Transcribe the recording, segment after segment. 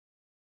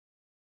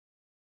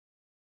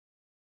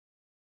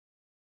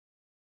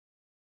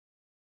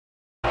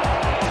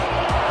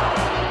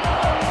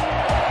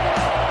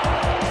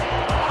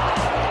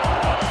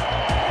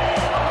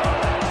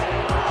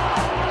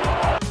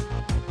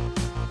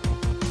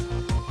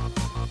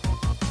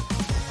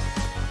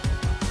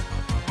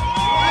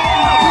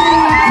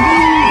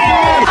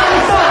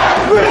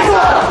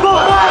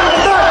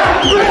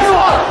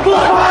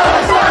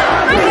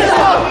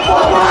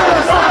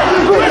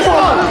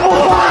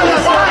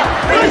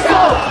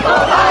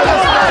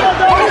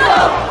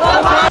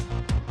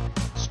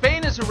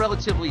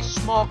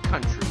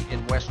country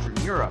in Western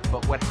Europe,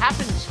 but what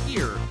happens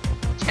here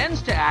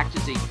tends to act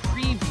as a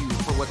preview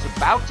for what's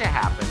about to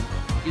happen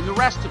in the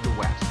rest of the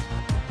West.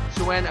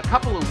 So when a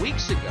couple of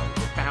weeks ago,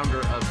 the founder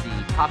of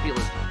the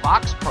populist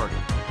Vox Party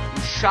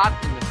was shot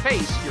in the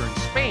face here in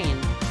Spain,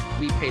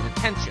 we paid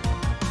attention.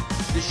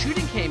 The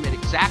shooting came at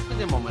exactly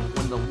the moment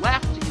when the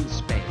left in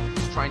Spain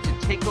is trying to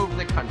take over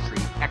the country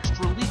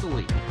extra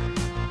legally,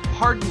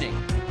 pardoning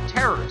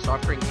terrorists,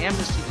 offering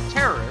amnesty to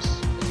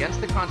terrorists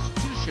against the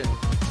Constitution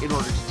in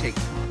order to take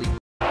complete.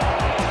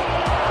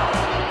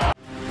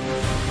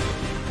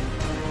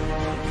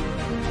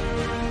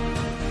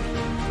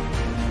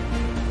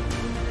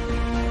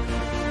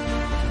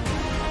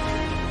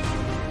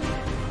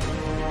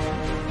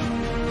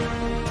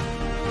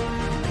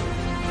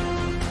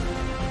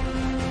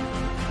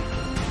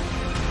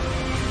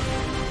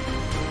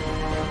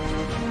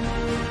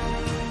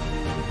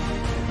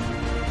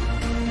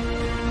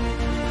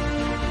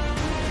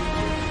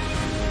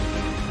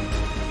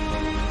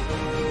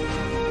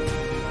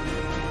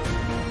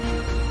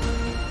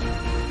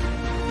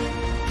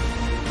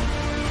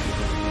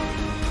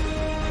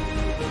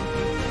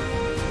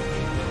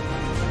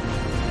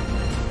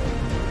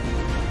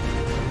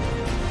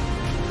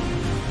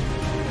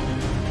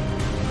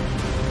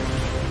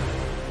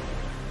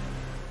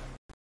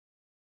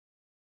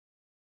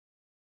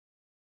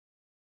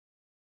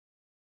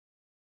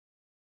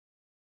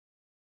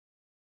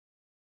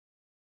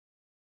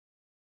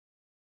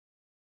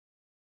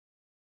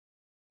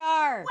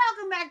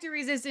 Welcome back to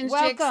Resistance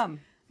Chicks. Welcome.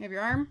 You have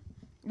your arm.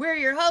 We're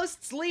your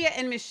hosts, Leah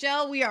and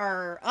Michelle. We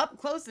are up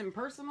close and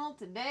personal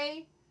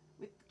today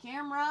with the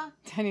camera.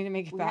 Do I need to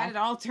make it We back? had it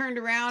all turned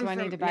around. Do I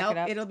need to back it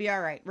up? It'll be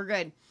all right. We're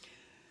good.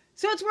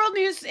 So it's world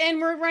news,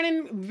 and we're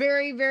running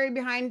very, very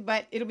behind,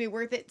 but it'll be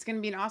worth it. It's going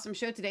to be an awesome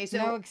show today. So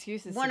No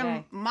excuses One today.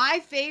 of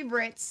my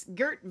favorites,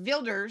 Geert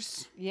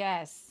Wilders,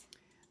 Yes.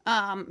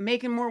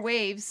 making more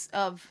waves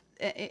of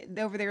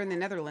over there in the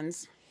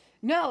Netherlands.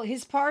 No,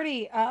 his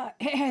party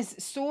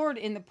has soared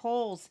in the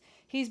polls.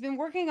 He's been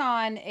working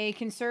on a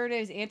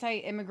conservatives,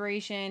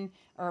 anti-immigration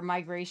or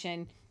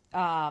migration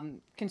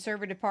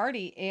conservative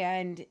party,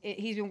 and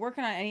he's been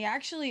working on it, and he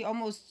actually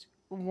almost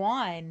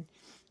won.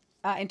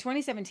 In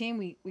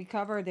 2017, we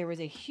covered there was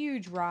a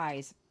huge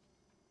rise,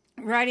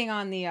 riding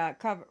on the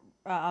cover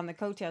on the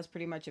coattails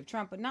pretty much of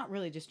Trump, but not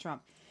really just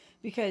Trump,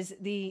 because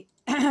the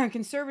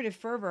conservative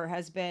fervor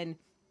has been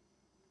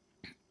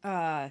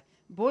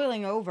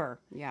boiling over.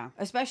 Yeah.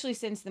 Especially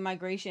since the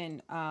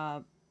migration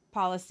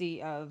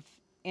policy of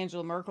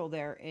Angela Merkel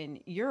there in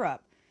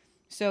Europe.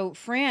 So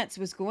France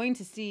was going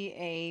to see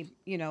a,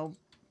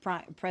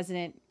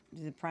 president,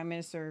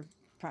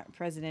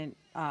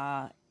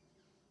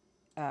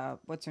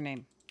 what's her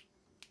name?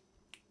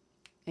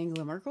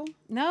 Angela Merkel?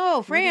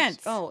 No,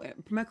 France.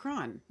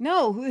 Macron.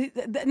 No,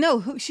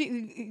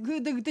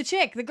 the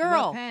chick, the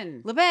girl. Le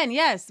Pen. Le Pen,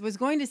 yes, was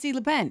going to see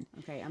Le Pen.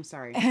 Okay, I'm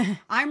sorry.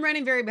 I'm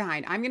running very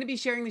behind. I'm going to be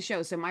sharing the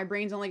show, so my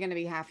brain's only going to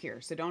be half here.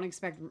 So don't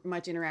expect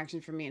much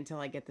interaction from me until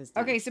I get this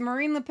done. Okay, so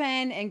Marine Le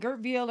Pen and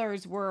Geert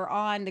Wilders were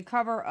on the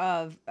cover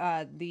of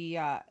the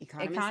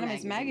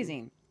Economist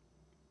magazine.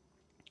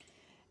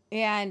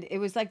 And it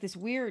was like this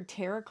weird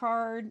tarot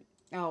card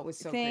it was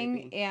so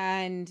thing, creepy.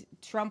 And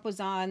Trump was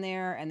on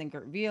there, and then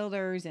Geert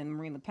Wilders and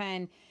Marine Le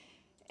Pen,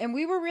 and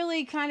we were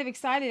really kind of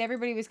excited.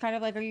 Everybody was kind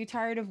of like, "Are you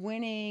tired of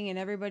winning?" And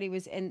everybody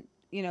was, going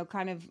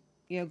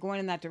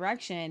in that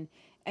direction.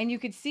 And you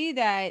could see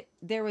that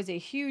there was a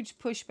huge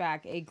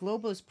pushback, a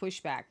globalist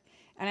pushback,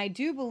 and I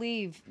do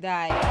believe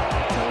that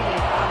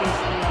COVID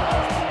obviously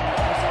was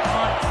the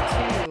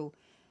response to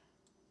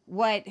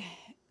what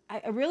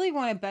I really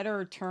want a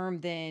better term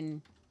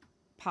than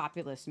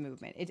populist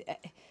movement.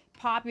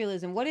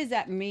 Populism. What does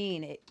that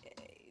mean?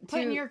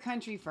 Putting your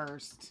country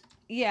first.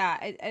 Yeah,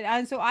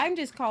 and so I'm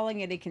just calling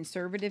it a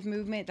conservative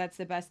movement. That's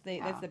the best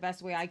thing. That's the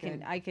best way I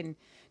can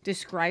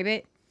describe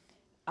it.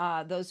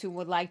 Those who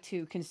would like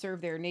to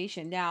conserve their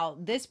nation. Now,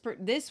 this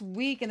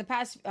week, in the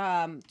past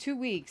 2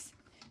 weeks,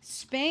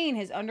 Spain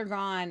has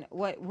undergone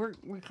what we're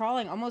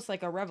calling almost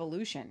like a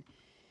revolution,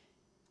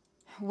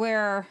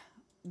 where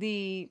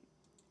the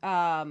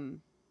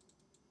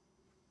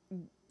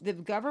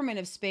government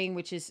of Spain,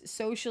 which is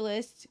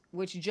socialist,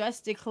 which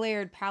just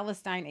declared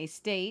Palestine a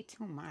state,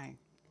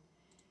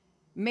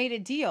 made a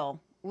deal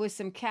with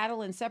some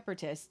Catalan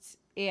separatists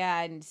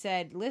and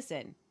said,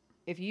 listen,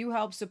 if you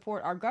help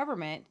support our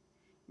government,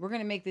 we're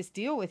going to make this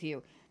deal with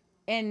you.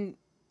 And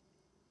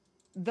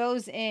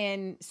those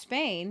in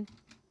Spain,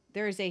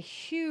 there's a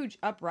huge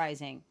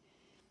uprising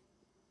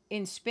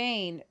in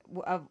Spain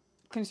of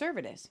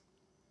conservatives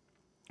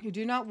who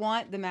do not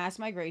want the mass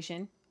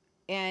migration.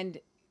 And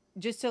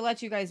just to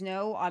let you guys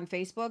know, on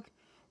Facebook,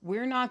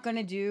 we're not going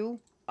to do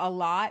a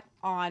lot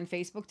on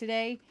Facebook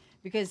today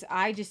because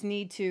I just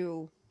need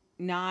to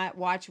not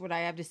watch what I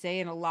have to say.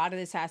 And a lot of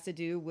this has to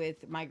do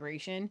with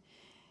migration.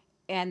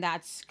 And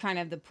that's kind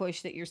of the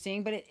push that you're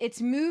seeing. But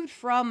it's moved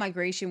from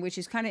migration, which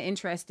is kind of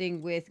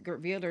interesting with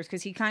Geert Wilders,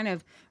 because he kind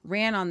of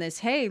ran on this,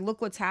 hey,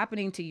 look what's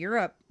happening to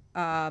Europe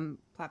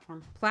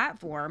platform.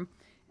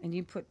 And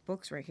you put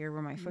books right here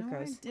where my foot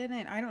goes. I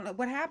didn't. I don't know.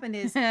 What happened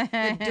is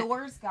the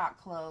doors got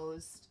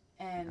closed.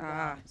 And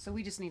so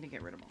we just need to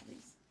get rid of all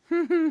these.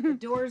 The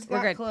doors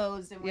got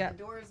closed. And when the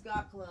doors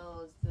got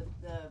closed,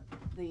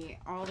 the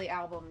all the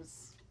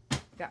albums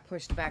got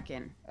pushed back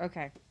in.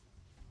 Okay.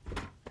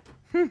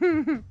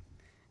 They're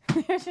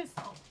just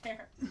all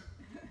there.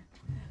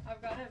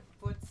 I've got a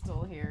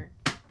footstool here.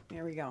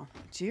 There we go.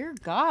 Dear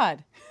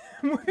God.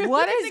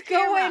 What is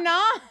going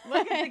on?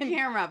 Look at the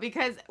camera,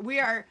 because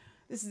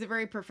this is a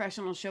very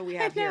professional show we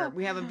have here.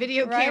 We have a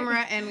video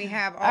camera and we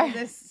have all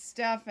this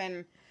stuff,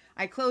 and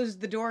I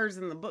closed the doors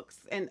and the books,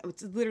 and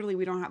it's literally,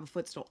 we don't have a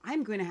footstool.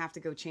 I'm going to have to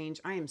go change.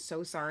 I am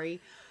so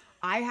sorry.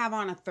 I have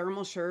on a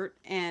thermal shirt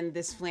and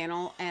this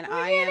flannel, and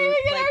I am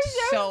like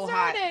so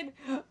hot.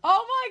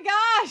 Oh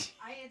my gosh.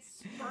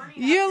 It's burning.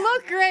 You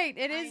look great.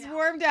 It is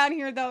warm down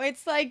here though.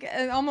 It's like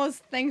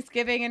almost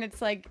Thanksgiving, and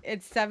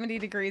it's 70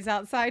 degrees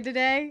outside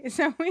today.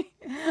 So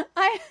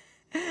I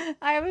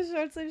have a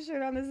short sleeve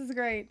shirt on. This is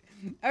great.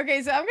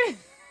 Okay, so I'm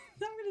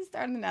gonna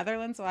start in the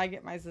Netherlands so I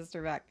get my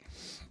sister back.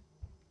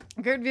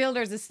 Geert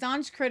Wilders, a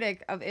staunch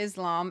critic of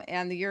Islam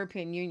and the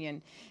European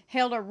Union,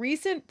 hailed a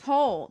recent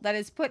poll that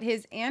has put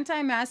his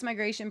anti-mass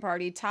migration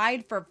party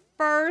tied for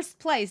first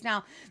place.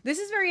 Now, this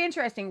is very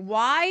interesting.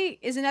 Why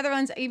is the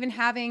Netherlands even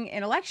having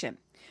an election?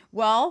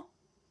 Well,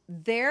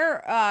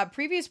 their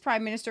previous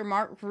Prime Minister,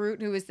 Mark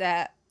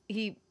Rutte,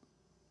 he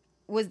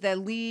was the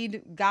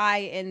lead guy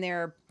in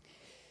their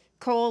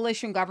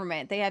coalition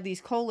government. They have these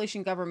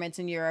coalition governments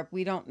in Europe.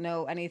 We don't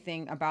know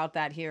anything about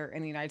that here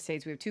in the United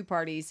States. We have two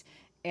parties,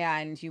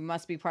 and you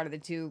must be part of the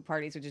two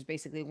parties, which is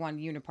basically one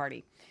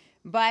uniparty.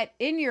 But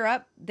in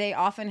Europe, they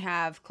often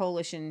have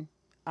coalition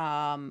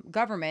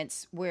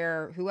governments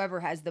where whoever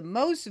has the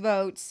most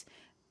votes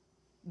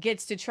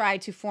gets to try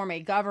to form a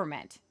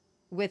government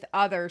with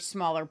other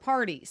smaller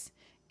parties.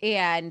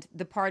 And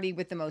the party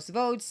with the most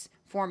votes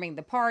forming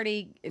the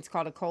party, it's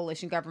called a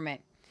coalition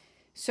government.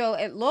 So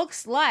it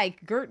looks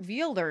like Geert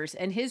Wilders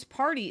and his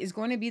party is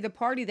going to be the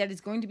party that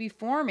is going to be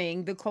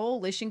forming the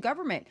coalition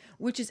government,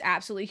 which is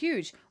absolutely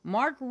huge.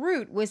 Mark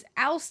Rutte was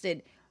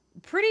ousted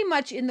pretty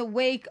much in the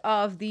wake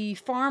of the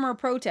farmer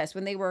protests,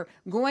 when they were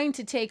going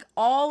to take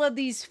all of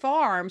these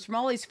farms from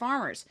all these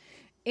farmers.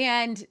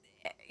 And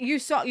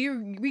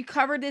we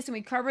covered this and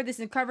we covered this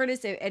and covered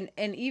this,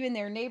 and even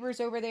their neighbors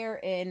over there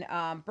in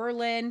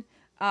Berlin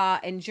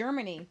and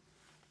Germany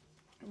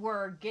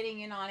were getting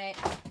in on it,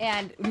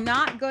 and we're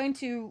not going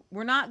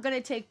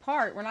to take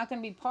part. We're not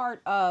going to be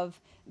part of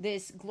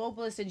this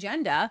globalist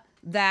agenda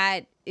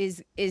that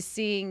is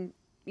seeing,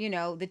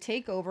 the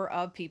takeover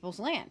of people's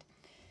land.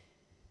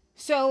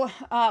 So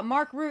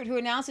Mark Rutte, who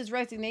announced his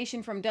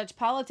resignation from Dutch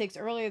politics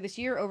earlier this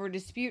year over a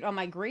dispute on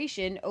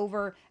migration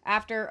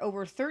after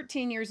over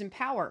 13 years in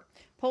power.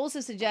 Polls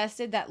have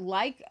suggested that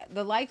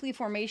the likely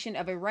formation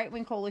of a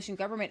right-wing coalition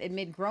government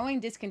amid growing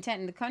discontent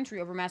in the country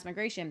over mass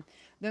migration.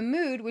 The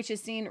mood, which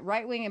has seen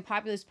right-wing and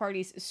populist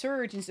parties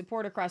surge in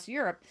support across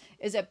Europe,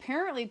 is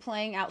apparently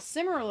playing out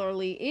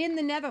similarly in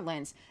the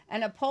Netherlands.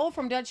 And a poll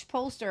from Dutch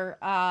pollster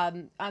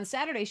on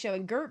Saturday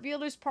showing Geert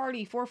Wilders'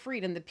 Party for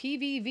Freedom, the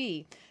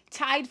PVV,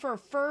 tied for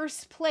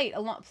first place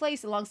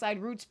alongside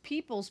Rutte's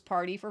People's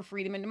Party for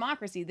Freedom and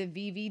Democracy, the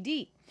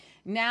VVD,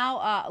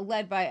 now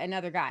led by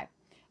another guy.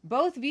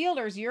 Both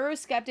Wilders'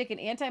 Eurosceptic and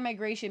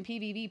anti-migration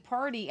PVV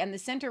party and the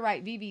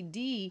center-right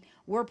VVD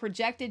were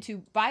projected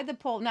to, by the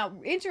poll. Now,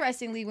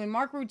 interestingly, when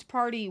Mark Rutte's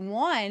party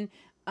won,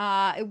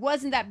 it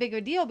wasn't that big of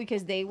a deal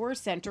because they were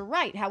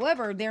center-right.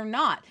 However, they're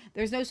not.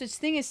 There's no such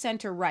thing as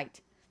center-right.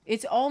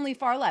 It's only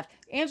far left.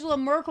 Angela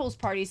Merkel's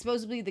party is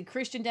supposedly the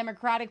Christian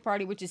Democratic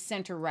Party, which is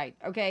center-right,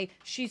 okay?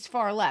 She's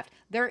far left.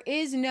 There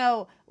is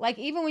no,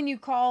 even when you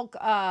call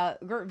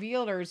Geert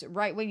Wilders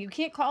right-wing, you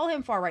can't call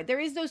him far-right. There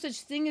is no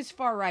such thing as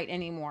far-right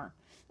anymore,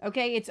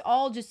 okay? It's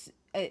all just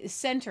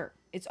center.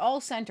 It's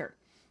all center.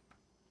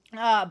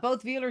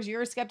 Both Wilders'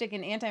 Eurosceptic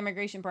and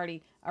anti-migration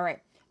party, all right,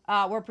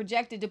 were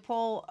projected to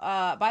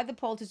by the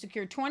poll to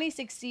secure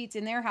 26 seats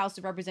in their House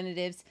of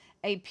Representatives,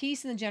 a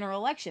piece in the general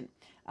election.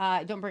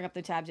 Don't bring up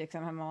the tab, Jake.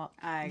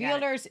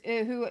 Wilders,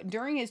 who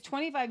during his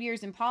 25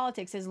 years in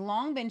politics has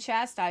long been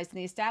chastised in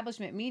the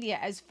establishment media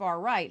as far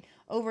right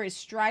over his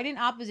strident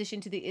opposition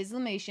to the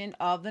Islamization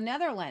of the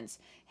Netherlands,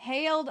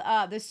 hailed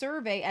the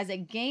survey as a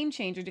game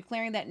changer,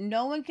 declaring that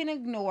no one can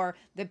ignore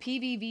the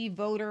PVV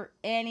voter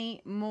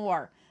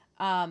anymore.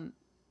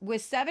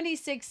 With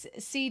 76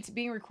 seats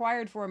being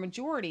required for a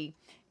majority,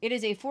 it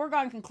is a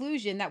foregone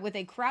conclusion that with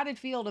a crowded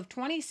field of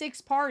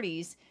 26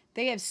 parties,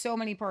 they have so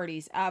many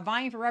parties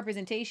vying for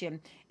representation,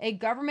 a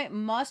government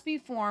must be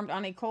formed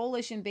on a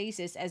coalition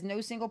basis, as no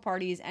single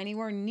party is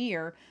anywhere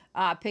near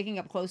picking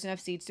up close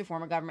enough seats to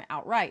form a government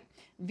outright.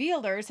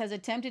 Wilders has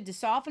attempted to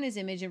soften his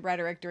image and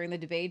rhetoric during the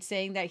debate,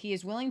 saying that he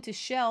is willing to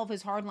shelve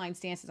his hardline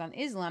stances on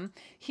Islam.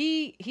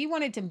 He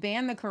wanted to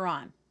ban the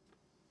Quran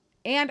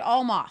and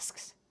all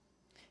mosques,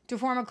 to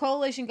form a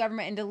coalition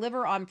government and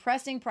deliver on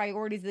pressing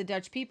priorities of the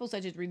Dutch people,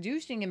 such as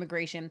reducing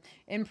immigration,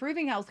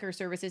 improving healthcare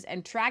services,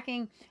 and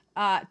tracking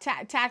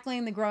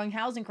tackling the growing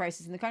housing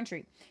crisis in the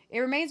country. It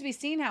remains to be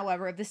seen,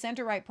 however, if the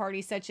center-right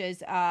parties, such as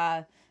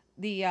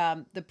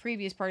the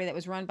previous party that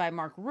was run by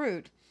Mark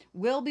Rutte,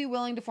 will be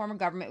willing to form a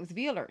government with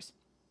Wilders.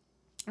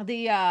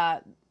 The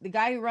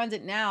guy who runs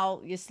it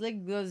now,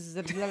 Yaslig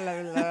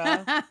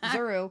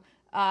Zuru,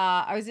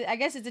 I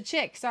guess it's a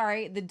chick,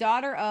 sorry, the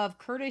daughter of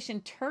Kurdish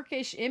and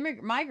Turkish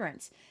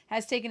migrants,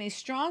 has taken a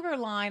stronger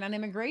line on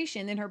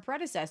immigration than her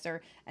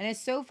predecessor and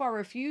has so far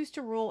refused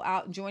to rule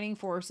out joining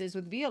forces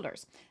with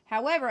Wilders.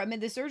 However,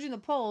 amid the surge in the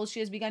polls, she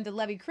has begun to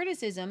levy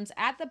criticisms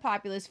at the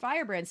populist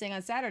firebrand, saying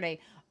on Saturday,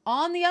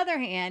 on the other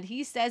hand,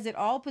 he says that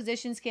all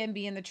positions can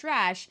be in the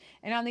trash,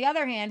 and on the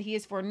other hand, he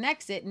is for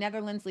Nexit,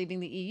 Netherlands leaving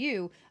the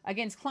EU,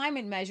 against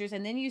climate measures,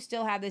 and then you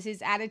still have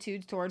his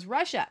attitudes towards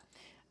Russia.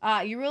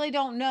 You really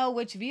don't know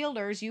which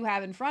Wilders you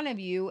have in front of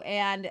you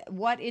and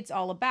what it's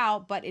all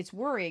about, but it's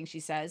worrying,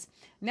 she says.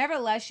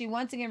 Nevertheless, she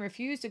once again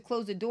refused to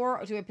close the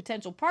door to a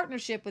potential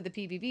partnership with the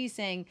PVV,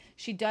 saying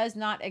she does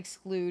not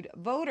exclude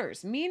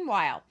voters.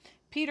 Meanwhile,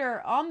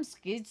 Peter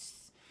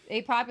Omskits,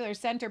 a popular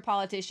center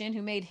politician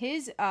who made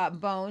his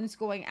bones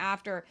going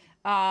after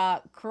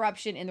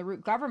corruption in the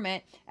Rutte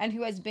government and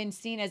who has been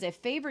seen as a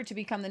favorite to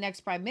become the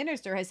next prime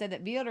minister, has said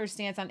that Wilders'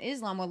 stance on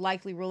Islam would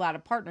likely rule out a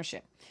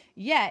partnership.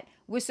 Yet,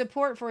 with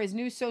support for his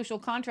new social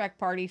contract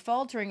party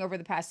faltering over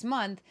the past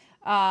month,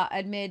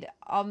 amid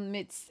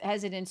Omskits'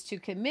 hesitance to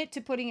commit to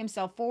putting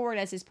himself forward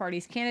as his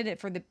party's candidate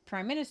for the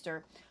prime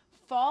minister,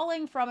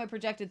 falling from a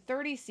projected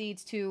 30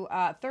 seats to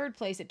third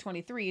place at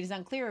 23, it is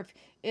unclear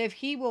if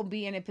he will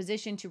be in a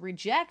position to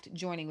reject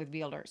joining with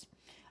Wilders.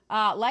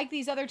 Like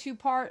the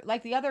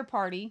other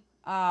party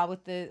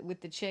with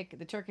the chick,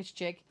 the Turkish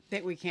chick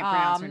that we can't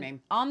pronounce her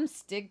name,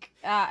 Omskits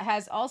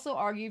has also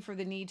argued for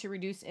the need to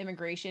reduce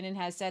immigration and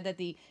has said that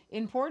the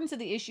importance of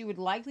the issue would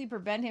likely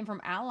prevent him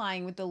from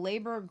allying with the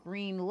Labour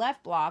Green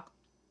left bloc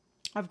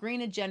of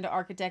Green Agenda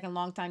architect and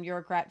longtime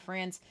Eurocrat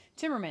Frans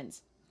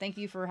Timmermans. Thank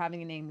you for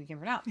having a name we can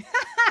pronounce.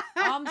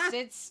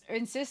 Omskits'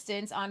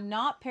 insistence on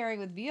not pairing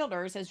with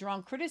Wilders has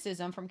drawn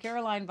criticism from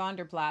Caroline van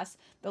der Plas,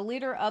 the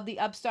leader of the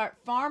upstart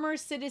Farmer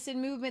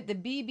Citizen Movement, the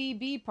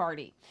BBB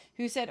party,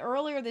 who said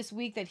earlier this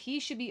week that he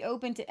should be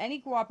open to any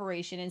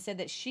cooperation and said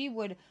that she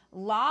would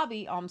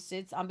lobby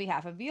Omskits on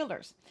behalf of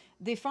Wilders.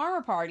 The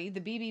Farmer Party, the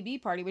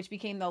BBB party, which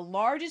became the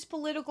largest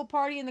political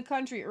party in the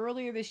country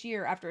earlier this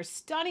year after a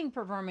stunning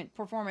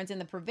performance in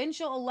the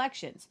provincial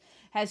elections,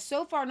 has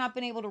so far not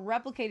been able to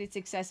replicate its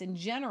success in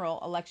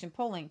general election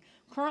polling,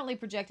 currently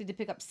projected to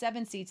pick up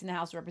 7 seats in the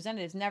House of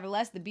Representatives.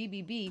 Nevertheless, the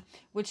BBB,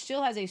 which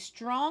still has a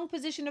strong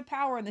position of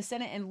power in the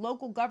Senate and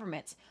local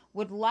governments,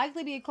 would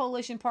likely be a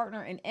coalition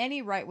partner in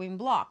any right-wing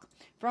bloc,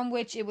 from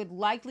which it would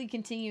likely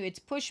continue its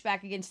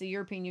pushback against the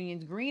European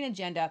Union's green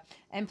agenda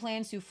and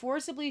plans to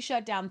forcibly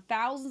shut down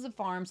thousands of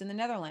farms in the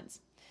Netherlands.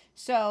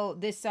 So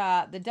this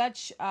the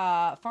Dutch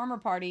Farmer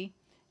Party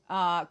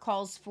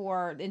calls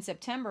for, in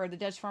September, the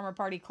Dutch Farmer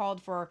Party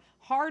called for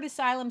hard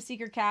asylum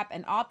seeker cap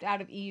and opt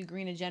out of EU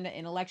green agenda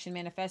in election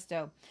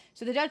manifesto.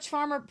 So the Dutch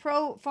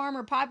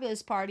pro-farmer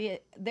populist party,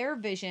 their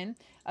vision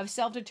of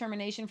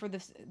self-determination for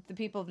the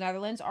people of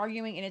Netherlands,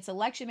 arguing in its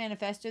election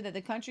manifesto that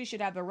the country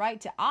should have the right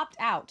to opt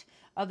out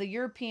of the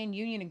European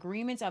Union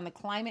agreements on the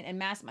climate and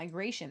mass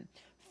migration.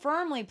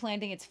 Firmly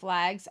planting its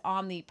flags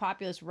on the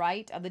populist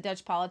right of the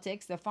Dutch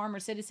politics, the Farmer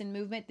Citizen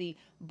Movement, the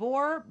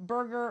Boer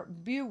Burger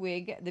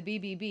Buwig, the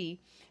BBB,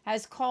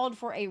 has called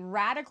for a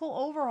radical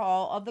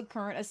overhaul of the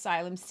current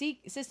asylum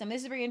system.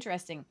 This is very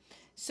interesting.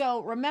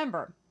 So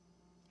remember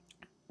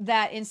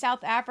that in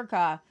South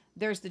Africa,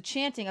 there's the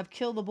chanting of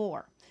 "kill the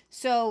Boer."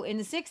 So in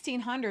the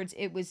 1600s,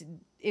 it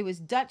was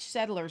Dutch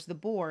settlers, the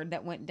Boer,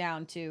 that went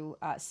down to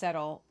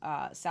settle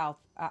South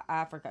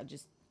Africa.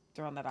 Just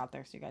throwing that out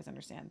there so you guys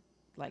understand,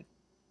 like,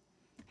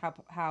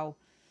 how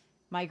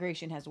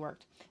migration has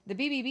worked. The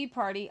BBB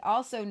party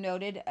also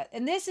noted,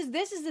 and this is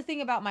the thing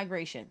about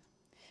migration.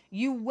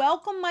 You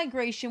welcome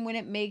migration when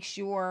it makes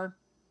your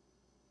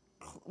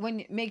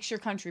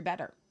country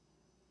better.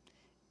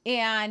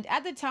 And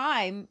at the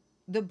time,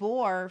 the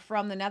Boer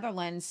from the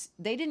Netherlands,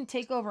 they didn't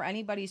take over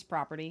anybody's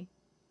property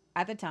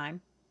at the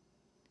time.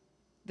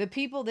 The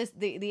people,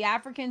 the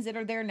Africans that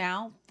are there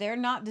now, they're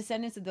not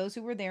descendants of those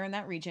who were there in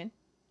that region.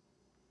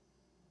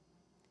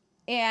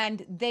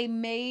 And they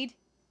made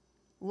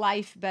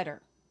life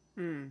better.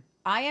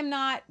 I am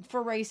not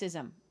for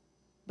racism,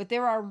 but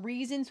there are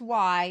reasons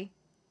why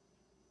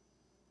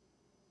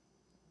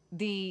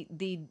the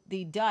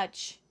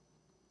Dutch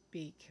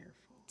be careful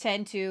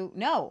tend to,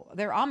 no,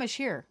 they're Amish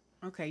here.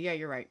 Okay, yeah,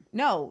 you're right.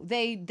 No,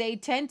 they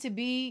tend to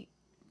be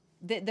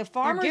the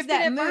farmers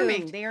that moved.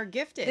 Farming. They are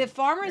gifted. The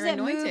farmers that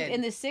moved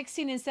in the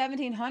 16 and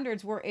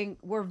 1700s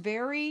were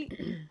very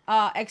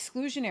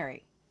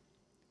exclusionary.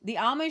 The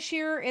Amish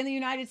here in the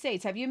United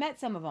States, have you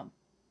met some of them?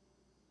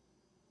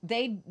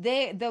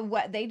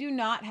 They do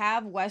not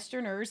have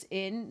Westerners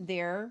in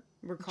their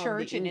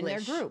church and in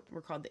their group.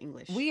 We're called the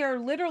English. We are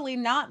literally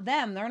not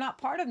them. They're not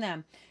part of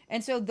them.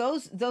 And so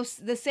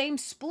the same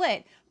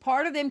split,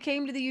 part of them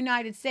came to the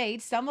United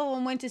States. Some of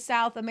them went to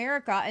South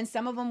America and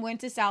some of them went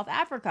to South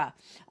Africa.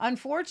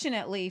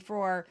 Unfortunately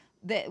for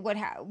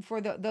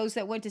those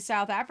that went to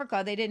South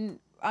Africa, they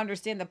didn't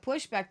understand the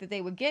pushback that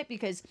they would get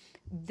because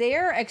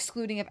their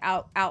excluding of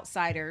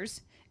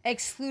outsiders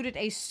excluded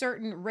a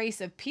certain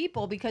race of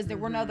people because there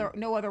were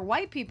no other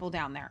white people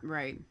down there.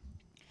 Right.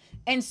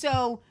 And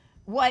so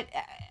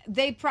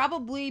they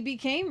probably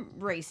became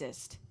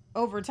racist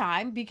over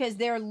time because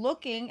they're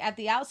looking at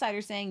the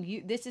outsider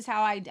saying, this is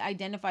how I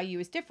identify you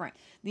as different.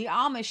 The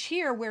Amish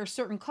here wear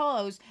certain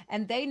clothes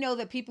and they know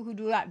that people who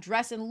do not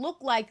dress and look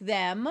like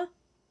them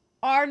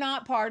are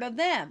not part of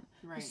them.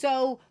 Right.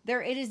 So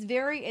it is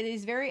very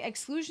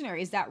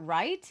exclusionary. Is that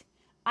right?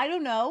 I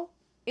don't know.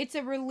 It's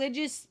a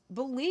religious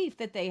belief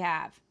that they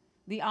have.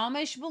 The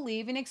Amish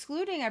believe in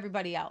excluding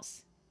everybody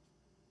else.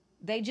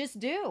 They just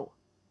do.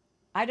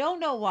 I don't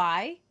know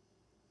why.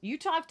 You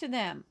talk to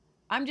them.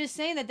 I'm just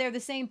saying that they're the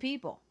same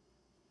people.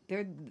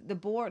 They're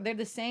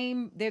the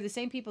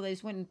same people. They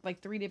just went in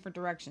like 3 different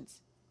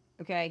directions.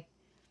 Okay?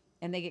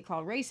 And they get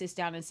called racist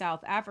down in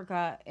South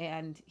Africa,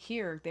 and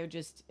here they're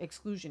just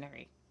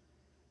exclusionary.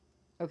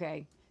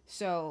 Okay?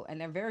 So, and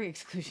they're very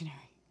exclusionary.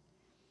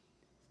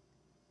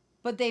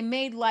 But they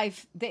made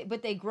life,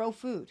 but they grow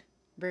food.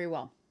 Very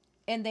well.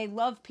 And they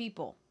love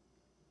people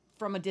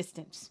from a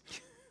distance.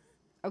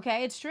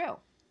 Okay? It's true.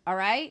 All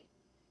right?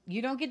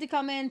 You don't get to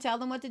come in, tell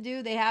them what to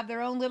do. They have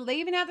their own they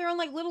even have their own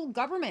like little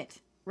government,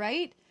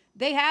 right?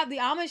 The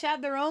Amish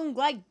have their own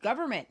like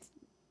government,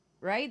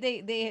 right?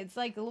 It's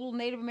like a little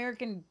Native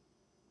American,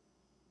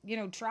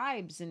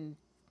 tribes, and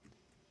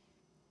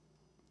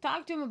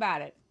talk to them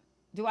about it.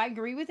 Do I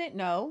agree with it?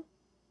 No.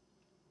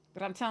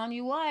 But I'm telling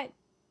you what,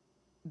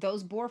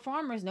 those Boer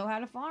farmers know how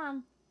to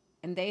farm,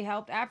 and they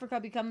helped South Africa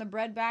become the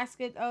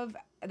breadbasket of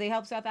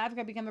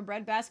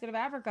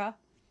Africa.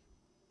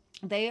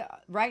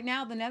 Right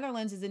now, the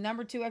Netherlands is the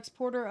number 2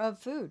 exporter of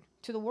food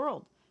to the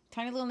world.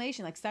 Tiny little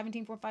nation, like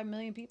 17.5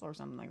 million people or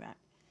something like that.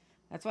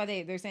 That's why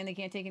they're saying they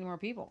can't take any more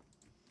people.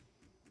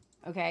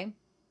 Okay?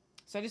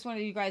 So I just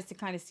wanted you guys to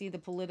kind of see the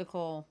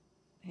political,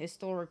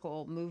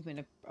 historical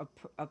movement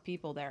of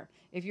people there.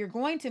 If you're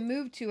going to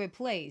move to a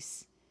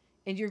place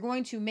and you're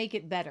going to make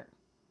it better,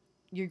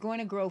 you're going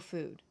to grow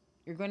food,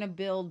 you're going to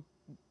build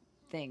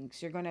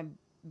things, you're going to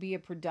be a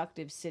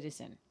productive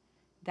citizen.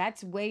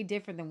 That's way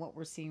different than what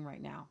we're seeing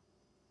right now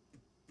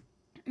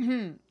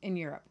in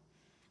Europe.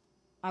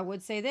 I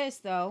would say this,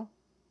 though.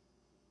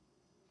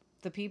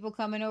 The people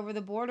coming over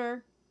the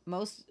border,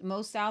 most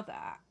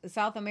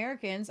South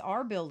Americans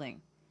are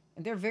building.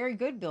 And they're very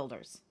good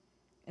builders.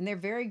 And they're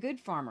very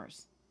good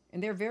farmers.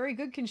 And they're very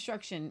good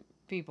construction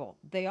people.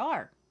 They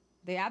are.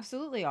 They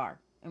absolutely are.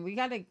 And we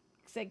got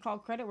to call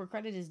credit where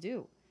credit is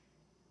due.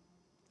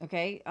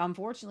 Okay?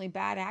 Unfortunately,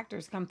 bad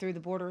actors come through the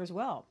border as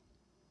well.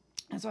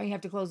 That's why you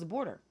have to close the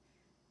border.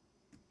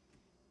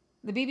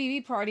 The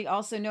PVV party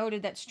also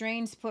noted that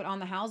strains put on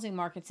the housing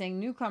market, saying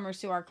newcomers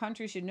to our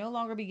country should no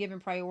longer be given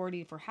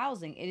priority for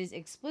housing. It is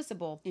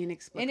inexplicable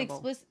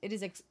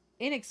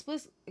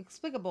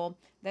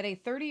that a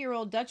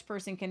 30-year-old Dutch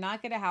person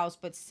cannot get a house,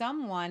 but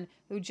someone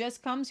who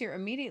just comes here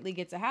immediately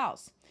gets a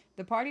house.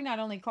 The party not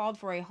only called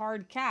for a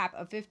hard cap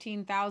of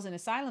 15,000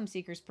 asylum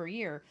seekers per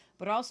year,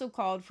 but also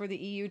called for the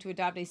EU to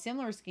adopt a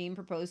similar scheme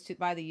proposed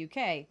by the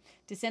UK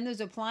to send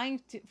those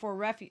applying for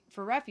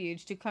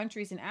refuge to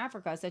countries in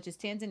Africa such as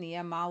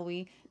Tanzania,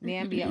 Malawi,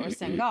 Namibia, or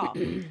Senegal.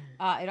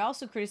 It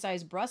also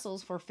criticized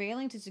Brussels for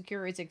failing to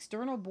secure its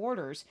external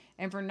borders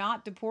and for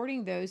not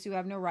deporting those who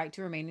have no right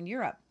to remain in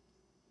Europe.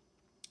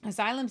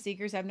 Asylum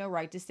seekers have no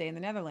right to stay in the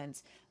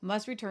Netherlands,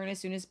 must return as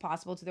soon as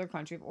possible to their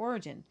country of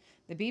origin.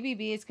 The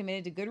BBB is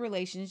committed to good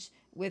relations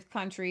with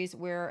countries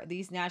where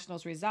these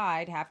nationals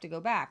reside, have to go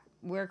back.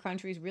 Where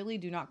countries really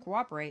do not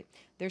cooperate,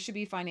 there should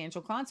be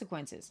financial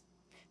consequences.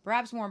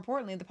 Perhaps more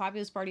importantly, the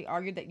Populist Party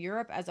argued that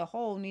Europe as a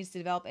whole needs to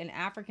develop an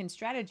African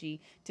strategy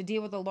to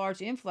deal with the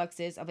large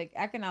influxes of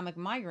economic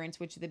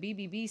migrants, which the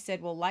BBB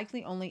said will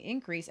likely only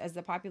increase as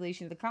the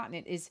population of the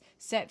continent is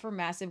set for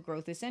massive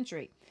growth this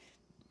century.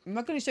 I'm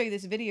not going to show you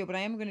this video, but I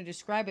am going to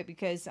describe it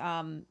because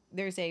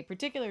there's a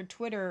particular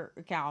Twitter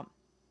account.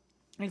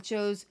 It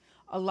shows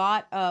a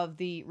lot of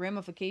the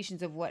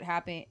ramifications of what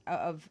happened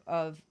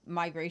of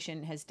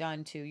migration has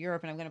done to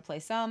Europe, and I'm going to play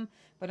some,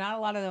 but not a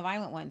lot of the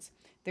violent ones.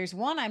 There's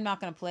one I'm not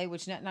going to play,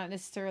 which not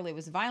necessarily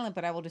was violent,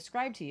 but I will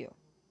describe to you.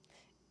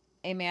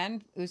 A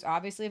man who's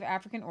obviously of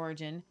African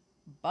origin,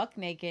 buck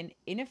naked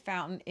in a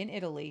fountain in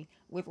Italy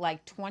with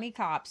like 20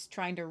 cops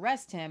trying to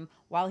arrest him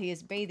while he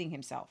is bathing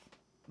himself.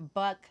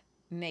 Buck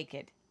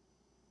naked.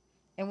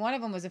 And one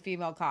of them was a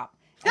female cop.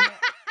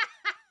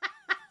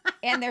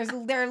 And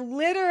they're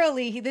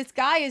literally, this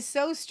guy is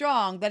so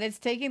strong that it's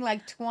taking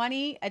like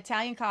 20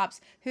 Italian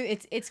cops who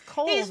it's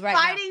cold right now. He's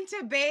fighting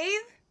to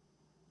bathe?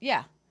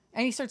 Yeah.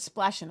 And he starts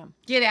splashing them.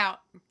 Get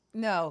out.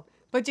 No.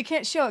 But you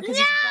can't show it because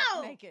he's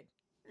buck naked.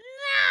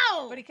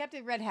 No! But he kept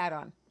a red hat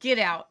on. Get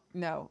out.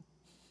 No.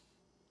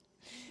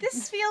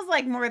 This feels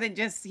like more than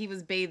just he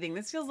was bathing.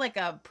 This feels like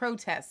a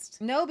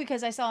protest. No,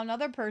 because I saw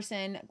another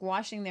person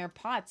washing their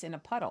pots in a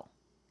puddle.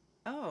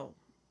 Oh.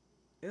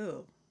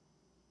 Ew.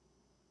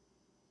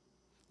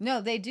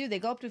 No, they do. They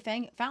go up to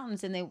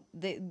fountains and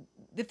they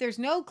if there's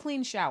no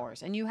clean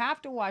showers and you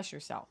have to wash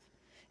yourself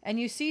and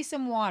you see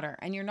some water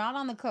and you're not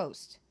on the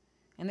coast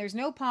and there's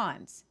no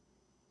ponds.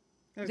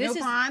 There's no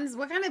ponds?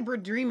 What kind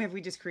of dream have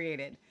we just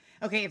created?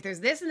 Okay, if there's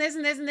this and this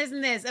and this and this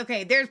and this,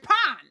 okay, there's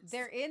ponds.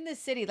 They're in the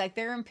city. Like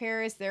they're in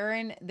Paris. They're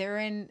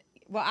in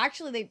well,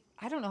 actually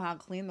I don't know how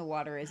clean the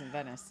water is in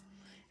Venice.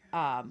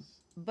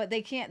 But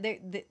they can't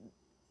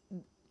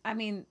I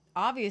mean,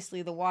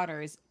 obviously the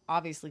water is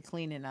obviously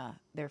clean in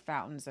their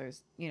fountains.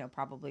 There's,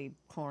 probably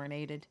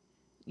chlorinated,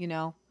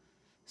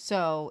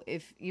 So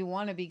if you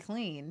want to be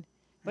clean,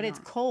 but it's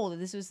cold.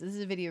 This is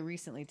a video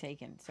recently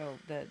taken. So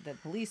the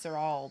police are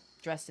all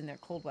dressed in their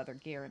cold weather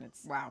gear and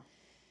it's wow.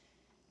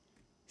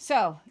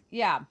 So,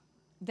 yeah,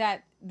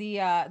 that the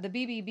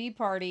BBB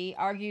party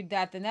argued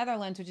that the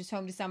Netherlands, which is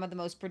home to some of the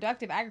most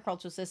productive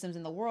agricultural systems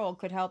in the world,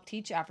 could help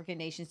teach African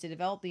nations to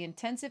develop the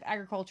intensive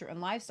agriculture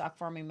and livestock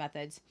farming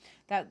methods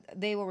that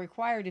they will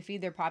require to feed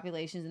their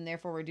populations and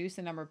therefore reduce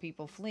the number of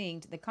people fleeing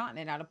to the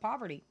continent out of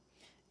poverty.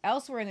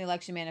 Elsewhere in the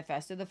election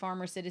manifesto, the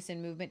Farmer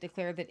Citizen Movement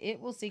declared that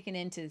it will seek an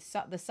end to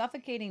the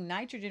suffocating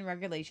nitrogen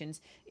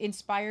regulations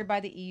inspired by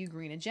the EU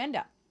Green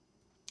Agenda.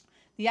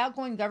 The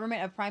outgoing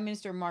government of Prime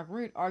Minister Mark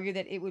Rutte argued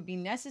that it would be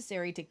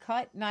necessary to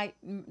cut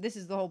this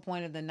is the whole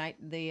point of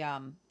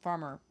the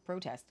farmer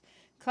protest.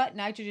 Cut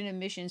nitrogen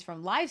emissions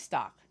from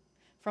livestock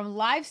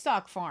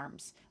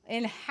farms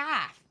in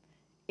half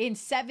in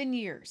 7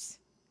 years.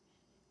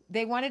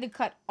 They wanted to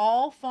cut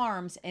all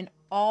farms and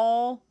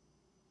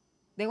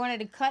they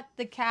wanted to cut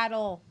the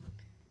cattle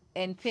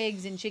and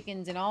pigs and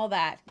chickens and all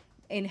that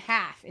in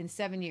half in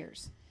 7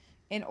 years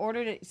in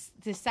order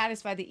to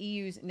satisfy the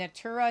EU's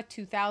Natura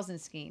 2000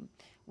 scheme,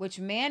 which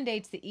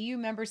mandates the EU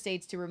member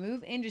states to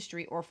remove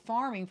industry or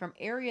farming from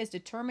areas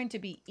determined to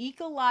be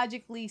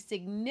ecologically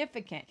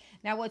significant.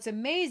 Now, what's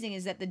amazing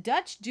is that the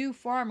Dutch do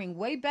farming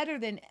way better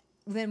than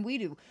we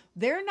do.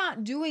 They're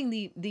not doing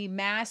the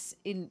mass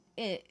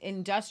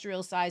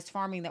industrial sized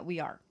farming that we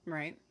are.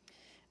 Right.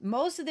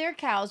 Most of their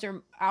cows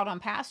are out on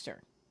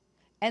pasture.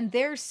 And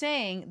they're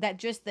saying that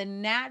just the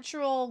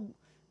natural,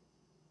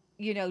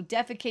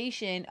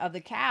 defecation of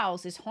the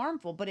cows is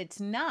harmful, but it's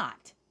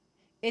not.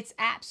 It's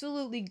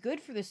absolutely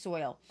good for the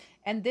soil.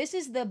 And this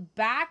is the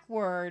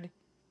backward,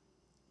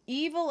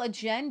 evil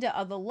agenda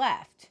of the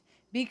left.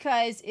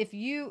 Because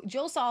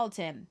Joe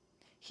Salatin,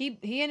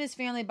 he and his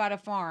family bought a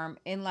farm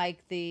in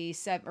like the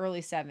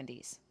early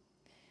 70s.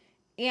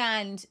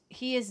 And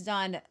he has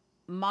done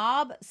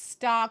mob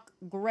stock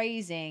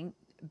grazing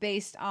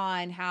based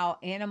on how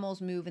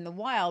animals move in the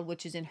wild,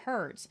 which is in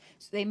herds.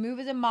 So they move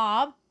as a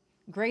mob,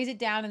 graze it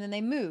down, and then they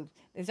move.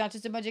 It's not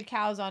just a bunch of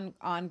cows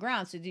on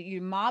ground. So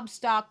you mob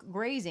stock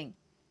grazing.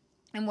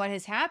 And what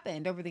has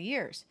happened over the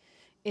years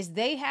is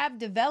they have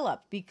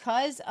developed,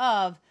 because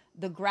of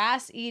the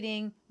grass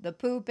eating, the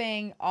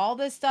pooping, all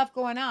this stuff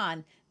going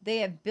on, they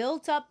have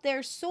built up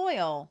their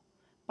soil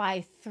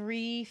by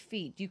 3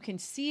 feet. You can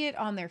see it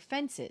on their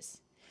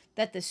fences,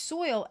 that the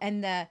soil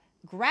and the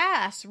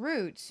grass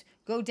roots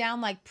go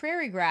down like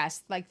prairie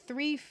grass, like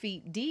 3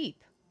 feet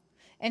deep.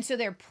 And so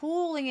they're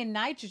pooling in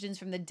nitrogens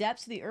from the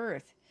depths of the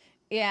earth.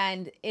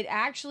 And it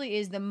actually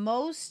is the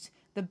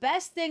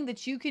best thing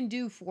that you can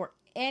do for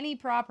any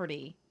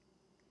property,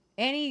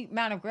 any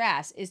amount of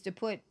grass, is to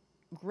put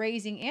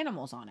grazing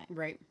animals on it.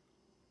 Right.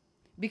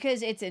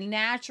 Because it's a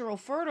natural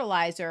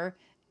fertilizer,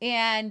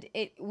 and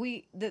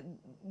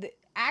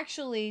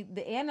actually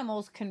the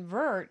animals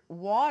convert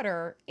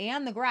water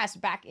and the grass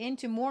back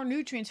into more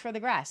nutrients for the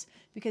grass.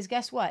 Because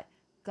guess what?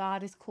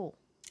 God is cool.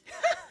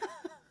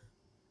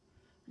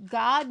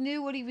 God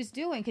knew what he was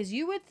doing, because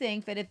you would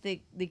think that if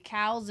the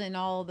cows and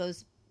all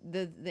those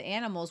the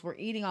animals were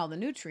eating all the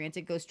nutrients,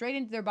 it goes straight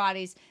into their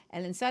bodies,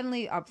 and then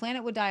suddenly our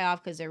planet would die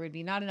off because there would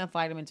be not enough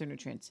vitamins or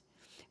nutrients,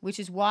 which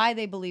is why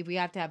they believe we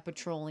have to have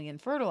petroleum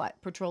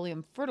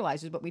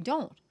fertilizers, but we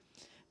don't,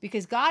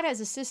 because God has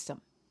a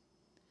system.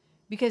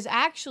 Because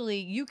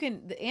actually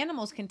the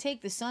animals can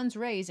take the sun's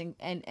rays and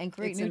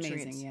create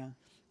nutrients. Amazing, yeah.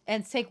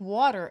 And take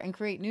water and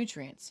create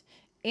nutrients.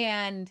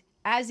 And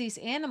as these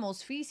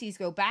animals' feces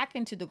go back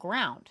into the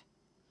ground,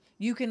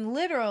 you can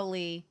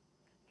literally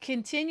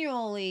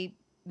continually,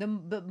 the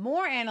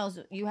more animals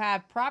you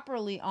have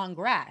properly on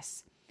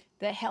grass,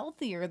 the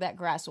healthier that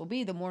grass will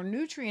be, the more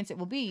nutrients it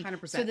will be.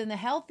 100%. So then the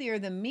healthier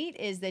the meat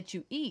is that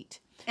you eat.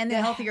 And the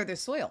healthier the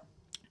soil.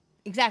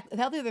 Exactly.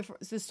 The healthier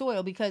the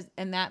soil,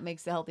 and that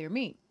makes the healthier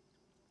meat.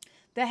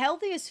 The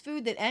healthiest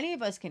food that any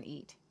of us can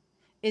eat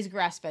is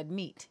grass-fed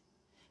meat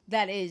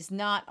that is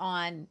not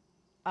on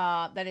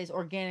that is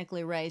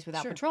organically raised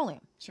without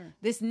petroleum. Sure.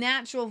 This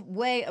natural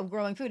way of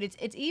growing food.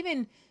 It's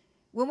even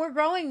when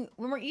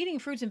we're eating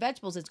fruits and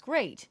vegetables, it's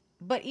great.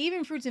 But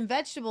even fruits and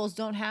vegetables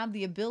don't have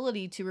the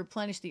ability to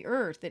replenish the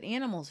earth that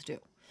animals do.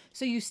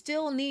 So you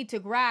still need to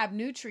grab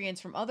nutrients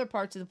from other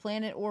parts of the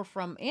planet or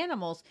from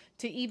animals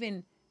to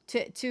even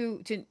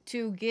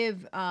to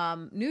give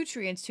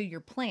nutrients to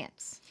your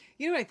plants.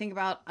 You know what I think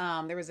about?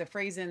 There was a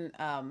phrase in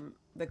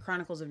the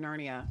Chronicles of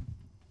Narnia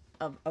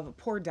of a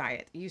poor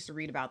diet. You used to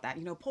read about that.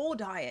 Poor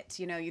diet.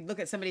 You'd look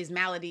at somebody's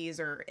maladies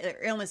or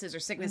illnesses or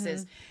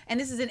sicknesses, and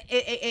this is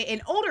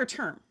an older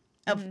term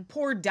of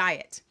poor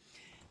diet.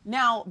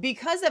 Now,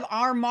 because of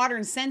our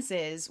modern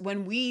senses,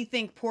 when we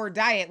think poor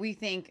diet, we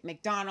think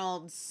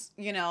McDonald's,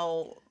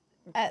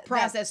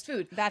 processed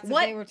food. That's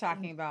what they were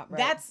talking about, right?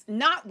 That's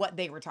not what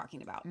they were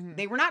talking about.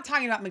 They were not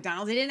talking about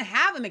McDonald's. They didn't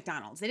have a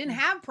McDonald's. They didn't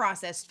have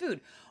processed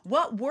food.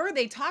 What were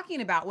they talking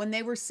about when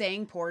they were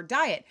saying poor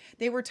diet?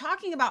 They were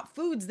talking about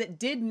foods that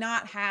did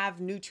not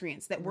have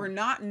nutrients, that were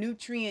not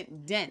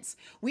nutrient dense.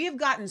 We have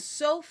gotten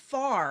so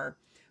far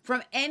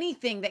from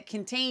anything that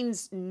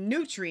contains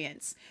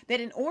nutrients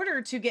that in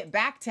order to get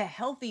back to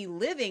healthy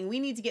living, we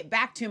need to get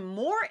back to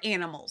more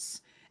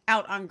animals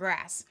out on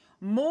grass,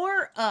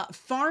 more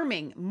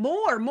farming,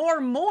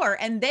 more.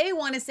 And they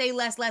want to say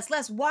less.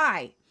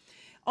 Why?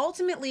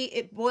 Ultimately,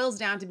 it boils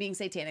down to being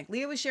satanic.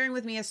 Leah was sharing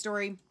with me a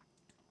story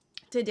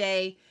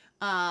today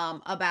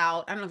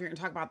about, I don't know if you're going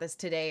to talk about this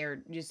today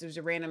or just there's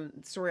a random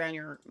story on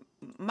your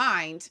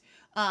mind,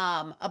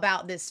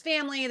 about this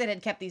family that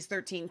had kept these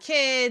 13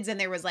 kids and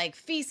there was like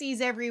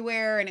feces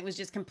everywhere and it was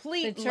just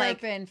complete the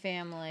Turpin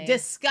family,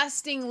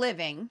 disgusting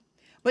living.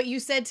 But you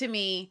said to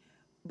me,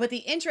 but the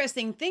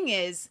interesting thing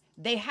is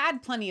they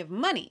had plenty of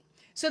money.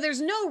 So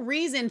there's no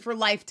reason for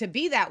life to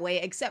be that way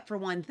except for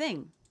one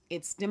thing.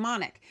 It's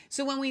demonic.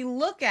 So when we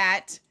look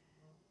at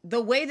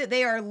the way that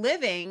they are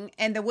living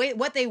and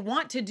what they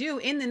want to do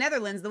in the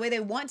Netherlands, the way they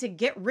want to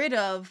get rid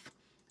of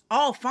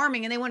all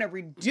farming and they want to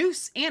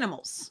reduce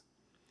animals.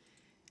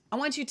 I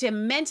want you to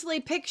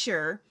mentally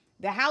picture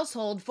the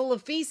household full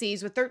of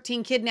feces with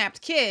 13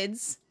 kidnapped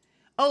kids.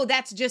 Oh,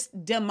 that's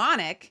just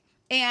demonic.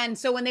 And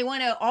so when they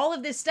want to, all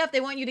of this stuff,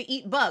 they want you to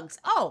eat bugs.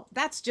 Oh,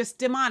 that's just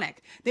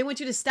demonic. They want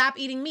you to stop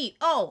eating meat.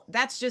 Oh,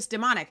 that's just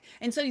demonic.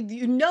 And so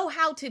you know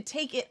how to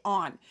take it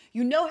on.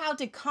 You know how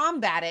to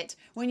combat it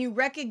when you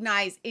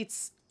recognize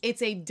it's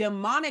a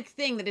demonic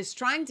thing that is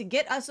trying to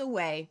get us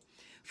away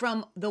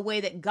from the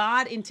way that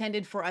God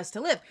intended for us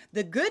to live.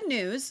 The good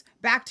news,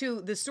 back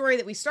to the story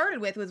that we started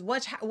with, was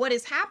what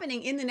is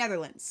happening in the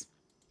Netherlands.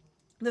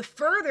 The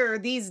further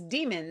these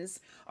demons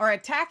are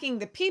attacking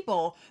the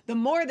people, the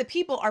more the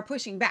people are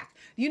pushing back.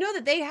 You know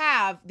that they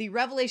have the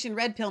Revelation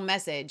Red Pill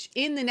message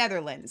in the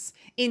Netherlands,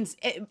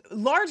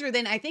 larger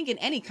than I think in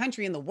any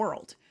country in the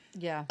world.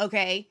 Yeah.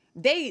 Okay.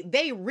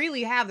 They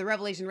really have the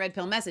Revelation Red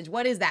Pill message.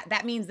 What is that?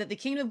 That means that the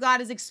kingdom of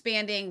God is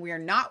expanding. We are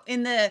not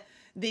in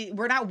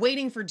we're not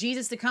waiting for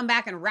Jesus to come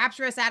back and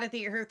rapture us out of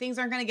here. Things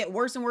aren't going to get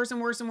worse and worse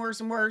and worse and worse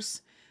and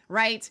worse.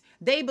 Right?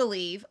 They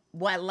believe,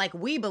 like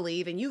we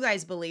believe, and you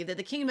guys believe, that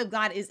the kingdom of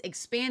God is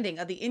expanding,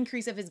 of the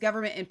increase of his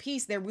government and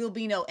peace. There will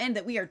be no end,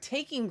 that we are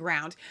taking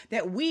ground,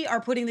 that we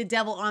are putting the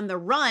devil on the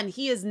run.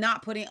 He is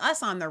not putting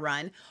us on the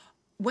run.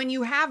 When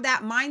you have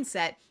that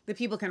mindset, the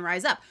people can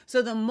rise up.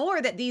 So the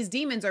more that these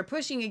demons are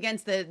pushing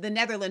against the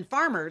Netherlands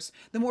farmers,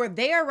 the more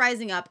they are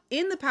rising up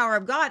in the power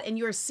of God. And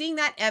you're seeing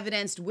that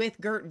evidenced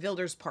with Geert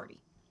Wilders' party.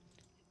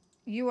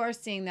 You are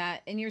seeing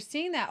that. And you're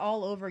seeing that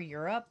all over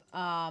Europe,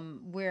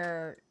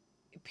 where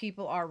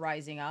people are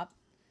rising up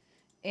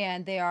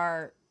and they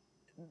are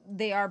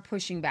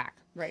pushing back.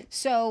 Right.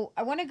 So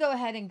I want to go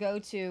ahead and go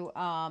to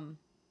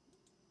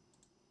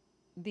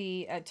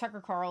the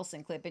Tucker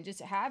Carlson clip and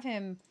just have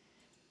him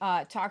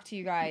talk to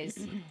you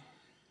guys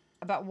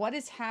about what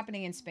is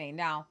happening in Spain.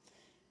 Now,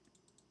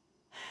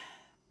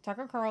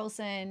 Tucker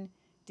Carlson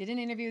did an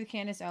interview with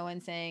Candace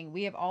Owens saying,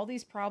 we have all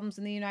these problems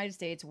in the United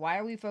States. Why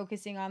are we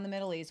focusing on the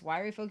Middle East? Why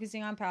are we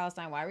focusing on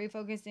Palestine? Why are we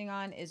focusing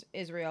on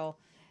Israel?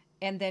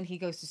 And then he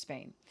goes to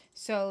Spain.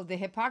 So the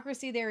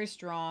hypocrisy there is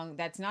strong.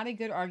 That's not a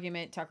good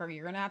argument, Tucker.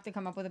 You're going to have to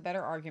come up with a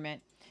better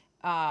argument.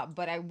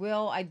 But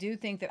I do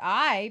think that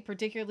I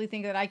particularly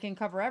think that I can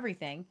cover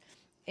everything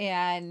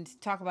and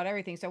talk about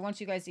everything. So I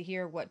want you guys to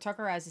hear what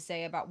Tucker has to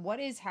say about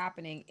what is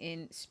happening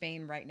in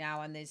Spain right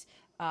now and this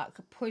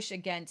push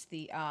against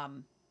the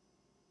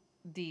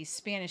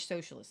Spanish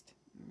socialist.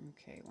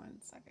 Okay, one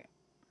second.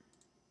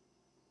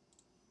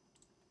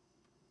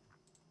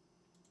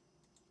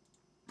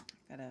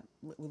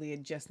 Leah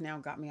just now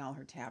got me all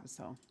her tabs,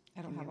 so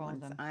I don't have all of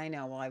them. I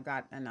know. Well, I've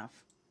got enough.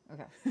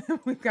 Okay.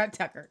 We've got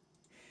Tucker.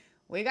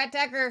 We got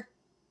Tucker.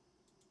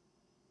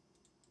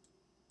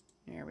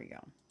 There we go.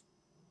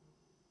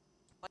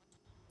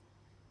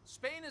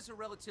 Spain is a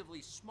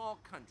relatively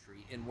small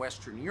country in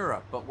Western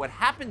Europe, but what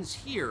happens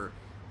here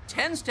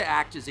tends to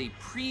act as a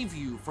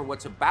preview for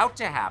what's about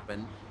to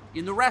happen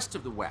in the rest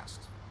of the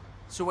West.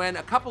 So when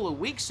a couple of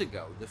weeks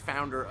ago, the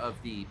founder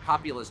of the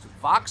populist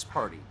Vox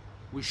party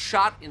was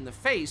shot in the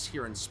face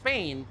here in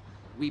Spain,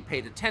 we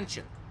paid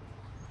attention.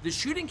 The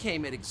shooting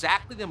came at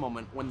exactly the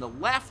moment when the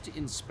left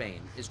in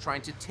Spain is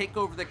trying to take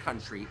over the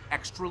country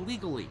extra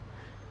legally,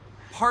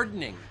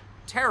 pardoning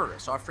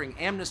terrorists, offering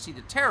amnesty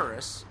to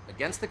terrorists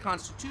against the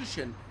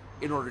Constitution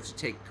in order to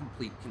take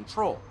complete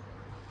control.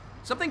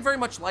 Something very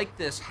much like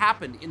this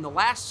happened in the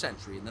last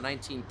century, in the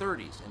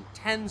 1930s, and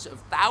tens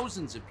of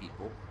thousands of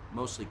people,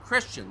 mostly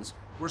Christians,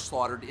 were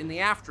slaughtered in the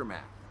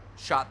aftermath,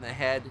 shot in the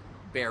head,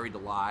 buried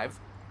alive.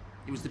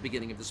 It was the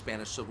beginning of the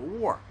Spanish Civil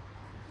War.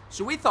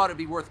 So we thought it'd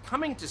be worth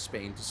coming to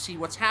Spain to see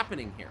what's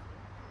happening here.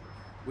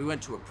 We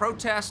went to a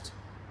protest,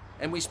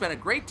 and we spent a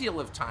great deal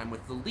of time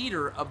with the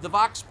leader of the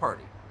Vox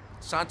Party,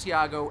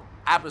 Santiago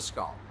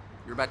Abascal.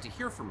 You're about to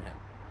hear from him.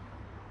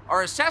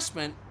 Our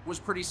assessment was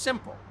pretty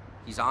simple.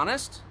 He's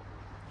honest,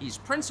 he's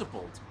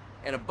principled,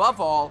 and above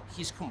all,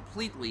 he's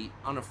completely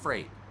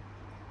unafraid.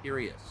 Here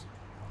he is.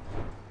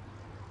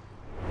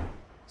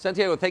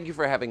 Santiago, thank you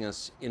for having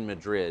us in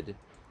Madrid.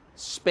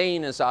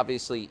 Spain is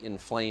obviously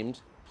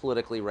inflamed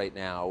politically right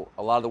now.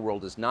 A lot of the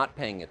world is not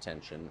paying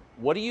attention.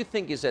 What do you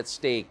think is at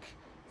stake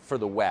for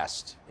the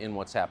West in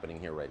what's happening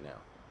here right now?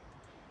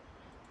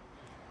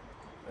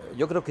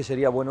 Yo creo que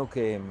sería bueno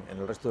que en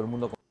el resto del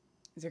mundo.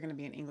 Is there going to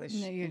be an English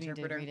No, you need to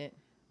interpreter? read it.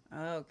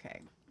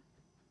 Okay.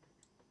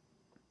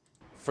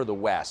 For the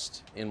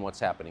West in what's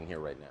happening here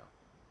right now.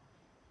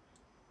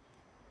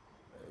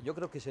 Yo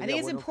creo que sería I think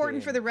it's bueno important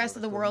que for the rest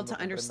of el the resto del world mundo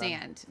to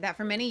understand that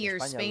for many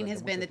years, España Spain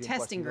has durante been the mucho tiempo ha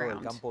testing sido el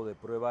ground campo de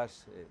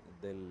pruebas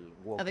del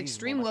of wokismo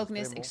extreme más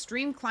wokeness, extremo,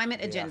 extreme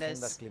climate de agendas,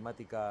 agendas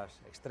climáticas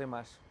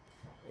extremas,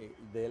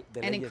 de and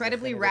leyes de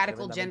incredibly género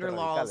radical tremendamente gender radicales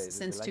laws desde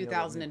since el año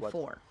 2004.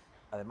 2004.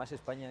 Además,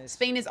 España es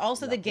Spain is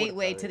also la the puerta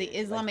gateway to the de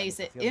la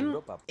islamización de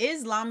Europa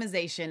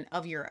Islamization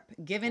of Europe,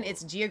 given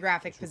its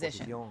geographic por su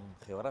position. posición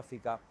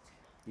geográfica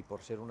y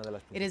por ser una de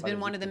las It has been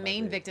principales one of the víctimas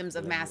main de victims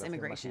of la mass inmigración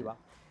immigration. masiva.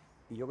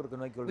 Y yo creo que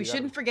no hay que We olvidar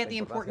shouldn't forget la the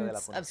importancia de la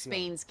importance of conexión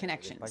Spain's de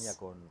connections España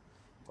con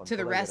to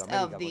the toda rest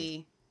Iberoamérica, of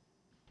the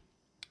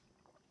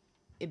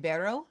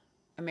Ibero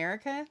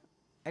America.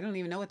 I don't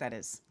even know what that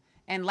is.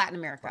 And Latin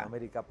America.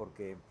 América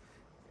porque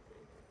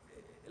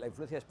la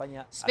influencia de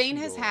España Spain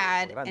ha has sido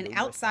had grande, an y no es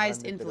tan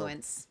outsized grande, pero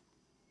influence.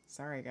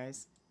 Sorry,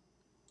 guys.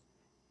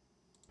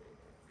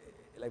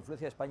 la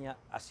influencia de España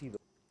ha sido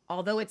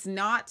Although it's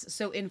not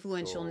so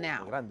influential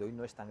now. grande, hoy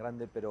no es tan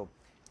grande, pero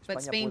But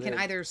España Spain can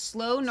puede either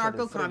slow ser el freno del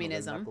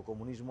narco-communism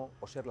narcocomunismo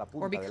o ser la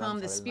punta or de become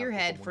lanza the del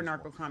spearhead for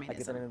narcocomunismo. Hay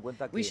que tener narco-communism. en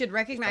cuenta We que should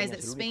recognize España that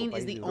es el único Spain país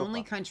is de the Europa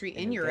only country en in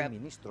el que hay Europe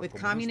ministros with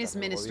comunistas communist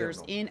en el ministers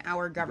gobierno. in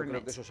our Y yo creo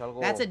government. que eso es algo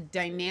That's a que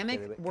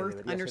dynamic worth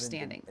debería ser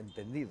understanding.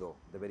 entendido,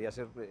 debería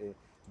ser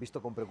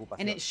visto con preocupación.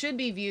 And it should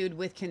be viewed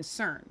with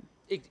concern.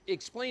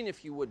 Explain,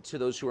 if you would, to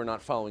those who are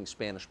not following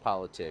Spanish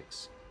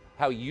politics,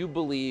 how you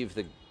believe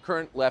the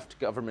current left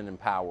government in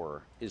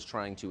power is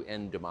trying to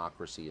end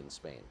democracy in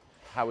Spain.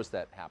 How is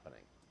that happening,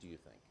 do you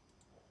think?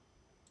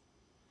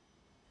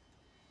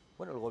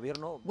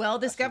 Well,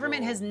 this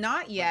government has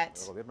not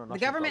yet, the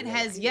government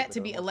has yet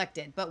to be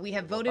elected, but we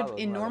have voted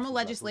in normal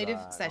legislative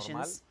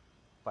sessions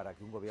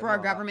for our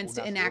governments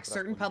to enact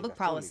certain public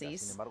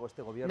policies.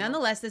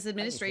 Nonetheless, this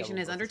administration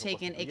has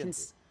undertaken a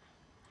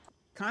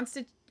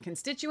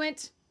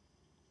constituent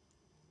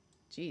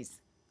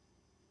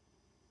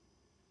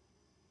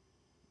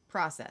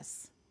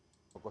process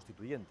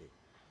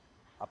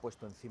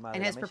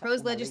and has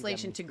proposed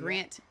legislation to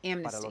grant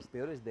amnesty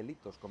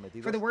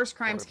for the worst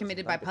crimes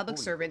committed by public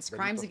servants,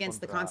 crimes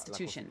against the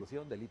Constitution,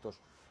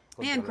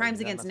 and crimes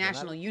against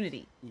national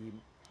unity.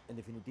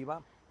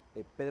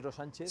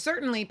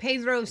 Certainly,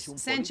 Pedro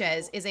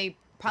Sanchez is a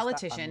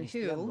politician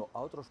who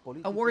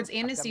awards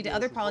amnesty to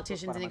other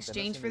politicians in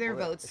exchange for their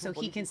votes so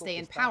he can stay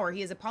in power.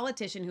 He is a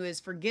politician who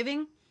is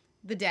forgiving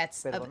the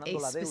debts of a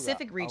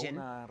specific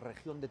region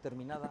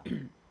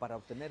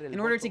in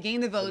order to gain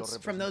the votes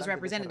from those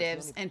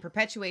representatives and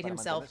perpetuate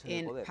himself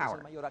in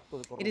power.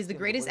 It is the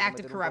greatest act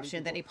of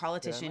corruption that a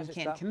politician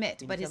can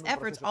commit, but his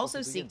efforts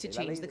also seek to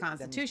change the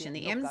Constitution.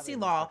 The amnesty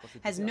law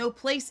has no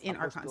place in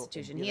our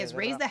Constitution. He has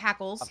raised the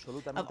hackles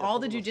of all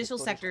the judicial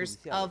sectors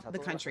of the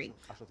country,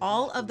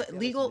 all of the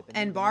legal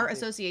and bar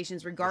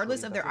associations,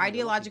 regardless of their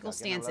ideological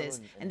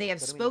stances, and they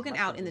have spoken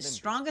out in the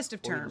strongest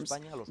of terms.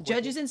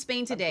 Judges in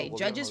Spain today,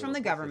 judges from the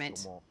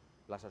government,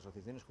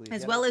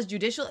 as well as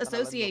judicial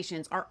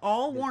associations, are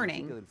all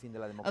warning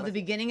of the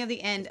beginning of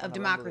the end of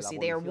democracy.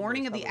 They are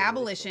warning of the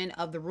abolition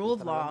of the rule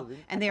of law,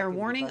 and they are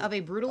warning of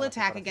a brutal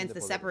attack against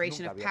the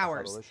separation of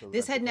powers.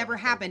 This had never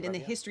happened in the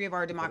history of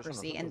our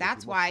democracy, and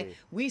that's why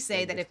we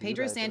say that if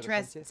Pedro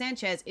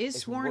Sanchez is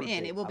sworn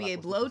in, it will be a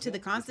blow to the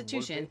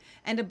Constitution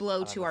and a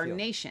blow to our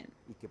nation.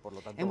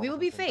 And we will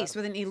be faced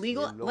with an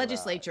illegal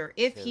legislature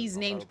if he's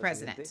named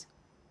president.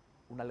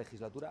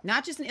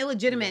 Not just an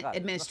illegitimate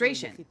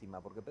administration,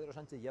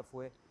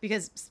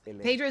 because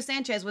Pedro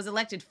Sanchez was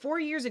elected 4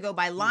 years ago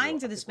by lying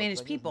to the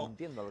Spanish people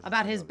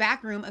about his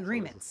backroom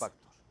agreements.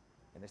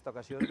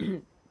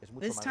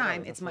 This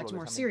time, it's much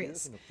more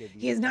serious.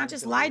 He has not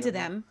just lied to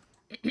them.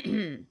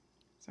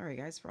 Sorry,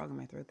 guys, frog in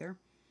my throat there.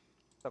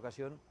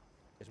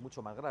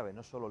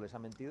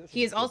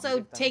 He is also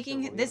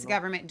taking this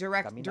government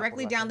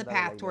directly down the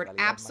path toward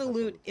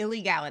absolute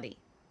illegality.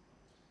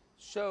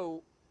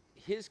 So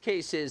his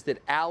case is that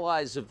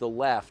allies of the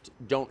left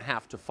don't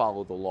have to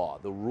follow the law.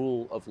 The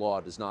rule of law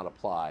does not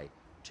apply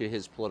to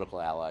his political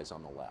allies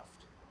on the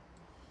left.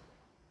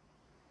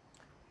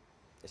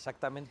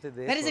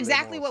 That is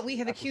exactly what we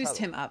have accused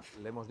him of.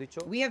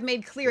 We have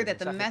made clear that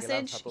the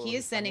message he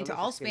is sending to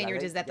all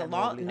Spaniards is that the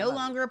law no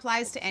longer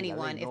applies to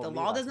anyone. If the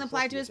law doesn't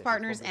apply to his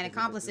partners and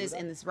accomplices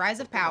in this rise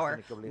of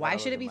power, why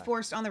should it be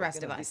forced on the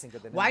rest of us?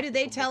 Why do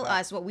they tell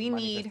us what we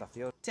need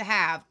to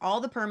have,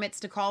 all the permits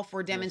to call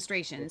for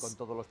demonstrations?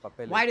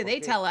 Why do they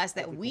tell us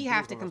that we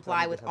have to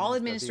comply with all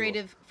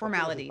administrative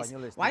formalities?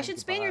 Why should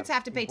Spaniards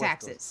have to pay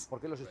taxes?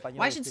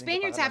 Why should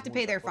Spaniards have to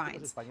pay their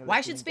fines?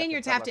 Why should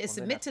Spaniards have to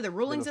submit to the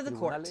rulings of the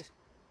court?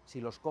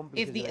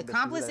 If the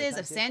accomplices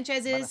of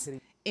Sanchez's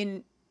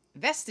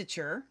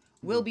investiture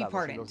will be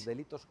pardoned,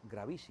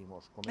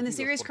 and the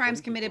serious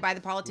crimes committed by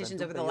the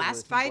politicians over the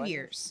last 5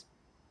 years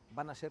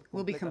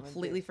will be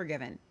completely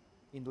forgiven.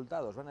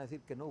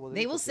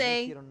 They will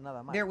say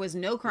there was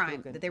no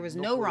crime, that there was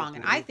no wrong,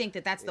 and I think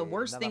that that's the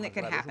worst thing that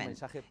could happen.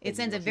 It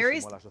sends a very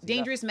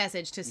dangerous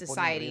message to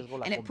society,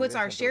 and it puts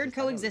our shared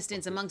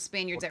coexistence among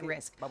Spaniards at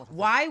risk.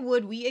 Why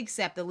would we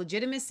accept the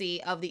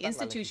legitimacy of the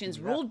institutions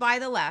ruled by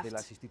the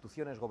left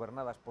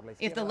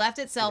if the left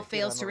itself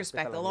fails to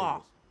respect the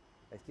law?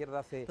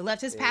 The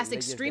left has passed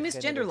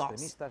extremist gender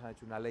laws.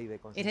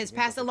 It has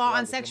passed a law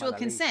on sexual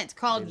consent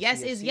called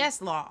Yes is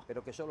Yes law.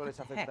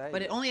 Heck,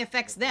 but it only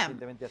affects them.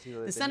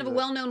 The son of a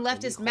well-known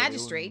leftist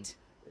magistrate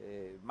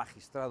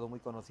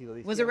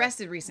was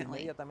arrested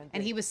recently,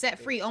 and he was set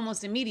free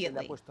almost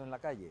immediately.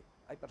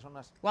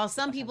 While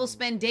some people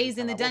spend days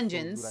in the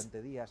dungeons,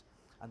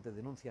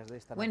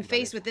 when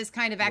faced with this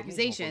kind of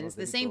accusations,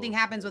 the same thing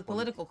happens with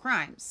political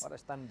crimes.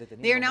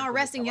 They are now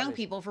arresting young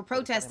people for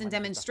protests and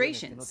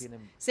demonstrations,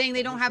 saying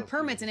they don't have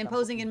permits and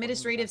imposing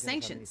administrative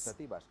sanctions.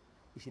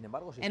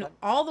 And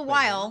all the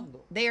while,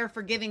 they are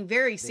forgiving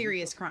very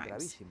serious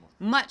crimes,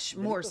 much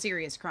more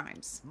serious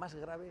crimes.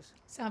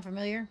 Sound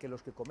familiar?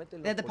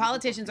 That the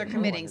politicians are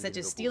committing, such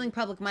as stealing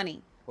public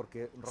money.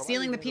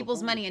 Stealing the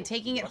people's money and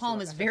taking it home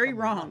is very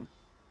wrong.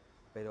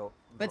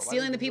 But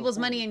stealing the people's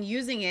money and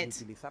using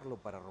it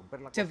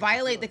to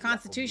violate the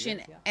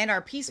Constitution and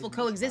our peaceful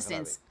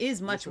coexistence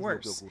is much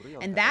worse.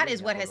 And that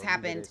is what has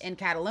happened in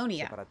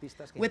Catalonia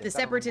with the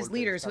separatist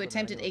leaders who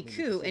attempted a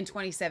coup in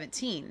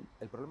 2017.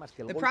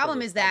 The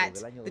problem is that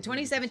the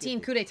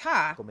 2017 coup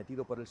d'etat,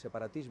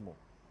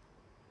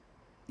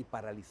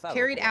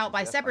 carried out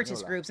by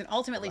separatist groups and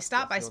ultimately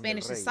stopped by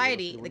Spanish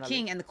society, the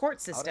king, and the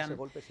court system,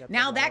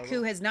 now that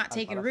coup has not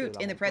taken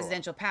root in the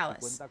presidential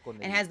palace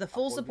and has the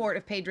full support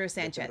of Pedro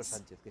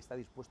Sanchez.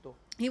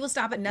 He will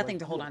stop at nothing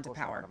to hold on to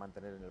power.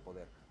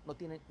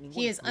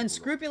 He is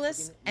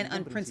unscrupulous and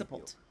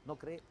unprincipled.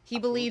 He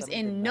believes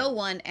in no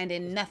one and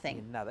in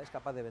nothing.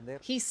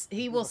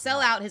 He will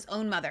sell out his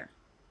own mother.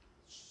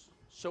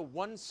 So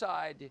one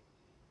side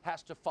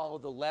has to follow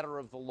the letter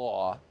of the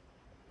law,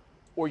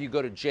 or you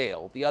go to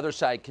jail. The other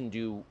side can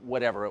do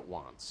whatever it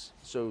wants.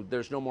 So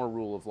there's no more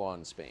rule of law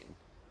in Spain,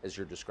 as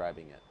you're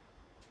describing it.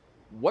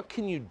 What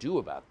can you do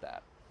about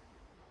that?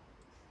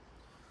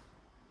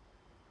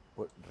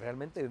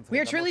 We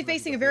are truly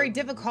facing a very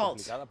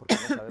difficult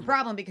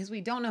problem because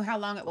we don't know how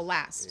long it will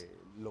last.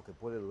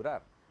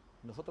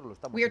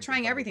 We are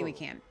trying everything we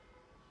can.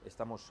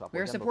 We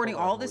are supporting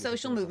all the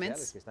social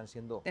movements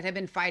that have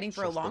been fighting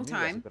for a long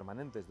time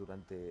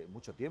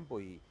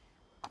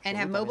and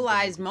have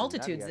mobilized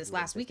multitudes this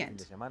last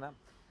weekend.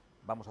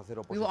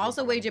 We will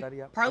also wage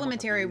a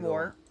parliamentary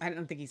war. I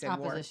don't think he said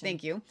war.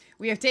 Thank you.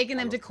 We have taken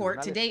them to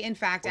court. Today, in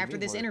fact, after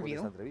this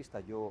interview,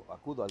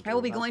 I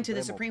will be going to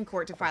the Supreme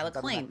Court to file a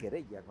claim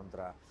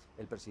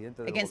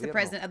against the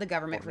president of the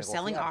government for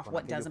selling off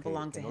what doesn't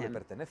belong to him,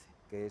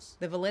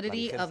 the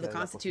validity of the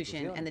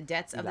Constitution and the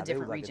debts of the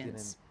different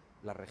regions.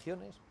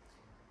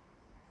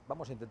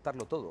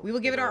 We will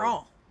give it our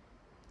all.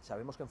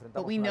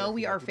 But we know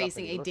we are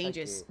facing a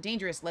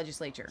dangerous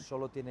legislature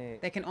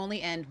that can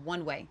only end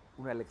one way.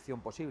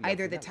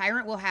 Either the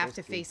tyrant will have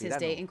to face his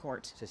day in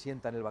court,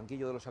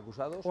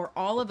 or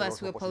all of us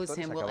who oppose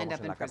him will end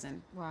up in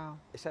prison. Wow.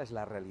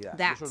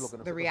 That's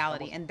the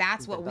reality, and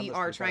that's what we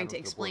are trying to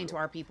explain to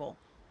our people.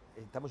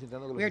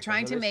 We are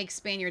trying to make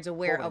Spaniards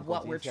aware of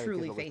what we're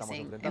truly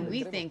facing, and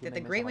we think that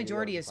the great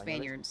majority of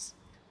Spaniards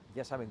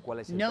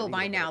know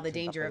by now the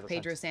danger of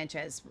Pedro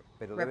Sanchez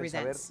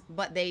represents,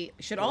 but they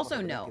should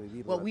also know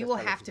what we will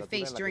have to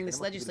face during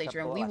this legislature,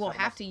 and we will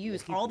have to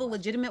use all the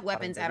legitimate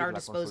weapons at our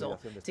disposal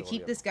to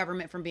keep this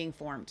government from being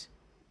formed.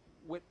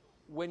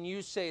 When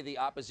you say the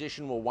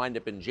opposition will wind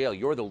up in jail,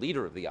 you're the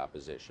leader of the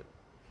opposition.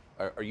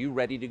 Are you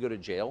ready to go to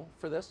jail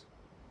for this?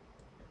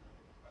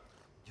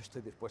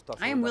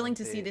 I am willing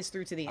to see this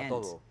through to the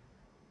end.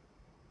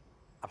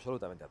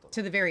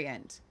 To the very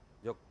end.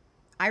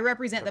 I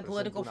represent the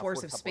political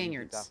force of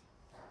Spaniards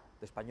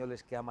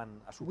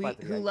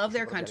who love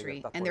their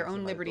country and their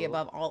own liberty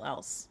above all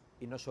else.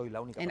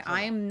 And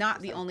I am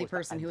not the only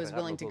person who is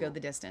willing to go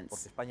the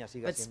distance.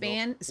 But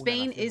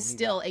Spain is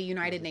still a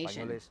united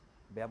nation.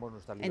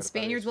 And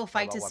Spaniards will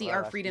fight to see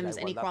our freedoms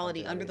and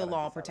equality under the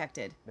law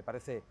protected.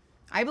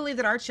 I believe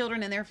that our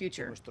children and their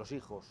future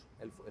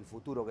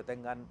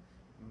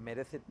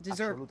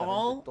deserve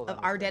all of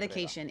our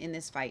dedication in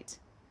this fight.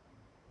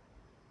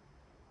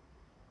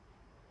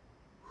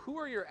 Who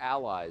are your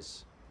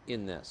allies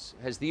in this?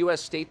 Has the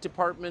U.S. State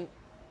Department,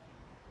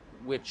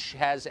 which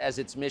has as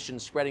its mission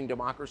spreading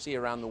democracy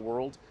around the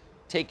world,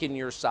 taken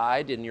your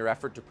side in your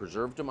effort to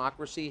preserve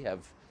democracy?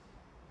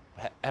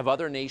 Have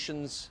other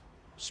nations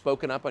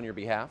spoken up on your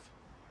behalf?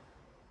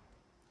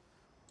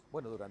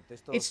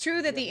 It's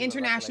true that the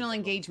international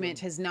engagement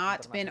has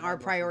not been our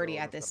priority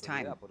at this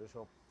time.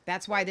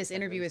 That's why this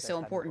interview is so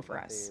important for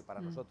us.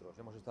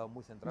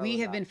 We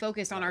have been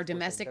focused on our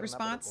domestic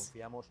response,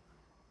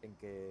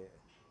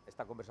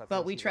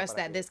 but we trust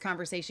that this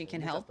conversation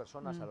can help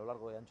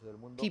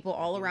people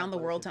all around the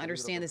world to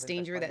understand this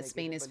danger that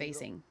Spain is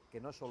facing,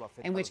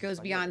 and which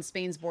goes beyond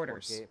Spain's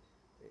borders.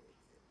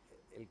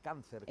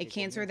 A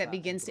cancer that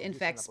begins to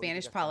infect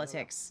Spanish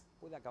politics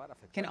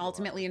can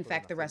ultimately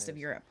infect the rest of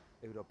Europe.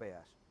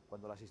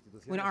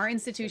 When our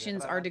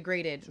institutions are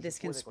degraded, this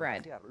can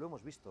spread.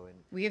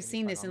 We have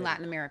seen this in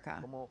Latin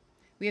America.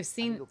 We have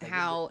seen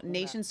how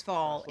nations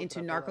fall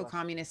into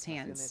narco-communist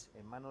hands,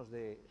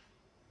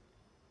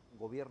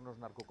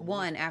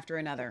 one after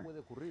another.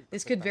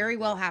 This could very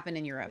well happen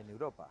in Europe.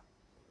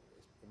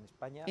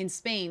 In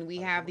Spain, we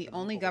have the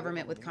only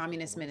government with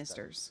communist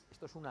ministers.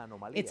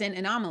 It's an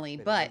anomaly,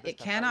 but it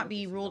cannot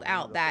be ruled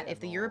out that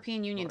if the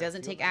European Union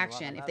doesn't take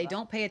action, if they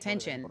don't pay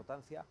attention,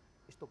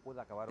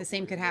 the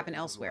same could happen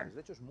elsewhere.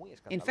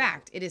 In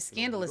fact, it is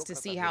scandalous to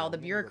see how the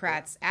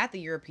bureaucrats at the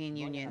European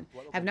Union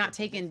have not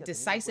taken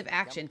decisive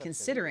action,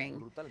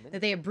 considering that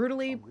they have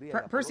brutally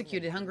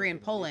persecuted Hungary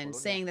and Poland,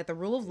 saying that the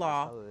rule of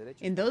law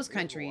in those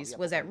countries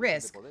was at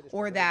risk,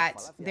 or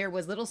that there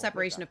was little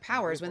separation of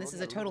powers, when this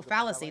is a total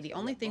fallacy. The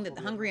only thing that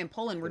Hungary and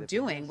Poland were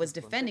doing was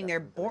defending their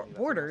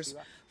borders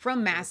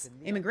from mass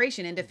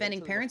immigration and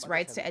defending parents'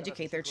 rights to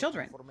educate their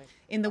children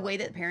in the way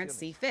that parents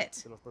see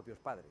fit.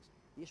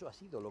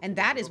 And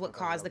that is what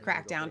caused the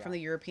crackdown from the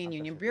European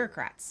Union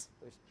bureaucrats.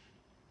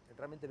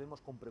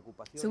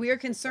 So we are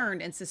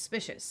concerned and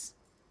suspicious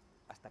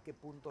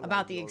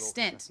about the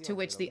extent to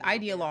which the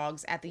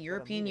ideologues at the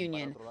European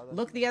Union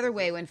look the other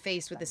way when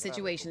faced with a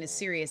situation as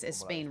serious as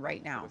Spain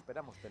right now.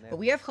 But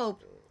we have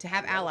hope to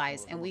have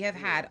allies, and we have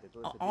had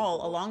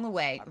all along the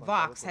way.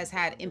 Vox has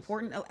had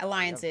important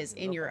alliances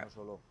in Europe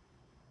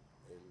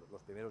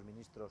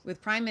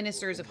with prime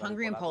ministers of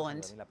Hungary and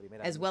Poland,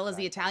 as well as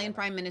the Italian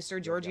Prime Minister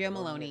Giorgia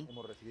Meloni.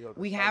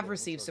 We have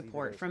received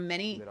support from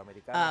many,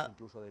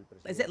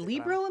 is it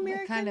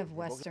Libero-American? Kind of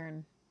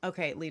Western.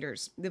 Okay,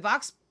 leaders. The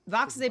Vox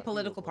is a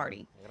political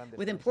party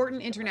with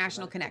important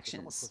international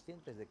connections.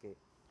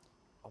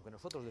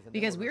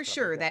 Because we're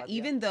sure that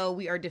even though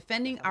we are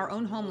defending our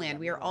own homeland,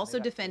 we are also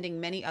defending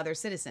many other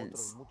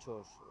citizens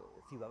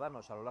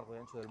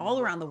all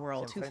around the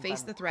world who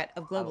face the threat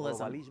of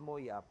globalism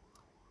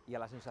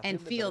and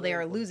feel they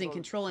are losing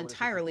control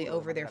entirely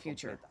over their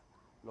future.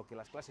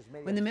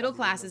 When the middle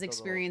class is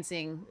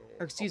experiencing,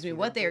 or excuse me,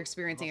 what they are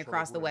experiencing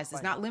across the West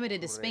is not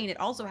limited to Spain. It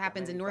also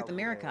happens in North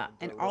America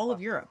and all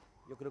of Europe.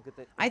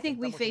 I think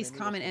we face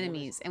common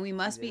enemies, and we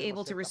must be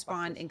able to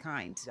respond in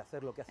kind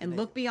and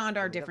look beyond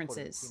our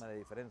differences.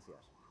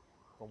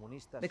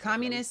 The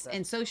communists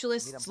and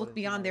socialists look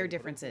beyond their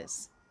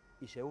differences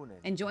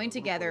and join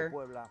together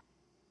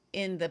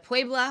in the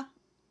Puebla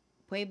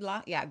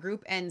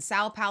group and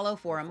Sao Paulo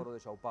Forum.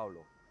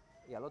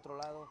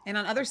 And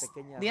on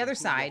the other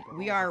side,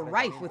 we are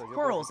rife with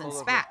quarrels and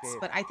spats,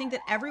 but I think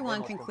that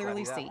everyone can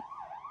clearly see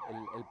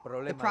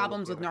the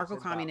problems with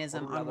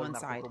narco-communism on one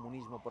side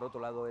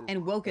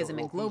and wokeism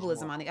and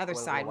globalism on the other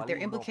side, with their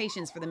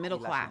implications for the middle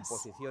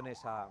class.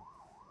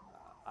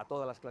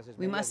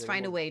 We must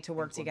find a way to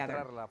work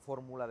together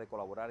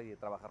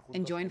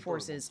and join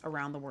forces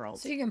around the world.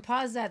 So you can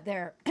pause that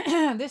there.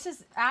 This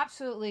is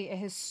absolutely a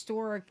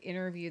historic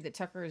interview that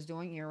Tucker is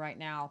doing here right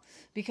now,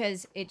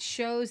 because it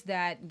shows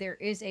that there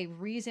is a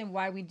reason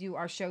why we do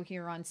our show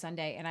here on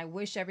Sunday. And I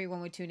wish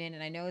everyone would tune in.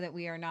 And I know that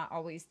we are not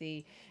always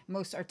the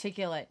most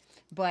articulate,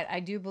 but I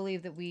do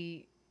believe that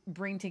we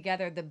bring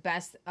together the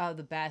best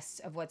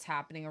of what's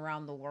happening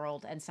around the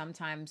world. And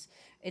sometimes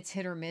it's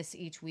hit or miss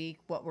each week,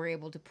 what we're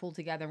able to pull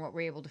together and what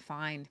we're able to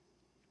find.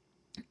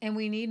 And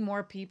we need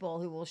more people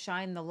who will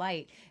shine the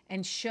light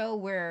and show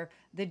where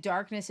the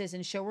darkness is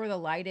and show where the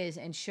light is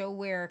and show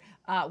where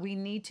we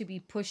need to be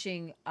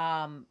pushing.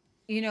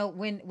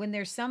 When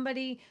there's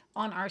somebody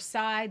on our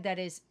side that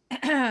is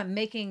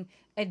making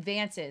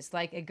advances,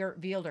 like a Geert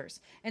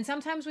Wilders, and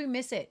sometimes we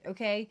miss it.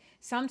 Okay,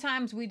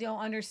 sometimes we don't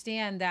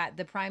understand that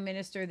the Prime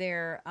Minister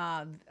there,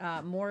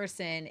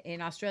 Morrison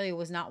in Australia,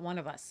 was not one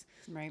of us.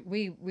 Right.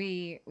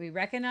 We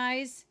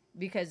recognize,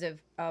 because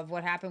of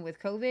what happened with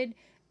COVID.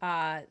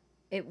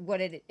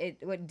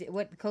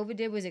 What COVID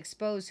did was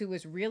expose who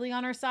was really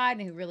on our side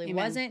and who really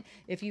wasn't.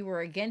 If you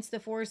were against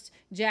the forced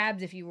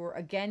jabs, if you were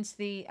against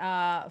the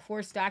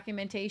forced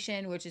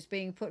documentation, which is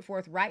being put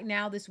forth right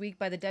now this week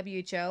by the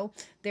WHO,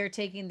 they're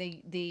taking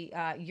the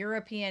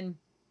European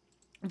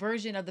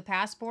version of the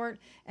passport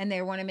and they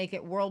want to make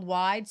it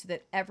worldwide, so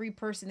that every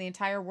person in the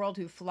entire world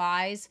who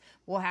flies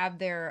will have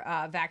their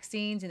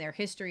vaccines and their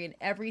history and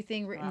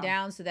everything written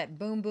down, so that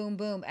boom, boom,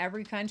 boom,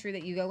 every country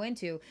that you go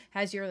into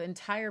has your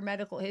entire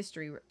medical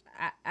history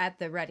at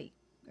the ready.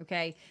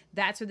 Okay,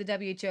 that's what the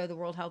WHO, the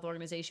World Health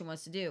Organization,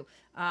 wants to do.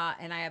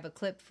 And I have a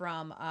clip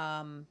from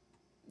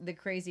the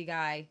crazy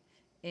guy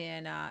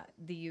in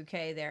the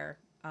UK there,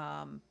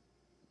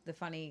 the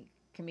funny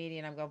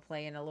comedian I'm going to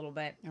play in a little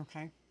bit.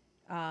 Okay.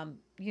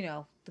 You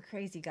know, the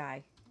crazy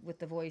guy with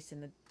the voice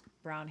and the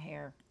brown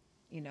hair,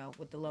 you know,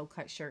 with the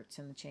low-cut shirts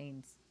and the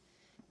chains.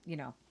 You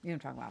know what I'm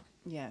talking about.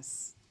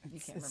 Yes.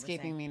 It's can't remember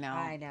escaping saying. me now.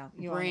 I know.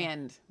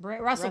 Brand.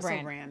 Russell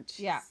Brand. Jeez.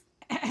 Yeah.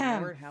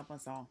 Lord help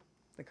us all.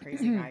 The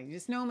crazy guy. You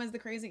just know him as the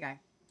crazy guy.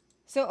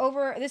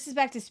 So this is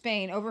back to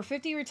Spain. Over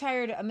 50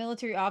 retired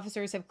military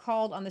officers have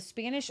called on the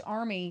Spanish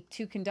army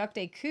to conduct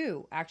a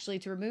coup, actually,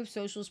 to remove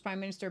Socialist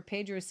Prime Minister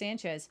Pedro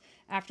Sanchez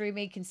after he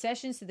made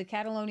concessions to the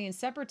Catalonian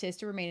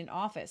separatists to remain in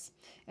office.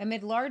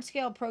 Amid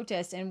large-scale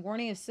protests and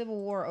warning of civil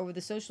war over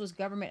the socialist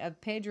government of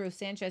Pedro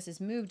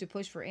Sanchez's move to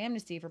push for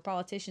amnesty for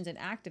politicians and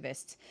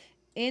activists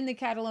in the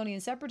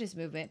Catalonian separatist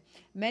movement,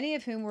 many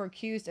of whom were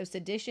accused of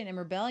sedition and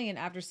rebellion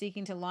after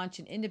seeking to launch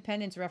an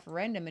independence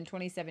referendum in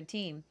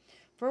 2017,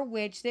 for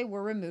which they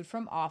were removed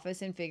from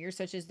office, and figures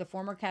such as the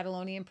former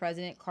Catalonian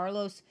president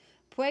Carlos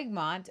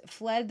Puigdemont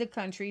fled the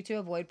country to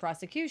avoid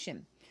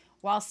prosecution.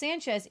 While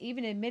Sanchez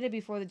even admitted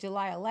before the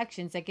July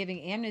elections that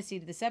giving amnesty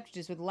to the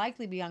separatists would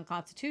likely be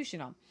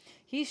unconstitutional,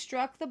 he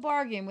struck the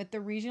bargain with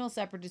the regional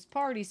separatist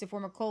parties to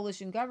form a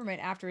coalition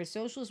government after his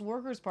Socialist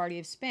Workers' Party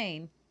of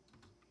Spain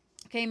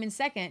came in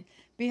second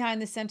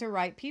behind the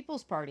center-right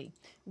People's Party,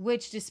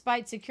 which,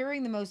 despite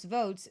securing the most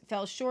votes,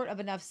 fell short of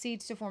enough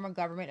seats to form a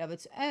government of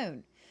its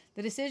own.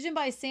 The decision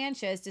by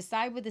Sanchez to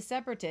side with the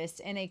separatists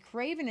in a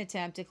craven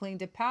attempt to cling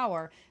to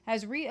power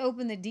has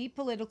reopened the deep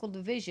political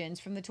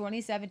divisions from the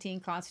 2017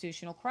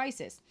 constitutional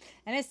crisis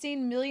and has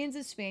seen millions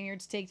of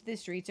Spaniards take to the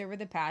streets over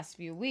the past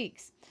few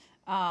weeks.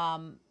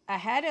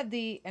 Ahead of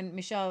the, and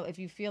Michelle, if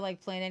you feel like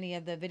playing any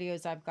of the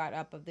videos I've got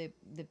up of the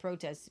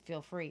protests,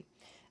 feel free.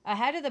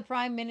 Ahead of the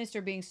Prime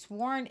Minister being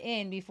sworn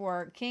in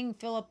before King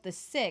Philip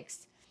VI,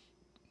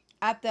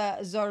 at the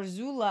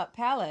Zarzuela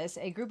Palace,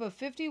 a group of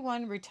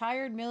 51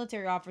 retired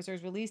military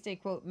officers released a,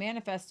 quote,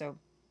 manifesto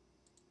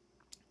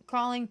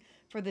calling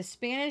for the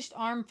Spanish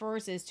armed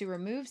forces to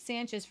remove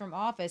Sanchez from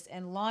office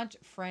and launch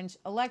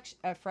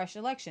fresh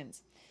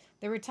elections.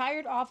 The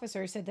retired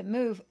officers said the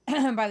move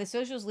by the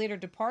socialist leader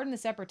to pardon the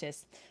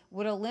separatists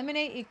would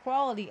eliminate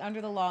equality under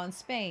the law in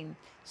Spain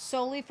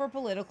solely for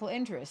political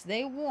interests.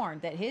 They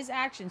warned that his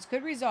actions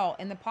could result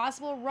in the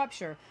possible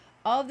rupture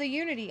of the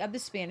unity of the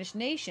Spanish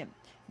nation.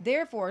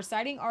 Therefore,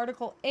 citing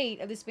Article 8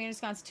 of the Spanish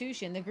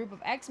Constitution, the group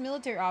of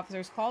ex-military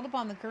officers called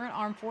upon the current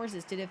armed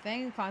forces to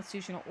defend the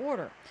constitutional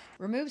order,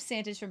 remove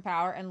Sanchez from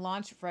power, and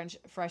launch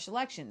fresh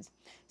elections.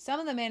 Some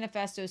of the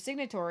manifesto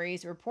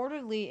signatories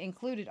reportedly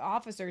included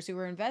officers who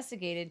were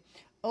investigated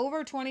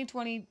over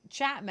 2020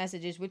 chat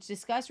messages which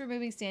discussed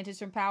removing Sanchez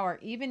from power,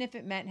 even if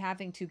it meant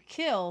having to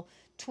kill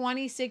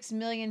 26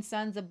 million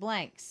sons of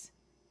blanks.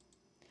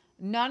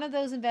 None of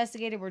those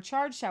investigated were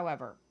charged,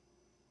 however.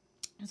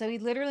 So he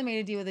literally made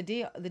a deal with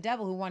the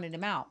devil who wanted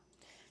him out.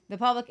 The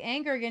public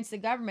anger against the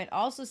government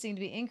also seemed to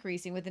be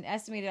increasing, with an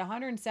estimated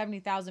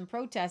 170,000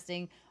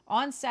 protesting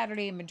on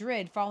Saturday in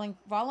Madrid,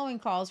 following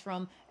calls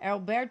from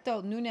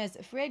Alberto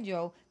Núñez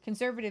Feijóo,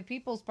 Conservative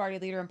People's Party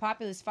leader, and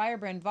populist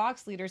firebrand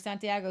Vox leader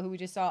Santiago, who we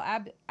just saw,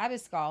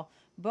 Abascal,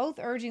 both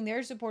urging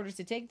their supporters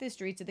to take the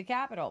streets of the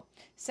capital.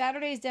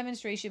 Saturday's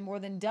demonstration more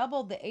than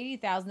doubled the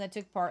 80,000 that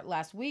took part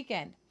last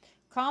weekend.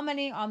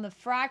 Commenting on the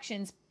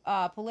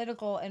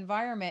political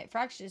environment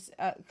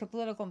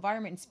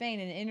in Spain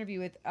in an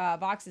interview with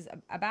Vox's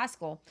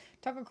Abascal,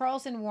 Tucker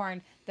Carlson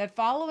warned that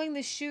following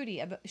the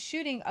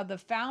shooting of the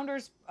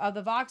founders of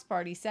the Vox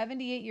Party,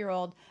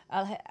 78-year-old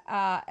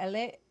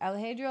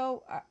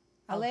Alejo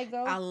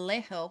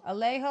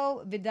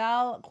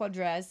Vidal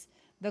Quadras,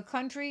 the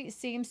country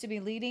seems to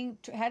be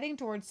heading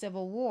towards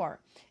civil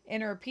war,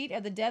 in a repeat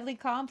of the deadly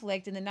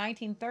conflict in the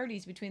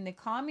 1930s between the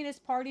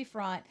Communist Party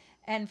Front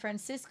and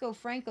Francisco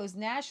Franco's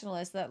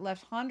nationalists that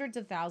left hundreds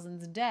of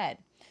thousands dead.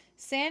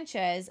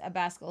 Sanchez,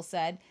 Abascal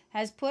said,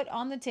 has put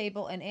on the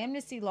table an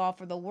amnesty law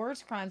for the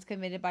worst crimes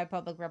committed by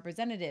public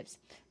representatives.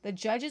 The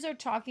judges are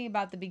talking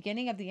about the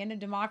beginning of the end of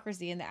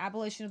democracy and the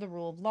abolition of the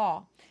rule of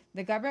law.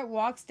 The government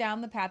walks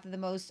down the path of the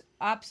most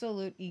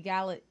absolute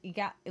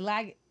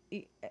egalitarian.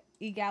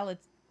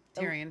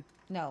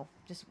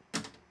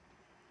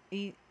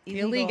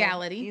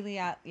 Illegality.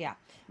 Yeah.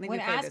 When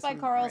asked by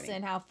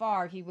Carlson how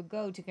far he would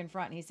go to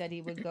confront, he said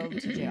he would go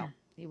to jail.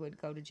 He would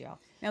go to jail.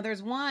 Now,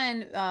 there's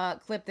one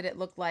clip that it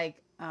looked like,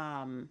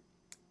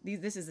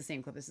 this is the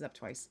same clip. This is up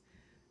twice.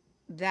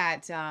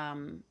 That,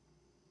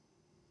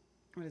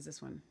 what is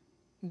this one?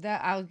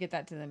 I'll get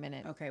that to the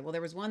minute. Okay. Well,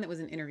 there was one that was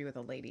an interview with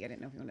a lady. I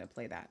didn't know if you wanted to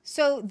play that.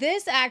 So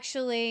this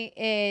actually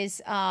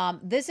is,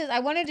 I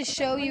wanted to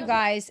show you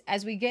guys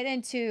as we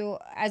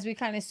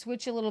kind of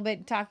switch a little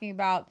bit, talking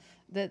about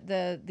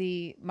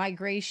the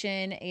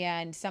migration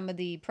and some of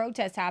the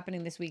protests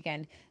happening this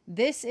weekend.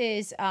 This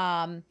is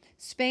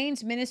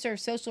Spain's Minister of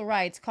Social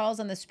Rights calls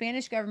on the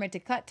Spanish government to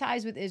cut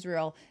ties with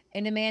Israel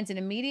and demands an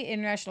immediate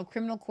international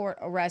criminal court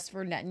arrest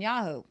for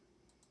Netanyahu.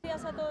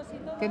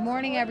 Good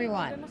morning,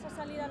 everyone.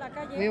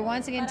 We are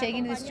once again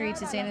taking to the streets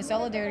to stand in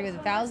solidarity with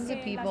the thousands of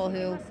people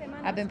who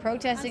have been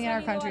protesting in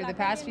our country the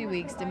past few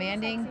weeks,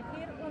 demanding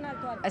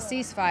a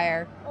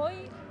ceasefire.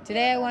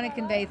 Today, I want to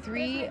convey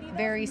three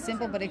very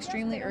simple but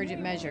extremely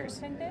urgent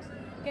measures.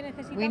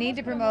 We need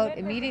to promote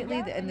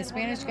immediately in the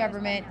Spanish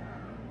government.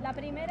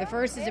 The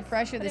first is to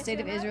pressure the state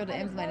of Israel to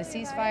implement a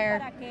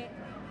ceasefire,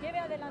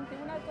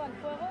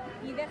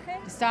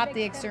 to stop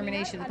the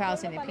extermination of the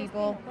Palestinian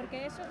people.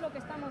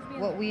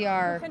 What we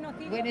are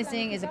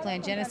witnessing is a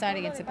planned genocide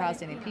against the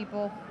Palestinian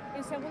people.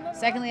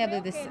 Secondly, I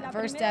believe the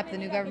first step the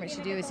new government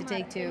should do is to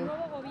take to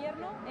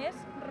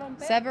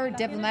sever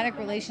diplomatic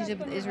relationships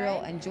with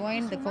Israel and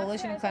join the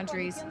coalition of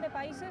countries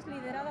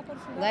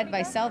led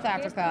by South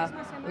Africa,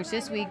 which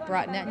this week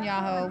brought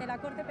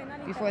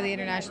Netanyahu before the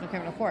International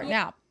Criminal Court.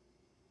 Now,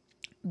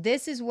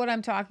 this is what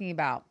I'm talking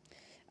about.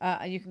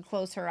 You can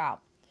close her out.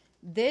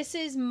 This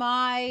is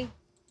my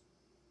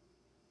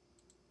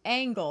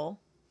angle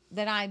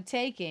that I'm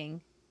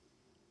taking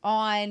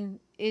on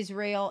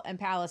Israel and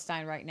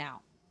Palestine right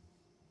now.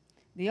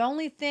 The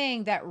only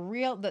thing that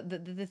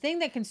the thing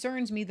that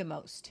concerns me the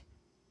most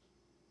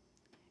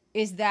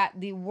is that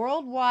the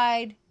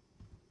worldwide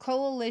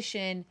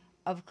coalition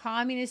of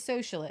communist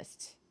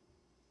socialists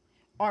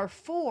are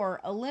for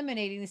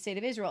eliminating the state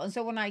of Israel. And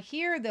so when I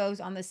hear those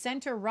on the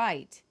center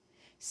right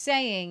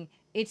saying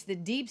it's the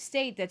deep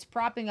state that's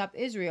propping up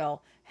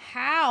Israel,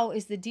 how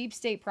is the deep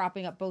state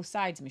propping up both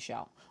sides,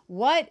 Michelle?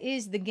 What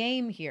is the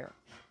game here?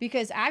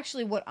 Because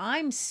actually what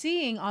I'm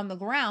seeing on the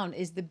ground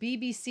is the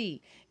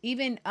BBC.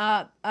 Even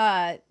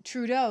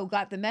Trudeau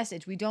got the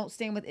message. We don't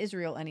stand with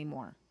Israel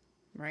anymore.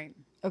 Right.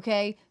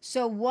 Okay.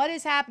 So what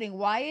is happening?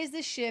 Why is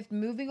the shift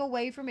moving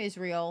away from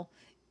Israel?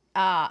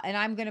 And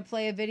I'm going to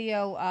play a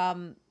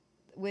video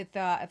with,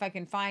 if I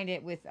can find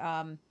it, with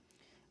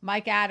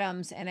Mike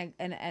Adams and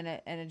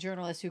a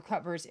journalist who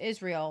covers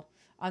Israel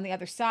on the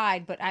other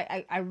side. But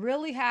I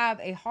really have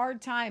a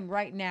hard time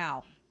right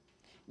now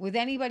with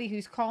anybody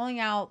who's calling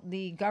out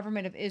the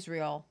government of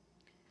Israel,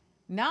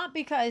 not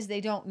because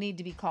they don't need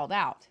to be called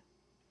out,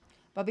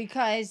 but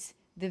because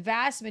the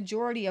vast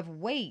majority of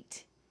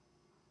weight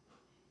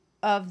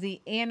of the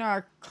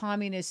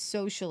anarch-communist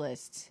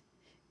socialists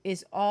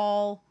is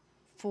all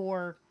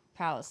for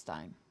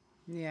Palestine.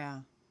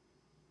 Yeah.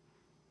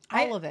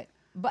 All of it.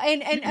 But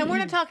and we're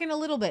not talking a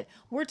little bit.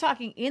 We're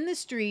talking in the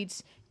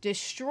streets,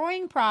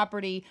 destroying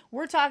property.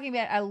 We're talking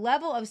about a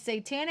level of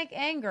satanic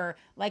anger,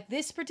 like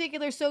this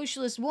particular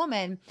socialist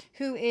woman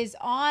who is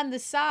on the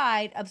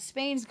side of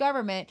Spain's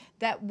government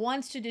that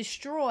wants to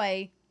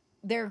destroy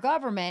their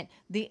government,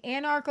 the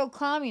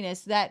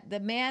anarcho-communists, that the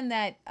man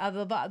that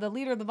the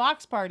leader of the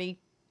Vox Party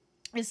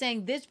is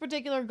saying this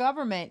particular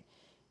government,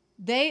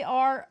 they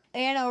are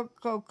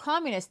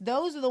anarcho-communists.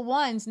 Those are the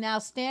ones now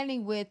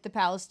standing with the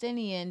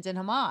Palestinians and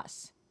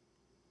Hamas.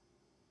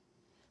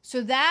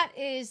 So that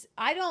is,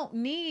 I don't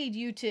need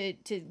you to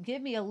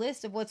give me a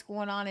list of what's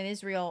going on in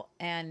Israel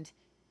and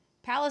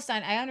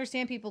Palestine. I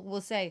understand people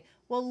will say,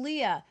 well,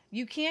 Leah,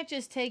 you can't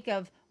just take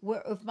of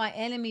if my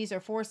enemies are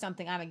for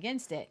something, I'm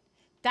against it.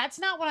 That's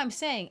not what I'm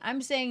saying.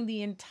 I'm saying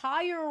the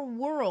entire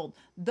world,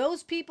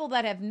 those people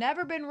that have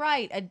never been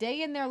right a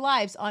day in their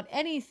lives on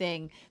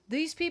anything,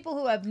 these people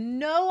who have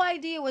no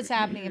idea what's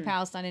happening in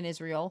Palestine and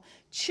Israel,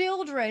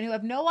 children who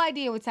have no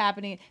idea what's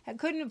happening,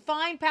 couldn't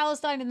find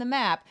Palestine in the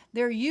map,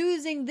 they're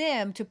using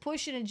them to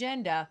push an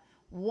agenda.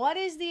 What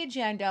is the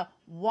agenda?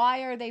 Why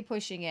are they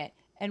pushing it?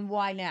 And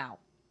why now?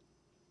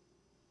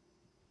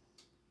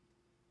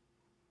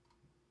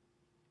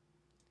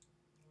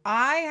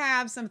 I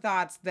have some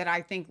thoughts that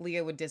I think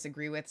Leah would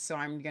disagree with, so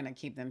I'm going to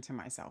keep them to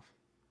myself.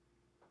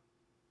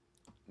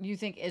 You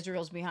think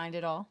Israel's behind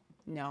it all?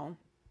 No.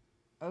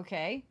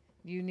 Okay.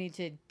 You need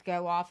to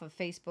go off of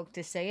Facebook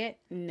to say it?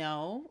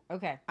 No.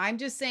 Okay. I'm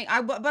just saying,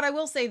 but I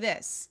will say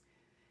this.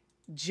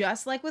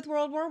 Just like with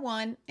World War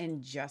I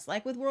and just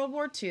like with World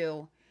War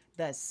II,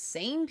 the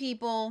same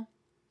people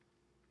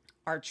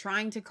are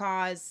trying to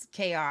cause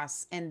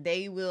chaos, and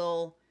they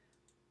will...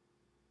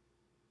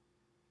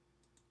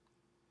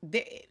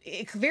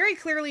 very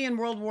clearly in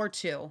World War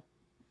II,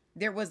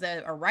 there was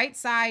a right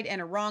side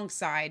and a wrong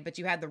side, but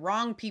you had the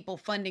wrong people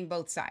funding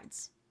both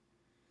sides.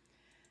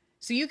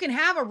 So you can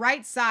have a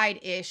right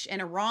side-ish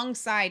and a wrong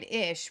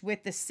side-ish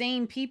with the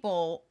same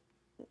people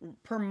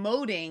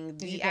promoting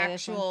the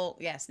actual,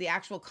 the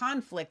actual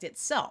conflict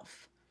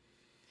itself.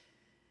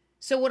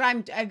 So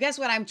I guess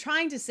what I'm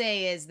trying to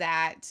say is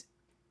that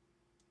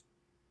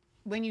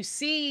when you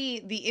see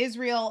the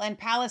Israel and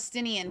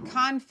Palestinian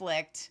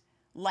conflict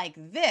like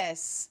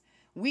this,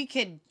 we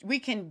can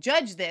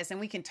judge this and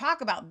we can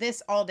talk about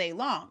this all day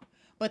long,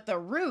 but the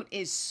root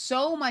is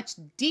so much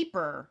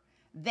deeper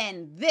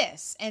than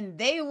this, and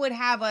they would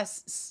have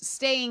us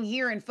staying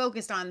here and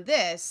focused on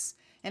this,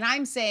 and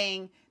I'm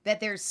saying that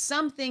there's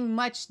something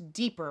much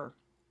deeper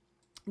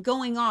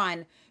going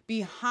on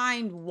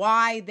behind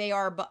why they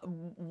are.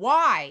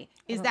 Why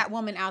is that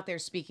woman out there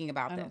speaking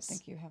about this? I don't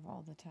think you have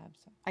all the tabs.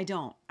 I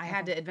don't. I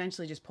had to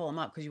eventually just pull them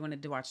up because you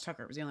wanted to watch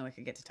Tucker. It was the only way I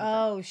could get to Tucker.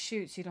 Oh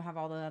shoot! So you don't have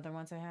all the other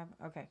ones I have?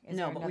 Okay. Is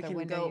No, there but we another can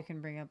window go- you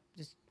can bring up?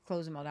 Just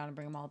close them all down and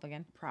bring them all up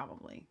again.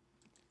 Probably.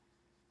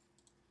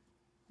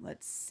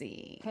 Let's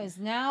see. Because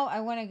now I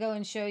want to go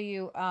and show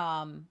you.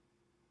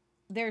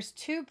 There's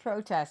two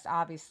protests,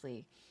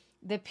 obviously.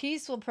 The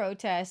peaceful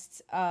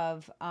protests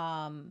of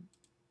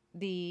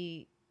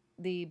the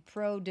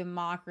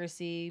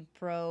pro-democracy,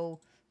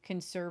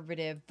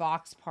 pro-conservative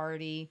Vox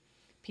Party,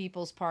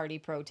 People's Party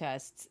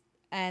protests.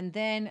 And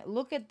then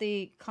look at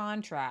the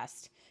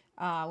contrast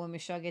when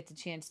Michelle gets a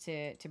chance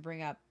to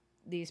bring up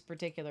these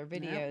particular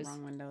videos. Nope,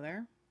 wrong window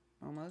there.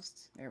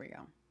 Almost. There we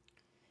go.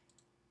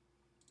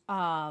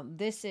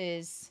 This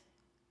is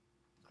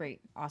great.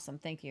 Awesome.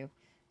 Thank you.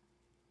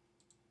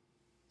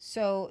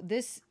 So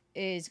this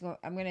is,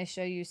 I'm going to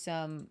show you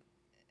some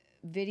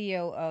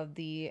video of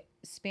the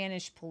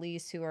Spanish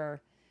police who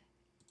are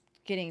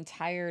getting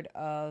tired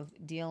of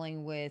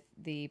dealing with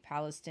the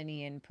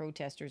Palestinian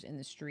protesters in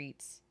the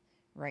streets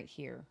right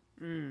here.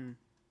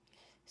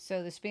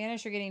 So the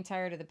Spanish are getting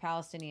tired of the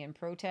Palestinian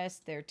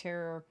protests. Their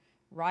terror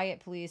riot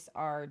police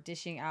are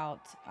dishing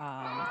out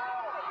wow.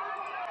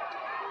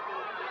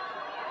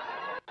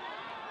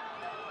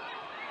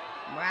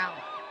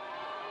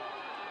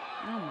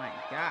 Oh my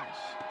gosh.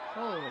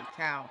 Holy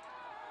cow.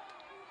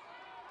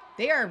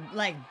 They are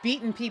like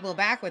beating people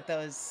back with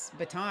those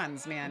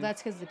batons, man.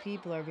 That's because the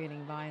people are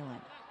getting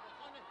violent.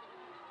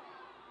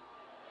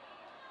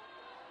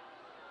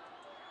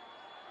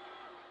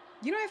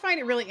 You know, I find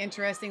it really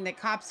interesting that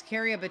cops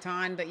carry a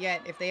baton, but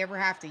yet if they ever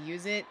have to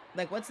use it,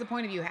 like what's the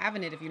point of you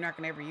having it if you're not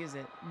going to ever use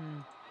it?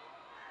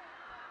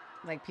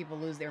 Like people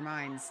lose their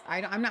minds.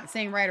 I'm not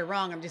saying right or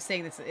wrong. I'm just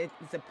saying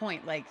it's a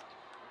point. Like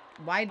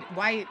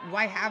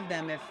why have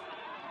them if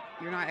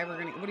you're not ever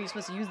going to, what are you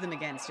supposed to use them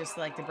against? Just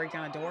like to break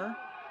down a door?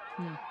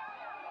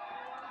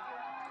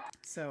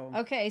 So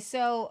okay,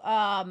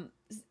 so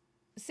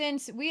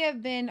since we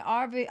have been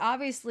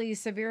obviously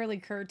severely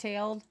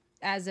curtailed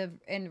as of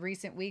in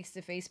recent weeks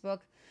to Facebook,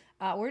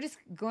 we're just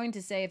going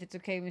to say, if it's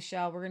okay,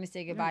 Michelle, we're going to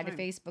say goodbye to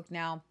Facebook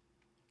now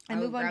and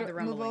move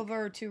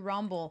over to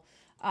Rumble,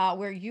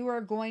 where you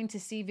are going to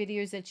see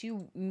videos that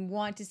you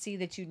want to see,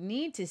 that you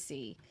need to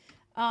see.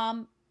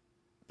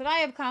 But I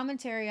have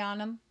commentary on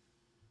them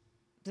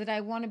that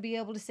I want to be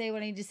able to say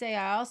what I need to say.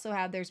 I also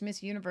have, there's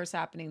Miss Universe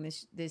happening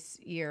this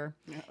year.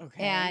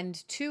 Okay.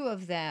 And two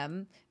of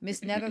them,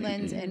 Miss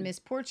Netherlands and Miss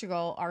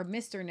Portugal, are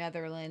Mr.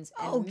 Netherlands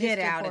and Mr. Get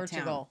out Portugal.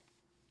 of town.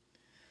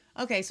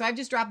 Okay, so I've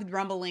just dropped the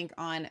Rumble link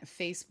on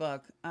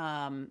Facebook.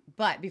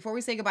 But before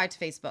we say goodbye to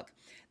Facebook,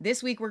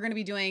 this week we're going to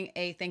be doing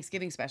a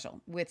Thanksgiving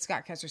special with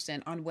Scott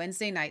Kesterson on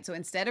Wednesday night. So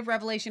instead of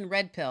Revelation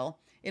Red Pill,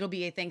 it'll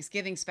be a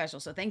Thanksgiving special.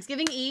 So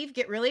Thanksgiving Eve,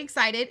 get really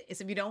excited.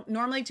 If you don't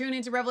normally tune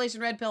into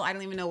Revelation Red Pill, I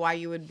don't even know why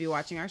you would be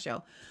watching our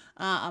show.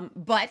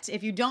 But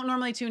if you don't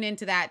normally tune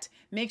into that,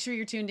 make sure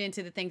you're tuned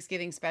into the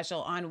Thanksgiving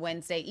special on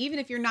Wednesday. Even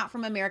if you're not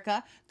from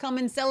America, come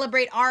and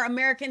celebrate our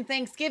American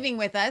Thanksgiving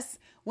with us.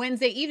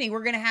 Wednesday evening,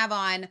 we're going to have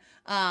on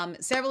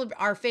several of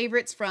our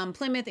favorites from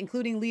Plymouth,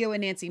 including Leo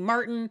and Nancy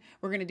Martin.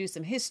 We're going to do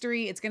some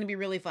history. It's going to be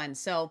really fun.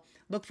 So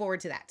look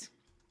forward to that.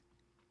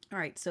 All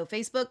right, so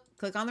Facebook,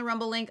 click on the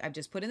Rumble link. I've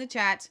just put in the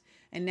chat,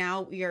 and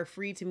now we are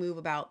free to move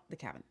about the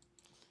cabin.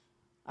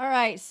 All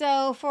right,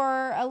 so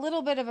for a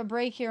little bit of a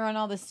break here on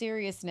all the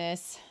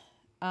seriousness,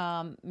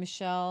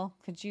 Michelle,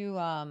 could you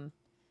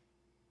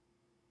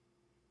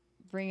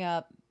bring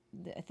up,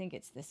 I think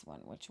it's this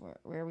one,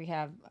 where we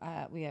have,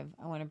 I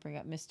want to bring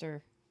up Mr.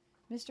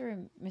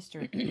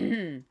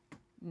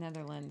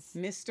 Netherlands.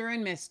 Mr.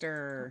 and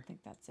Mr. I think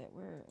that's it.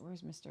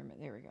 Where's Mr.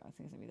 There we go. I think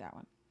it's going to be that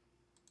one.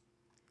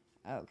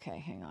 Okay,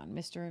 hang on.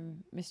 Mr.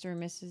 and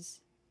Mrs.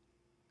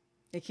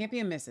 It can't be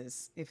a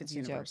Mrs. if it's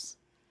Universe.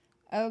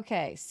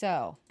 Okay,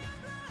 so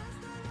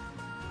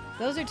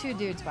those are two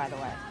dudes, by the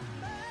way.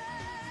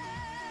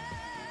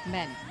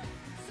 Men.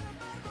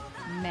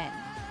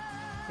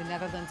 The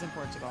Netherlands and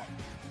Portugal.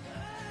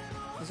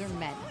 Those are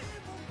men.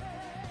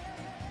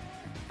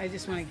 I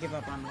just want to give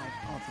up on life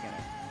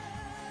altogether.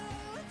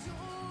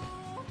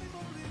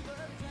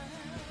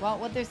 Well,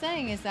 what they're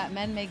saying is that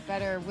men make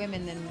better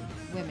women than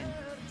women.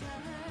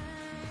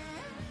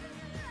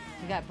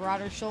 You got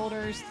broader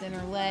shoulders,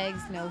 thinner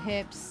legs, no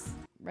hips,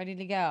 ready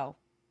to go.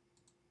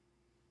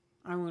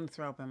 I'm going to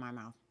throw up in my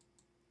mouth.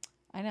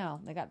 I know.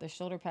 They got their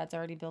shoulder pads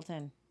already built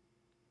in.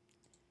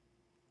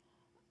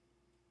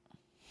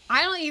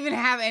 I don't even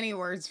have any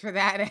words for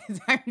that.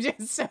 I'm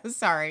just so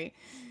sorry.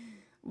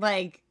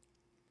 Like,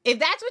 if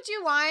that's what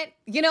you want,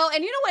 and you know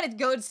what it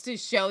goes to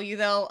show you,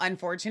 though,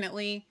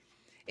 unfortunately,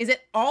 is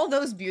that all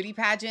those beauty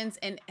pageants,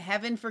 and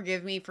heaven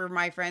forgive me for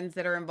my friends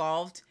that are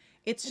involved,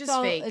 it's just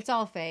fake. It's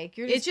all fake.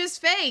 It's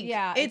just fake.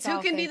 Yeah. It's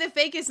who can be the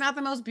fakest, not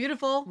the most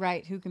beautiful.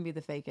 Right. Who can be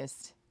the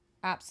fakest?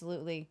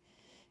 Absolutely.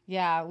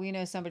 Yeah. We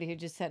know somebody who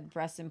just had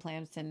breast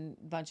implants and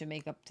a bunch of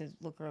makeup to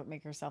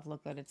make herself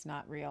look good. It's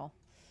not real.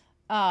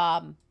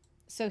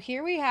 So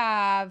here we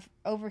have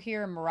over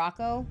here in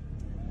Morocco,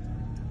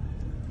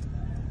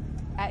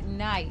 at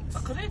night.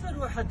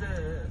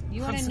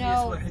 You want to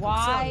know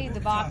why the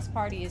Vox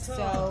Party is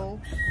so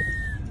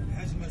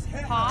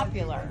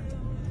popular?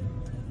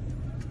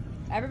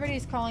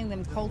 Everybody's calling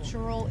them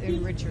cultural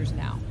enrichers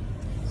now.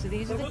 So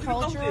these are the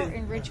cultural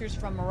enrichers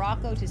from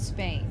Morocco to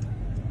Spain.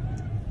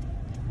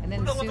 And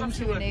then soon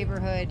to a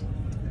neighborhood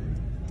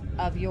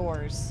of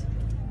yours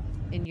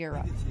in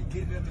Europe.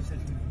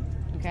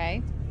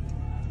 Okay?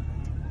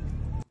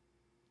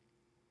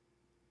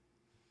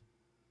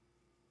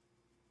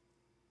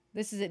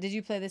 This is it. Did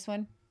you play this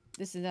one?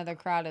 This is another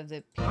crowd of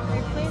the people.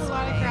 I played a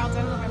lot of crowds.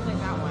 I don't know if I played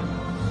that one.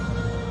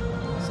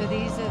 So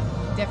these are...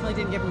 Definitely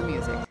didn't give them the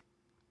music.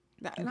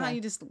 Okay. No,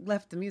 you just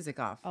left the music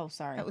off. Oh,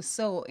 sorry. That was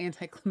so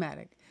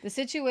anticlimactic. The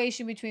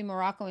situation between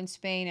Morocco and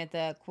Spain at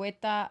the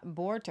Ceuta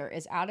border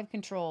is out of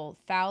control.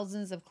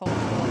 Thousands of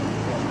cultural...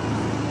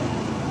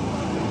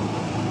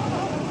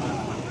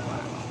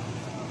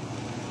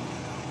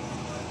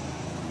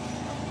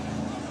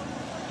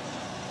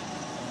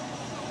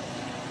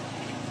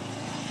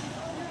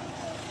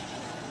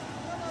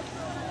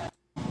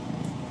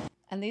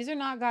 And these are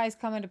not guys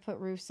coming to put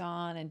roofs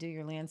on and do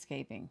your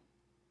landscaping.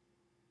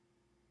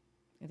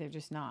 They're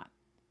just not.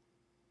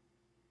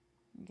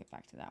 We'll get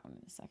back to that one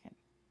in a second.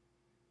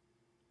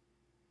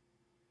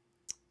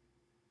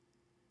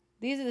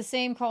 These are the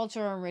same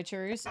cultural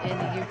enrichers in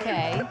the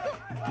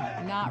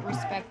UK, not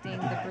respecting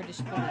the British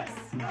police.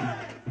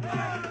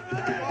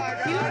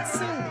 You know, it's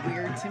so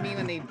weird to me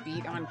when they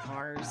beat on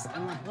cars.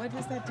 I'm like, what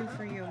does that do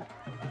for you?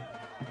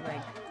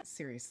 Like,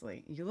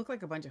 seriously. You look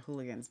like a bunch of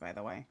hooligans, by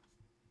the way.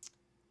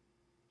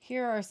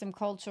 Here are some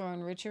cultural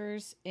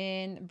enrichers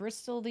in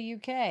Bristol, the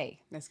UK.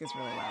 This gets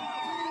really loud.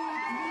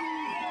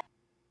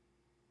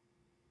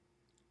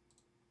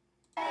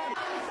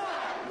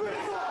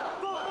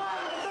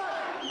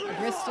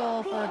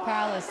 Bristol for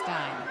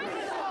Palestine.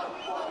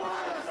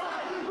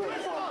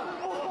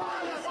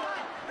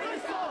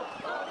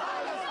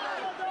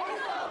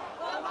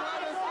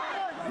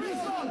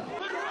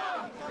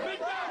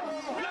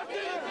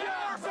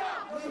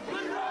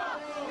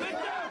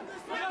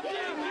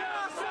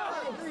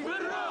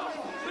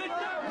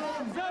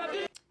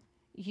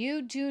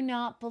 You do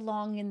not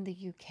belong in the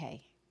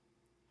UK.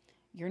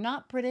 You're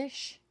not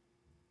British.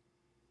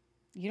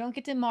 You don't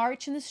get to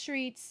march in the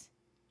streets.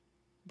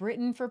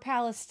 Britain for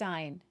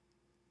Palestine.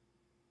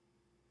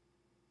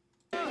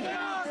 No, there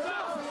are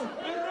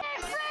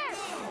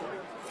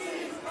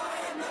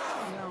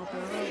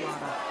a lot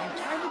of... I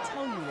tried to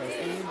tell you this,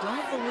 and you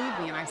don't believe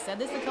me. And I said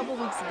this a couple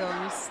weeks ago,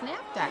 and you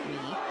snapped at me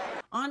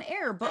on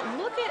air. But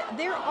look at...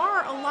 There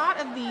are a lot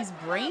of these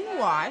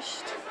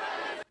brainwashed,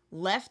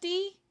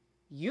 lefty...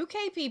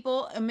 UK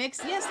people, a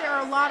mix. Yes, there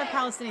are a lot of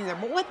Palestinians there,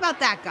 but what about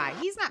that guy?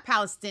 He's not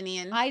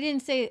Palestinian. I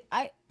didn't say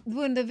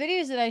when the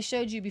videos that I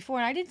showed you before,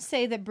 and I didn't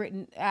say that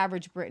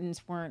average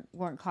Britons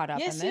weren't caught up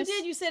in this. Yes, you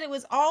did. You said it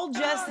was all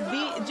just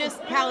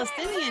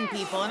Palestinian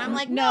people, and I'm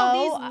like,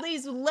 no,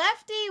 these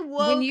lefty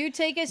woke. When you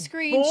take a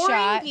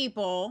screenshot,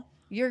 people,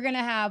 you're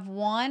gonna have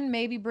one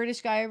maybe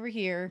British guy over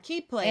here.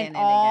 Keep playing and it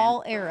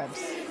all again.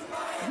 Arabs.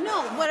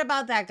 No, what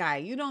about that guy?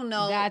 You don't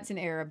know. That's an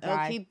Arab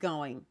guy. Oh, keep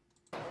going.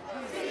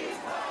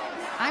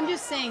 I'm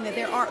just saying that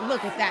there are,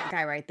 look at that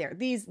guy right there.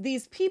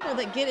 These people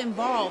that get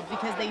involved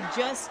because they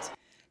just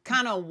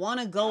kind of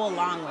want to go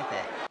along with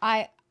it.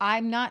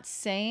 I'm not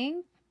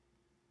saying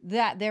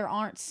that there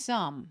aren't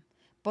some,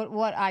 but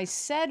what I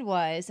said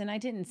was, and I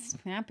didn't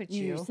snap at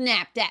you. You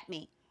snapped at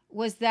me.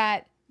 Was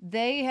that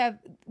they have,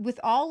 with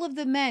all of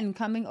the men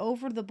coming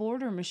over the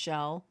border,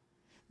 Michelle,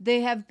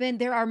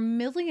 there are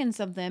millions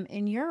of them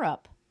in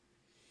Europe.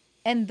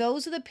 And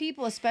those are the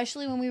people,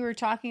 especially when we were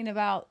talking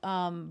about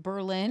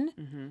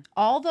Berlin,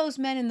 all those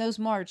men in those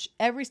march,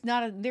 there was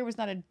not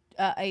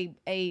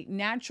a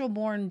natural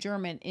born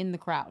German in the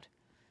crowd.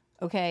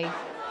 Okay.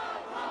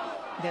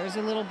 There's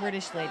a little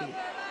British lady.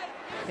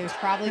 There's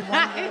probably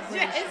one little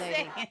British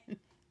lady.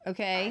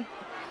 Okay.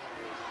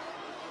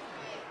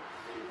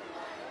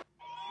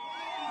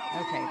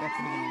 Okay, that's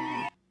the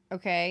beginning.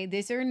 Okay,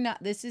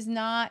 this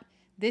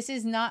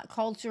is not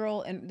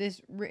cultural and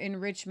this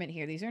enrichment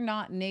here. These are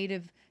not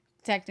native,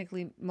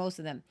 technically, most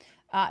of them.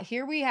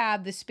 Here we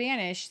have the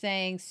Spanish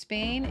saying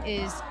Spain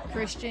is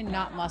Christian,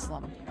 not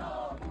Muslim.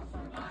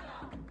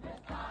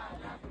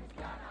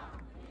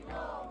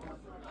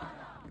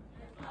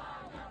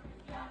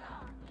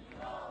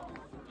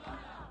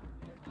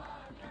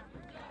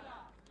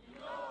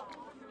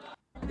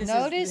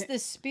 Notice the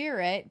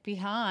spirit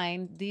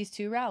behind these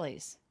two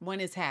rallies. One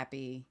is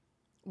happy.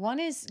 One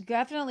is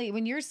definitely,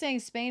 when you're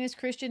saying Spain is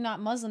Christian, not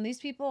Muslim, these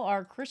people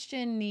are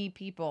Christian-y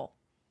people.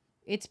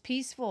 It's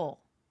peaceful.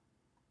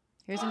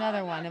 Here's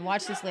another one, and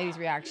watch this lady's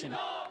reaction.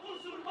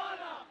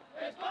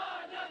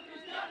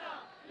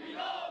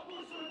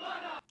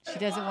 She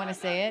doesn't want to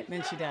say it.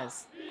 Then she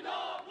does.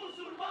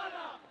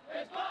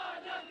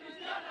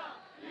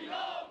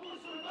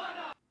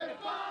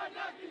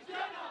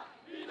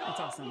 That's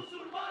awesome.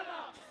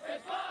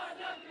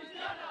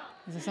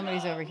 So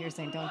somebody's over here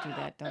saying, don't do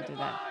that, don't do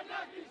that.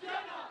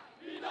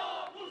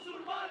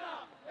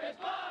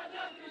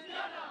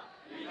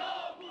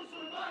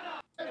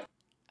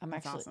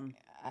 actually, awesome.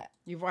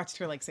 You've watched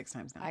her like 6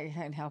 times now. I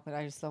can't help it.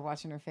 I just love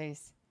watching her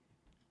face.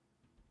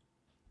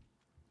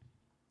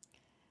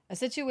 A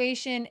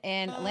situation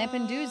in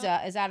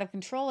Lampedusa is out of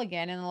control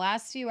again. In the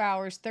last few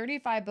hours,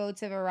 35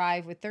 boats have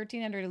arrived with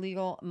 1,300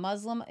 illegal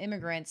Muslim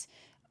immigrants,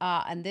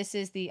 and this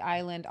is the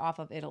island off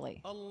of Italy.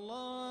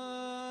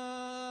 Allahu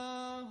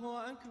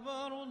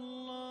Akbar, Allahu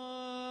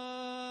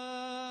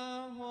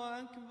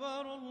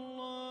Akbar,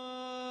 Allahu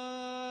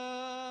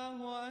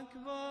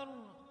Akbar.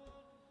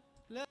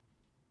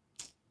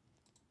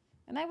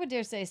 And I would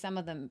dare say some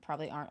of them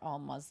probably aren't all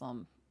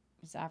Muslim,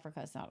 because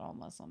Africa is not all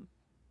Muslim.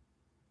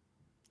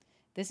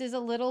 This is a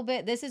little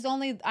bit, this is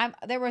only,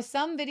 there were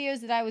some videos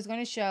that I was going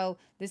to show.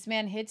 This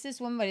man hits this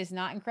woman, but it's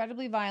not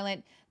incredibly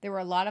violent. There were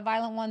a lot of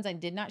violent ones I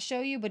did not show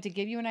you, but to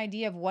give you an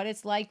idea of what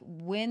it's like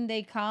when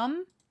they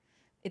come,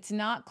 it's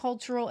not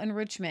cultural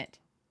enrichment.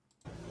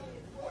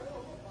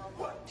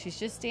 She's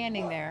just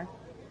standing there.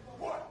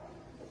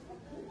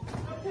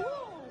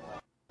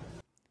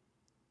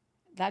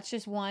 That's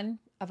just one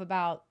of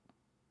about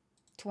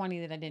 20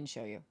 that I didn't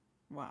show you.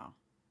 Wow.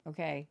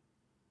 Okay.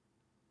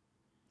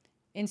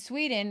 In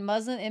Sweden,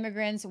 Muslim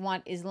immigrants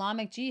want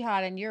Islamic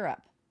Jihad in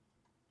Europe.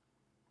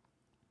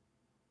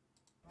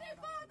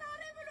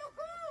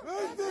 Do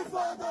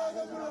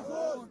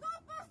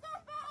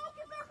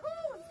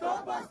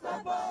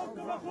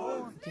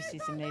you see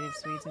some native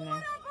Swedes in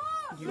there?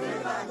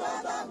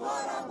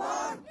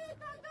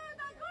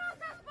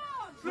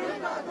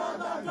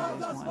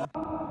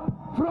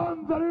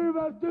 From the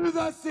river to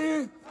the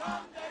sea.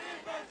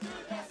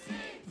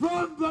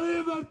 From the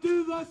river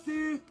to the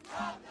sea.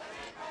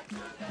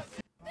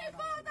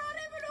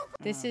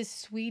 This is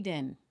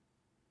Sweden.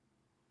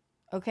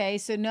 Okay,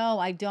 so no,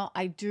 I don't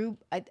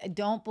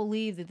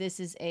believe that this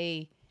is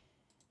a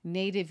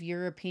native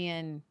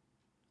European,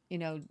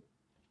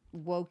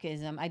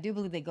 wokeism. I do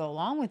believe they go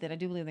along with it. I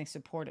do believe they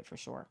support it for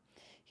sure.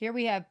 Here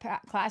we have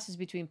clashes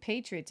between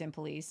patriots and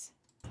police.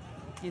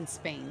 In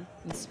Spain.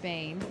 In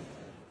Spain.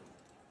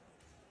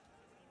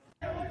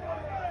 Oh.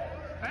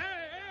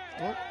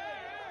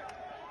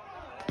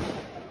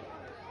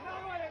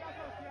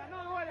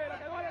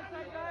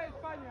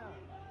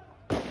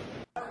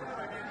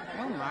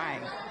 Oh my.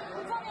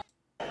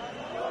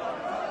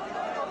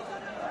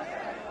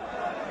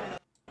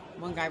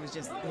 One guy was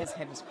just, his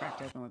head was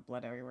cracked open with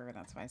blood everywhere.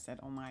 That's why I said,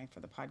 oh my, for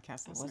the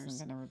podcast listeners. I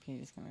wasn't going to repeat.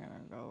 Just going to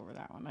go over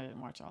that one. I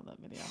didn't watch all that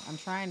video. I'm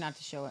trying not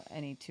to show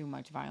any too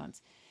much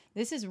violence.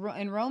 This is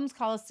in Rome's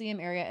Colosseum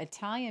area.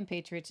 Italian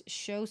patriots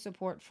show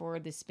support for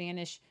the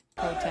Spanish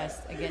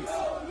protests against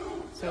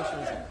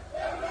socialism.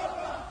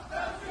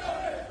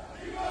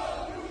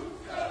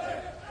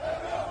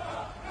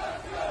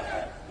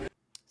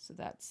 So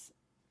that's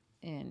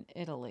in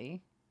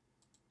Italy.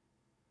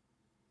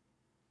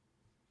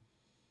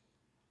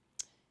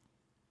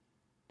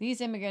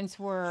 These immigrants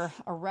were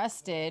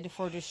arrested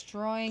for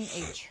destroying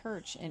a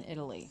church in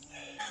Italy.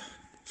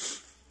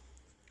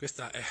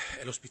 Questa è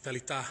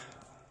l'ospitalità.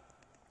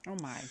 Oh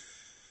my.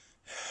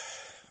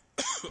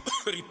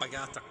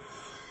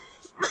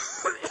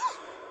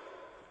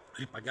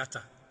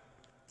 Ripagata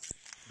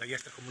dagli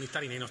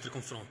extracomunitari nei nostri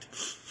confronti.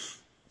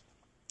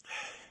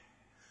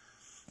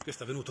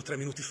 Questo è avvenuto 3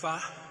 minuti fa.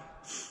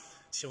 Ci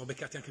siamo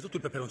beccati anche tutto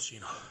il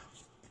peperoncino.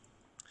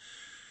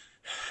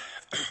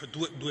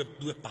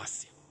 Due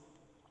passi.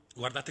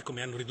 Guardate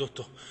come hanno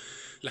ridotto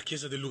la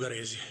chiesa del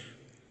Lugaresi.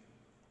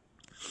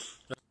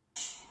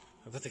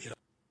 Guardate che...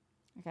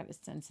 I got a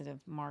sensitive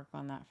mark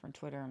on that from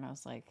Twitter, and I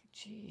was like,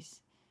 geez,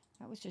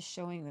 that was just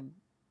showing the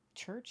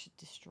church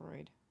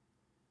destroyed.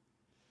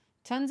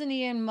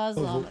 Tanzanian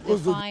Muslim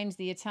defines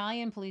the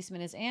Italian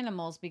policemen as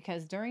animals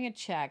because during a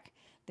check,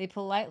 they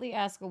politely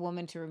ask a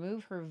woman to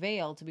remove her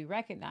veil to be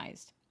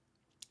recognized.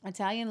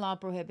 Italian law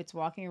prohibits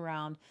walking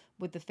around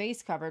with the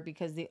face covered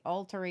because the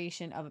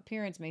alteration of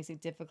appearance makes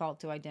it difficult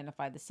to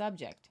identify the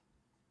subject.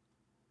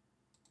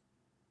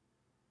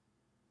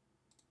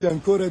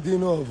 Ancora di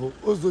nuovo,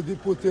 uso di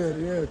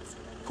potere,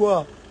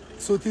 qua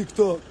su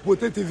TikTok,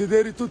 potete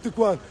vedere tutti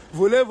quanti.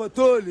 Voleva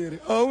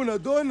togliere a una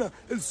donna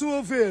il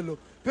suo velo.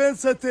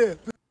 Pensa a te.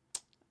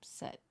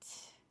 Upset.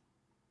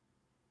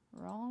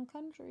 Wrong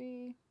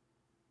country.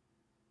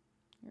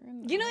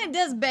 It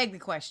does beg the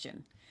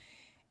question.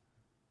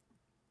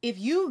 If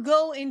you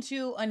go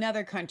into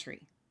another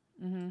country,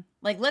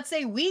 like let's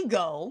say we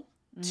go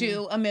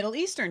to a Middle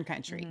Eastern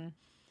country,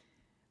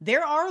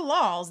 there are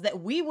laws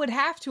that we would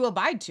have to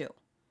abide to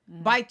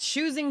by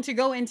choosing to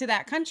go into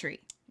that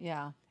country.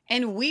 Yeah.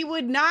 And we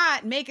would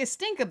not make a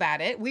stink about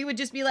it. We would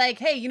just be like,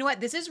 hey, you know what?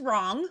 This is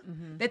wrong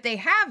that they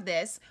have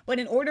this. But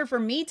in order for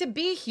me to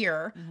be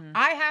here,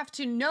 I have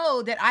to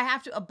know that I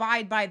have to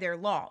abide by their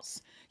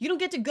laws. You don't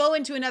get to go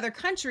into another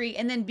country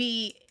and then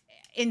be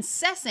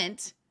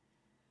incessant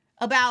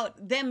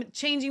about them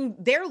changing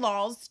their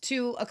laws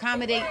to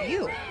accommodate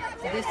you.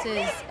 This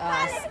is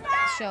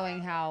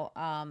showing how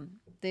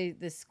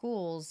the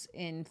schools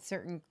in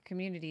certain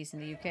communities in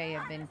the UK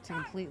have been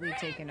completely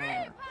taken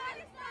over.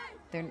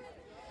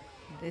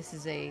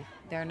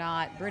 They're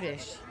not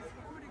British.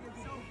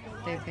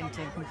 They've been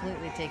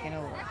completely taken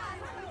over.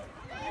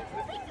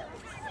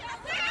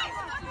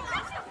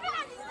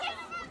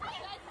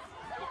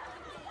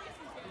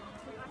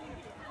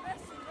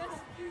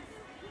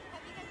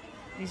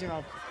 These are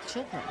all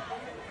children.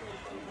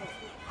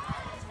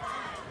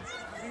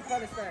 Free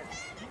Palestine.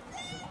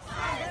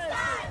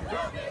 Palestine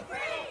will be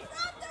free.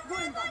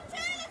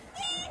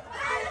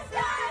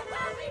 Palestine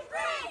will be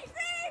free.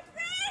 Free,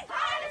 free.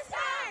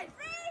 Palestine.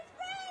 Free,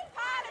 free.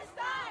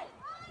 Palestine.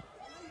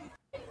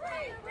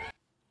 Free, free.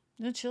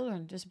 No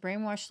children, just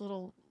brainwashed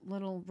little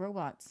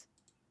robots.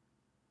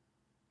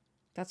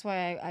 That's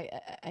why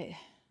I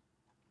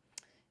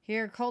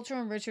here,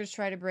 cultural enrichers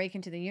try to break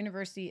into the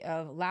University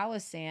of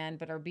Lausanne,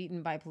 but are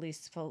beaten by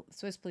police.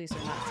 Swiss police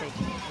are not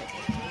taking it.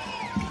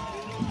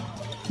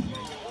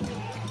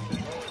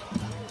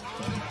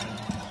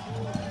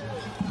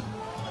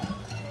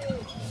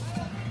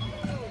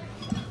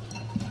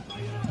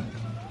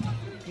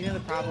 You know the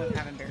problem with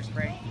having bear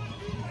spray?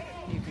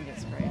 You can get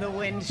sprayed. The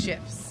wind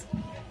shifts.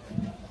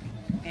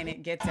 And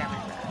it gets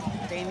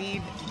everywhere. They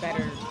need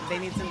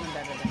something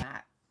better than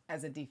that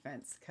as a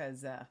defense,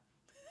 because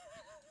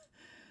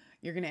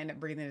you're going to end up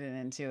breathing it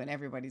in too, and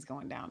everybody's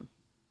going down.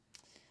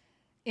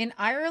 In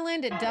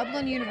Ireland at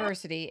Dublin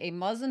University, a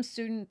Muslim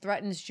student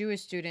threatens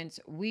Jewish students.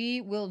 We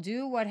will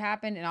do what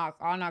happened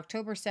on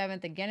October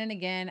 7th again and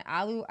again.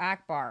 Allahu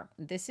Akbar.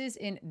 This is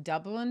in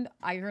Dublin,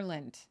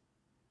 Ireland.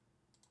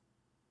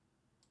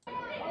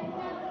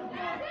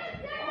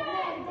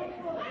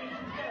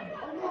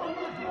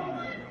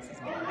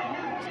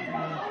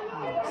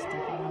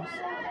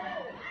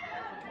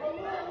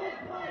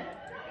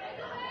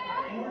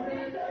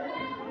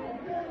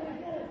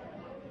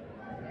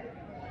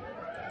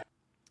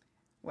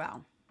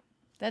 Wow.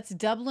 That's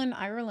Dublin,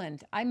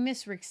 Ireland. I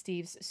miss Rick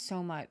Steves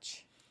so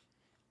much.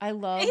 He's a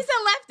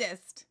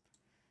leftist.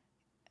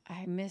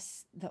 I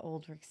miss the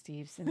old Rick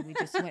Steves, and we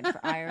just went for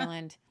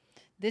Ireland.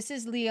 This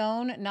is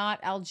Lyon,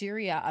 not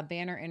Algeria, a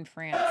banner in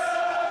France.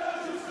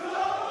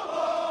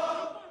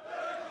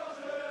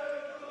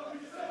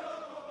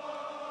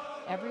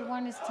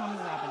 Everyone is Tommy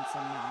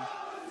Robinson now.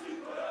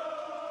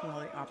 Well,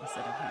 the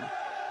opposite of him.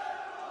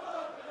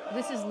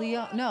 This is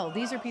Lyon. No,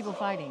 these are people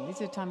fighting.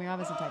 These are Tommy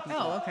Robinson type people.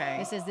 Oh,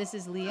 okay. This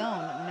is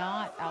Lyon,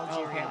 not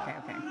Algeria.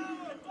 Okay.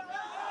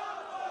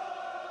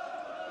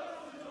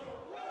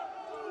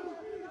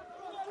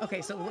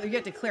 Okay, so you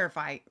have to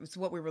clarify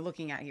what we were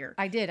looking at here.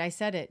 I did. I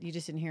said it. You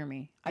just didn't hear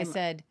me. I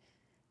said,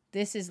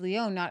 this is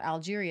Lyon, not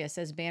Algeria,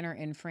 says banner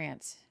in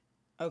France.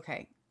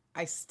 Okay.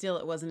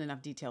 It wasn't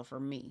enough detail for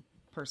me,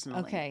 personally.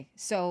 Okay,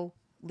 so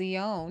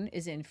Lyon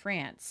is in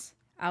France.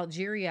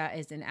 Algeria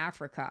is in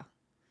Africa.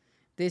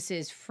 This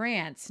is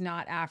France,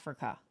 not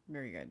Africa.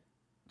 Very good.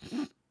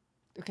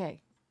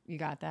 Okay, you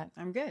got that?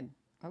 I'm good.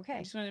 Okay.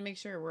 I just wanted to make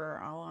sure we're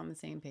all on the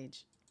same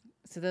page.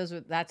 So that's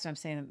what I'm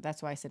saying.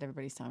 That's why I said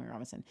everybody's Tommy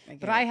Robinson.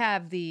 But it. I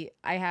have the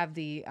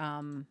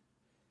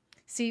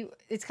see,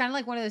 it's kind of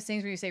like one of those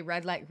things where you say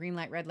red light, green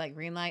light, red light,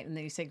 green light, and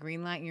then you say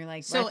green light, and you're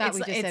like, well, I thought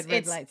we just said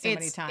red light so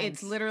many times.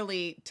 It's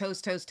literally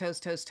toast, toast,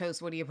 toast, toast,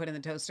 toast. What do you put in the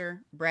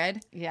toaster?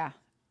 Bread? Yeah.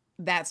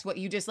 That's what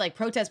you just like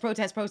protest.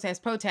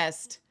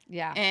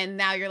 Yeah. And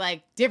now you're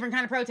like, different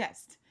kind of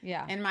protest.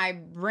 Yeah. And my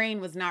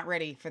brain was not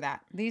ready for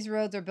that. These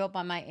roads are built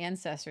by my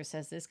ancestors,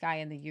 says this guy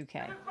in the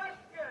UK.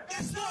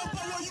 It's not about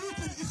what you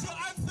think, it's your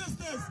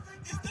ancestors.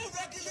 It's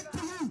directly linked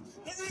to you.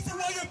 The reason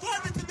why you're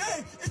driving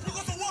today is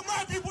because of what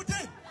my people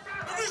did.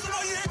 The reason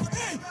why you're here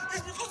today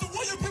is because of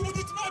what your people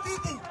did to my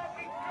people.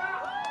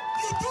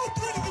 You do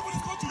anything for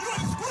this country. You're a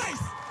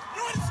disgrace.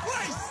 You're a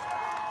disgrace.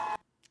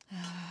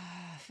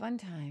 Fun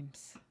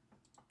times.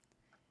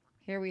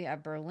 Here we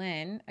have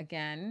Berlin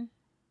again.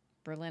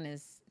 Berlin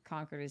is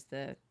conquered is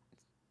the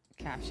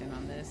caption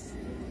on this.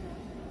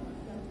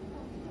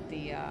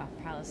 The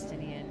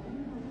Palestinian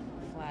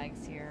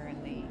flags here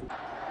and the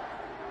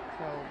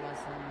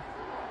pro-Muslim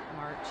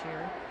march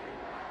here.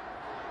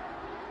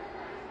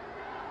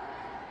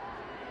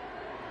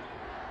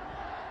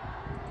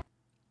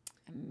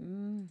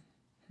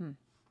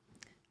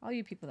 All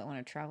you people that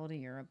want to travel to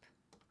Europe,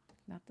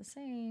 not the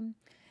same.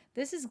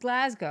 This is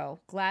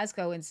Glasgow.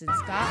 Glasgow is in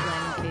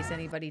Scotland, in case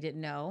anybody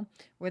didn't know,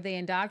 where they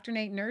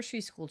indoctrinate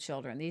nursery school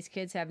children. These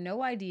kids have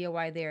no idea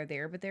why they're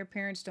there, but their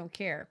parents don't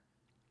care.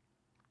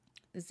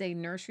 This is a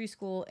nursery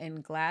school in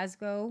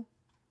Glasgow,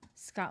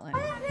 Scotland.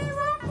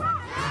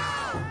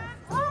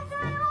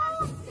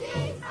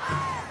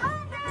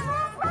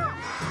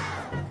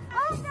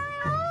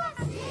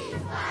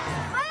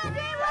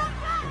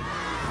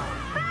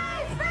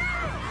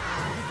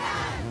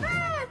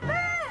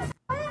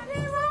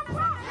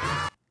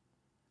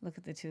 Look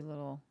at the two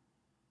little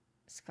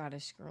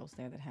Scottish girls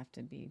there that have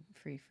to be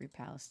free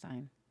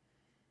Palestine.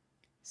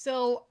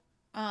 So,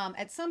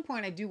 at some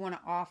point, I do want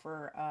to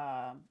offer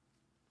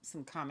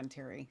some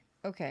commentary.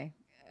 Okay.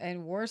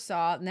 And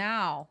Warsaw,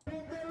 now,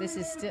 this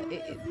is still,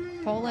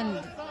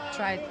 Poland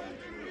tried,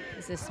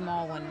 it's a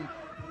small one,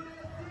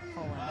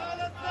 Poland.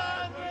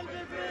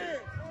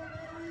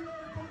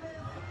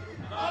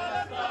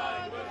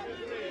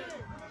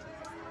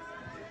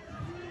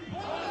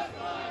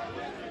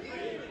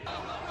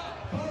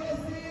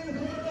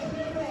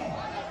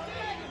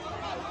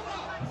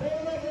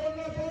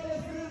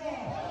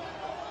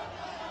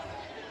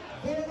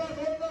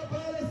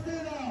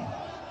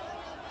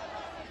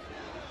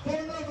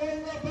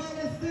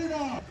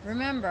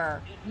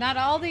 Remember, not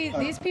all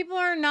these people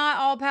are not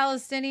all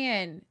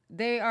Palestinian.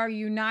 They are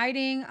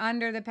uniting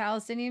under the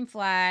Palestinian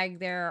flag.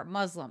 They're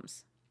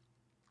Muslims.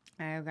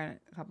 I've got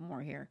a couple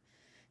more here.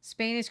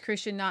 Spain is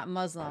Christian, not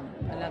Muslim.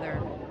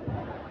 Another.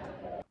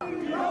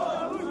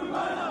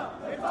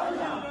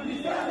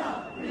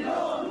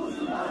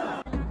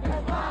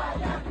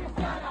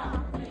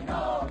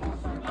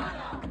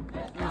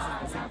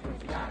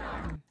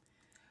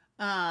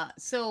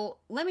 So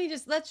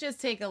let's just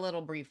take a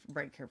little brief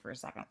break here for a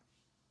second.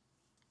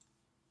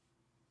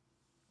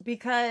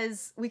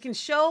 Because we can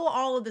show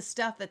all of the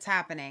stuff that's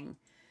happening,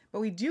 but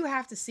we do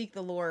have to seek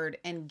the Lord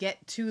and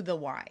get to the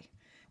why.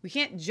 We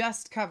can't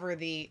just cover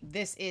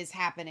this is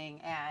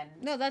happening and...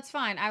 No, that's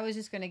fine. I was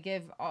just going to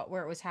give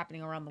where it was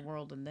happening around the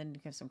world and then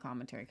give some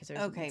commentary because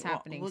it's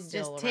happening we'll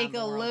still just take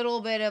a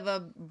little bit of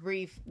a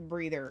brief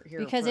breather here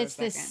because for it's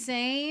the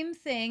same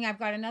thing. I've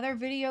got another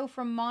video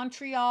from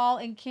Montreal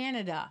in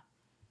Canada.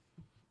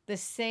 The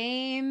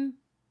same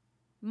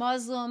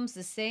Muslims,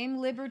 the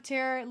same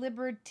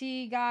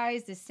liberty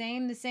guys, the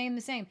same.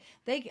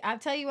 I'll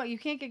tell you what, you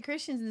can't get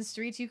Christians in the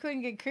streets. You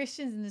couldn't get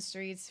Christians in the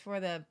streets for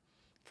the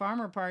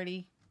farmer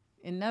party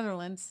in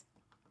Netherlands.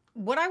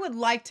 What I would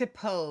like to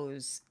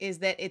pose is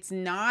that it's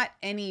not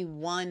any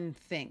one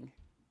thing.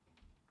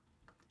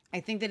 I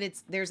think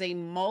that there's a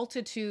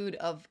multitude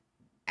of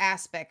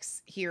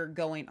aspects here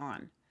going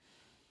on.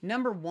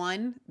 Number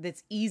one,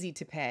 that's easy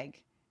to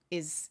peg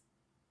is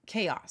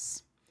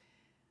chaos.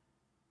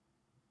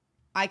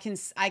 I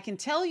can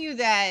tell you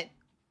that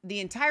the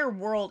entire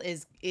world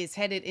is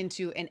headed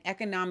into an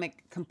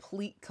economic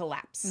complete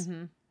collapse.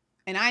 Mm-hmm.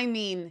 And I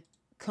mean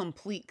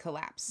complete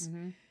collapse.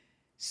 Mm-hmm.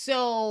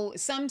 So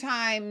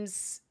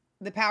sometimes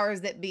the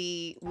powers that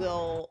be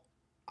will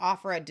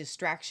offer a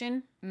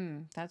distraction.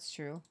 That's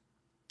true.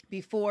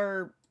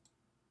 Before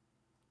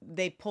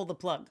they pull the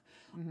plug.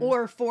 Mm-hmm.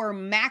 Or for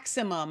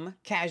maximum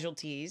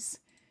casualties,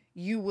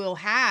 you will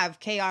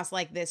have chaos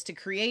like this to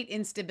create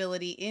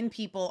instability in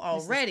people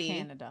already. This is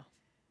Canada.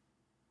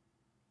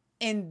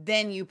 And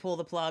then you pull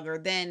the plug, or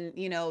then,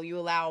 you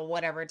allow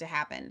whatever to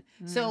happen.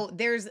 So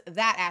there's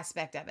that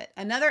aspect of it.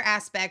 Another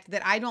aspect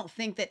that I don't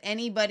think that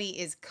anybody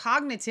is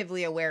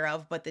cognitively aware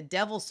of, but the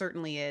devil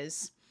certainly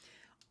is,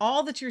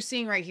 all that you're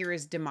seeing right here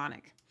is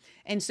demonic.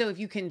 And so if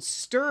you can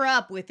stir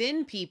up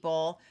within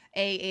people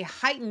a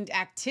heightened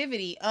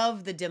activity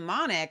of the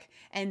demonic,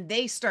 and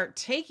they start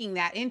taking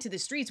that into the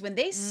streets, when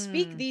they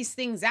speak these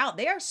things out,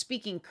 they are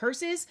speaking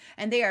curses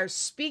and they are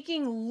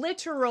speaking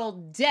literal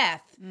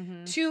death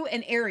to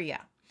an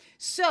area.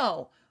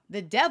 So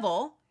the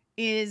devil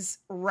is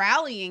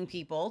rallying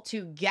people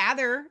to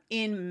gather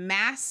in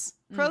mass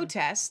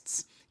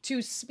protests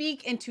to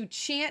speak and to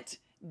chant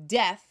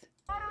death.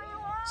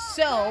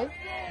 So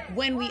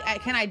when we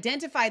can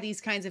identify these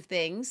kinds of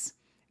things,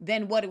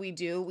 then what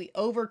do? We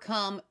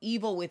overcome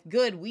evil with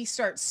good. We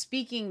start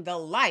speaking the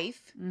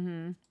life.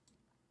 Mm-hmm.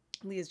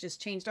 Leah's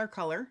just changed our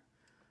color.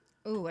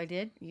 Oh, I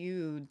did?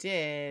 You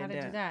did. How did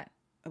I do that?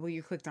 Well,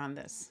 you clicked on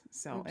this,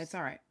 so It's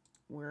all right.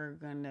 We're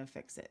going to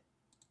fix it.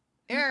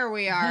 There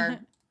we are.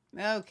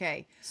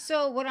 Okay.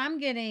 So what I'm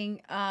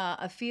getting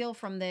a feel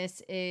from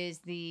this is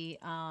the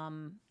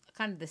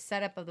kind of the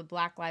setup of the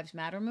Black Lives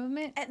Matter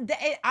movement.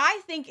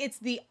 I think it's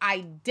the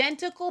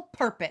identical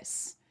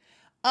purpose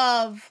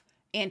of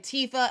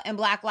Antifa and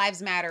Black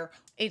Lives Matter.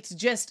 It's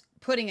just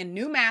putting a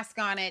new mask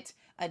on it,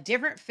 a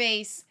different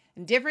face,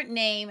 a different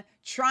name,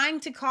 trying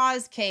to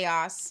cause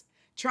chaos,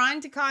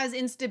 trying to cause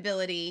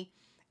instability.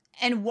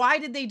 And why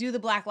did they do the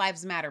Black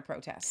Lives Matter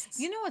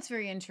protests? You know what's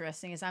very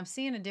interesting is I'm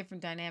seeing a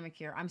different dynamic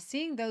here. I'm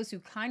seeing those who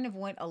kind of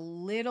went a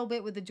little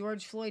bit with the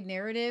George Floyd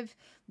narrative.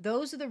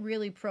 Those are the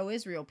really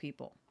pro-Israel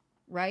people,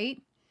 right?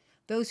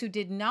 Those who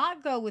did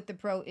not go with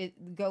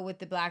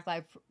the Black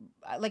Lives,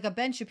 like a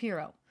Ben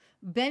Shapiro.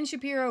 Ben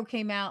Shapiro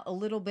came out a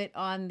little bit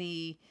on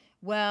the,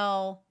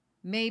 well,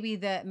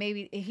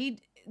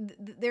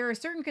 there are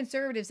certain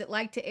conservatives that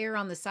like to err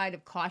on the side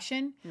of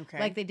caution,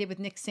 like they did with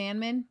Nick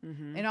Sandmann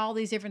and all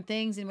these different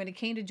things. And when it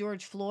came to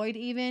George Floyd,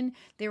 even,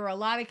 there were a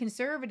lot of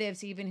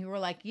conservatives even who were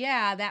like,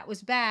 yeah, that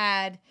was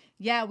bad.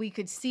 Yeah, we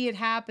could see it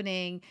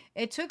happening.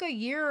 It took a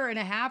year and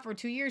a half or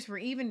 2 years for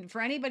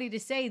anybody to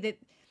say that.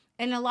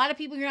 And a lot of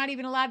people, you're not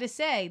even allowed to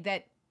say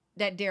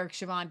that Derek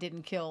Chauvin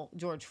didn't kill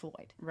George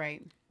Floyd.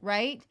 Right.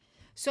 Right?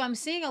 So I'm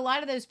seeing a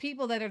lot of those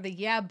people that are the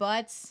yeah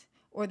buts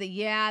or the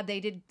yeah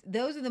they did.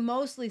 Those are the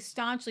mostly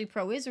staunchly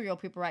pro-Israel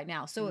people right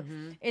now. So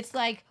it's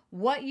like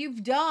what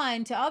you've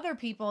done to other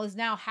people is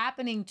now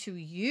happening to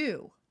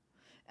you.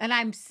 And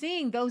I'm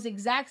seeing those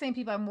exact same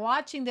people. I'm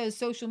watching those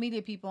social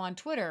media people on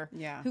Twitter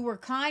who were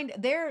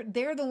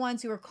they're the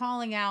ones who are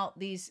calling out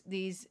these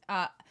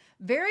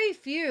very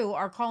few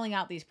are calling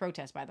out these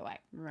protests, by the way.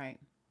 Right.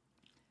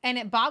 And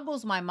it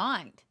boggles my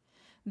mind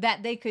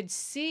that they could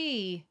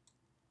see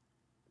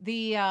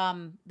the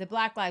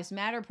Black Lives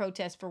Matter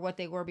protests for what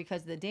they were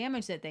because of the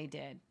damage that they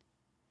did.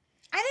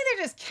 I think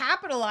they're just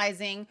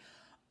capitalizing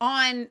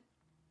on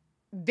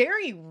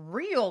very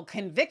real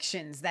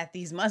convictions that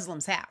these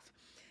Muslims have.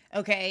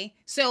 Okay,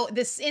 so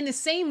this in the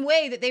same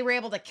way that they were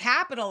able to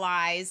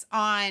capitalize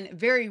on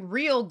very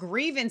real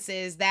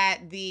grievances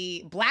that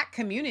the Black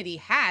community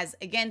has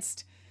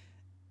against,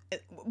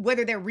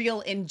 whether they're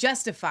real and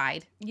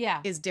justified,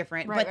 is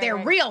different, but they're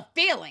real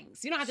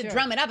feelings. You don't have to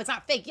drum it up. It's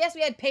not fake. Yes, we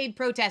had paid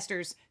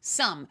protesters,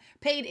 some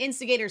paid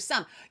instigators,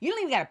 some. You don't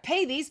even got to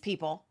pay these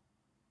people,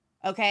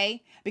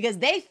 okay? Because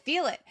they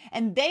feel it,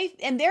 and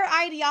their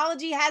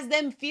ideology has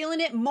them feeling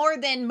it more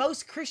than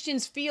most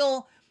Christians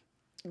feel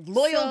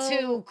loyal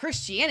to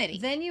Christianity.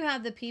 Then you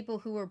have the people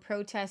who were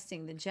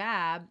protesting the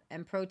jab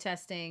and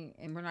protesting,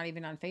 and we're not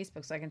even on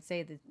Facebook, so I can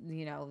say that,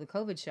 you know, the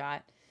COVID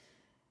shot.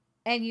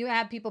 And you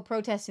have people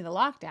protesting the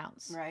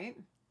lockdowns. Right.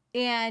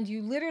 And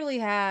you literally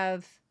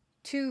have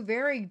two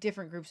very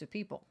different groups of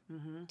people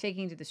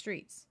taking to the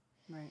streets.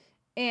 Right.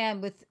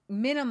 And with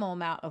minimal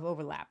amount of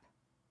overlap.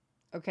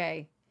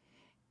 Okay.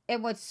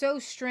 And what's so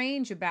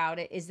strange about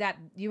it is that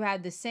you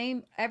had the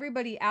same,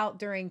 everybody out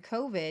during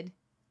COVID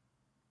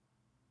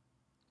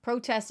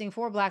protesting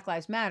for Black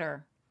Lives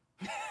Matter,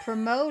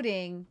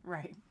 promoting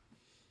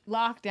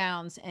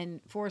lockdowns and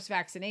forced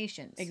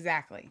vaccinations.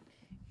 Exactly.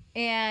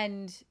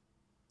 And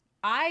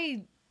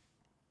I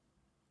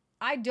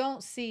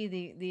don't see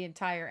the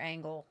entire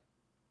angle.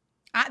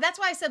 That's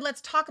why I said let's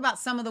talk about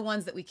some of the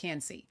ones that we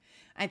can see.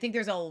 I think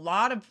there's a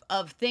lot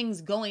of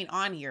things going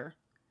on here.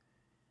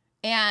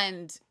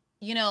 And,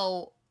 you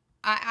know,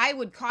 I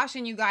would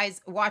caution you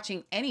guys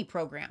watching any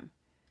program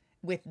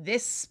with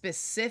this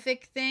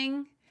specific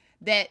thing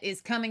that is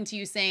coming to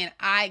you saying,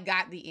 I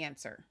got the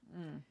answer.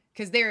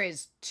 Because there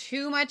is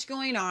too much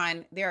going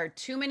on. There are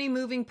too many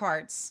moving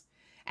parts.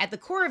 At the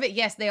core of it,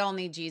 yes, they all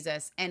need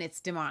Jesus, and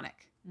it's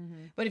demonic.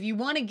 But if you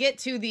want to get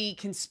to the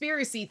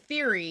conspiracy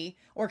theory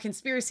or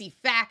conspiracy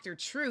fact or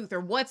truth or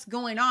what's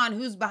going on,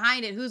 who's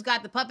behind it, who's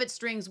got the puppet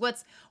strings,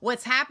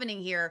 what's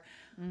happening here,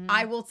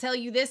 I will tell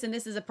you this, and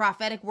this is a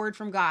prophetic word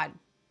from God.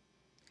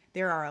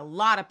 There are a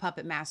lot of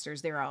puppet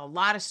masters. There are a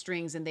lot of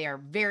strings, and they are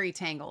very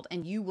tangled,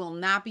 and you will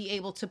not be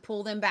able to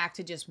pull them back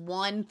to just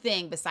one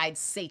thing besides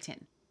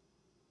Satan.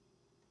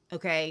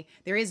 Okay?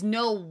 There is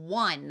no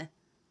one.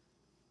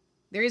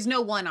 There is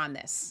no one on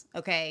this,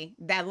 okay?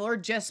 That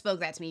Lord just spoke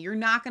that to me. You're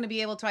not going to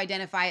be able to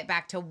identify it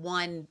back to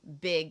one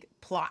big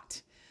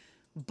plot.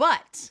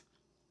 But,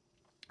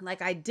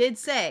 like I did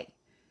say,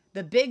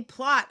 the big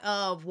plot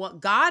of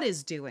what God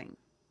is doing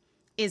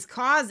is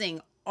causing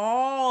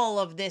all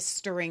of this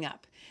stirring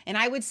up. And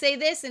I would say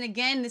this, and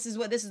again, this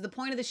is the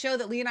point of the show,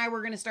 that Lee and I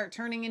were going to start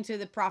turning into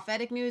the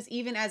prophetic news.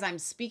 Even as I'm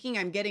speaking,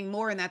 I'm getting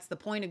more, and that's the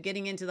point of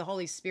getting into the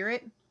Holy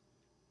Spirit.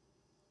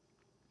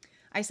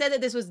 I said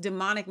that this was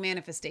demonic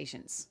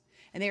manifestations,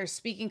 and they are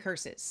speaking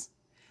curses.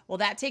 Well,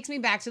 that takes me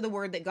back to the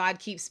word that God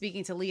keeps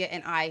speaking to Leah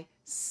and I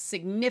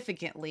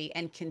significantly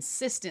and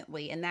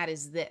consistently, and that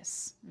is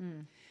this.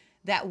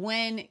 That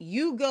when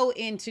you go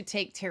in to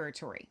take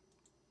territory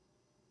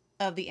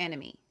of the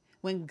enemy,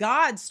 when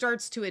God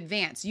starts to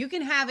advance, you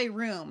can have a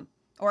room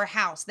or a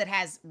house that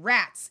has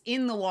rats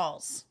in the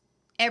walls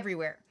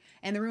everywhere,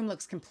 and the room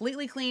looks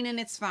completely clean and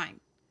it's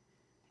fine.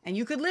 And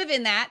you could live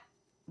in that,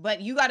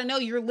 but you got to know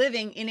you're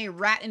living in a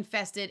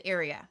rat-infested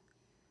area.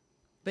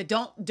 But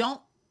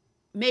don't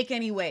make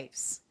any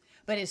waves.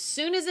 But as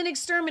soon as an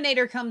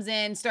exterminator comes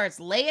in, starts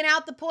laying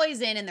out the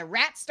poison, and the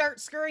rats start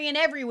scurrying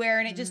everywhere,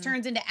 and it just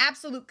turns into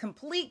absolute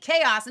complete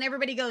chaos, and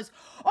everybody goes,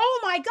 oh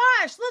my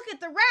gosh, look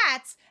at the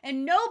rats,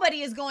 and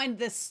nobody is going,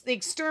 the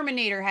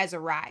exterminator has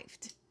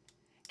arrived.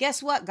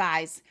 Guess what,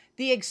 guys?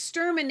 The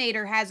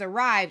exterminator has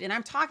arrived, and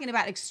I'm talking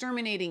about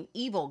exterminating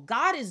evil.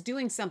 God is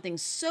doing something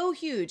so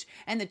huge,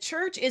 and the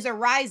church is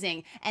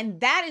arising, and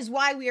that is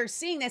why we are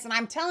seeing this. And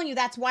I'm telling you,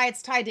 that's why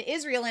it's tied to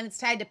Israel and it's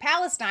tied to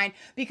Palestine,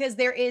 because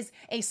there is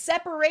a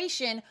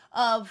separation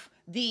of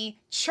the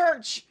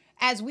church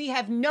as we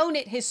have known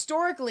it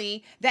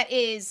historically that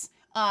is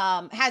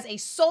has a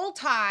soul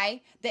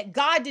tie that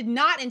God did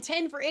not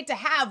intend for it to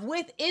have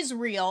with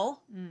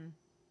Israel.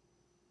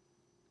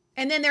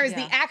 And then there's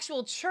the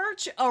actual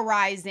church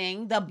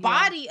arising, the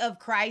body of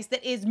Christ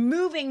that is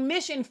moving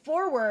mission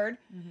forward.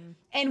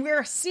 And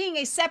we're seeing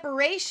a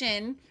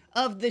separation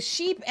of the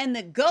sheep and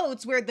the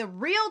goats, where the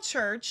real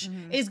church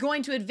is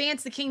going to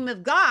advance the kingdom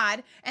of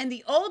God, and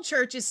the old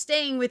church is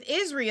staying with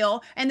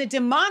Israel, and the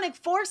demonic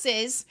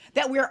forces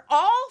that we're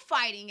all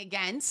fighting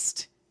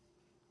against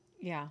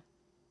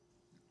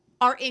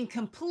are in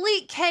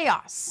complete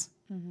chaos.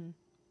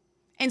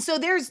 And so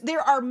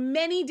there are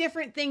many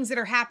different things that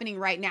are happening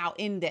right now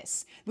in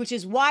this, which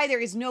is why there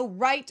is no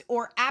right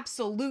or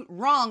absolute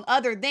wrong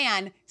other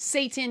than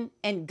Satan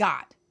and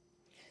God.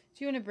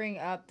 Do you want to bring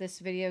up this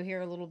video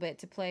here a little bit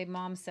to play?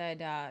 Mom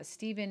said,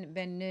 Stephen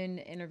Ben Nun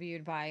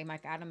interviewed by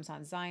Mike Adams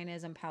on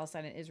Zionism,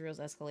 Palestine, and Israel's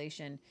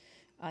escalation.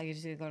 You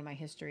just need to go to my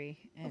history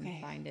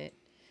and find it.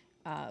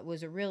 It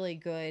was a really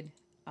good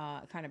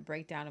kind of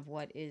breakdown of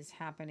what is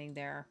happening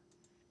there.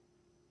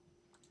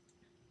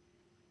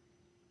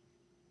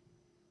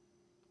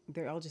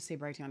 I'll just say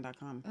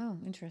brighteon.com. Oh,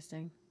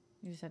 interesting.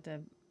 You just have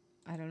to,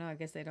 I don't know, I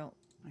guess they don't.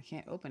 I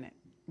can't open it.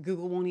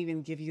 Google won't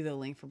even give you the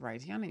link for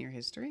Brighteon in your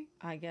history?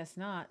 I guess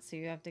not. So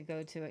you have to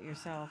go to it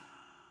yourself.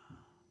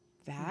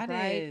 That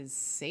is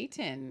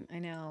Satan. I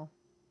know.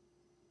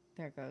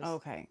 There it goes.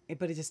 Okay.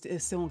 But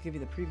it still won't give you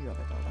the preview of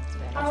it,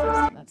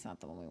 though. That's not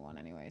the one we want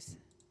anyways.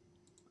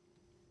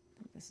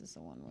 This is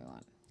the one we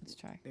want. Let's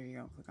try. There you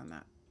go. Click on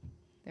that.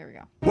 There we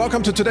go.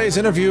 Welcome to today's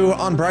interview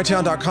on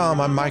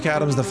Brighteon.com. I'm Mike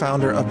Adams, the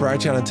founder of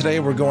Brighteon, and today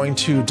we're going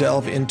to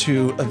delve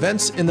into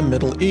events in the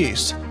Middle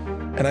East.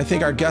 And I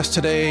think our guest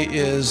today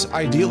is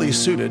ideally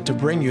suited to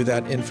bring you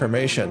that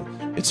information.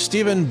 It's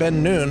Stephen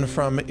Ben-Nun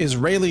from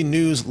Israeli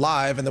News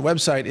Live, and the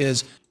website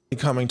is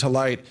Coming to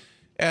Light.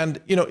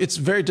 And, you know, it's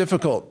very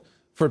difficult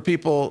for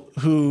people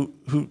who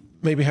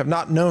maybe have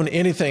not known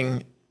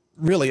anything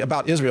really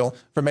about Israel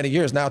for many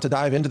years now to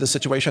dive into the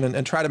situation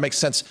and try to make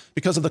sense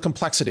because of the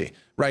complexity,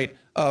 right,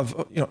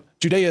 of, you know,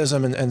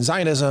 Judaism and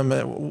Zionism.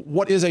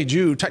 What is a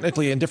Jew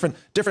technically, and different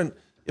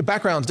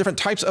backgrounds, different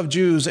types of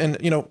Jews, and,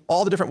 you know,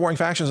 all the different warring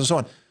factions and so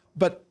on.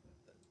 But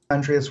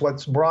country is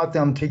what's brought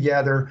them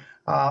together.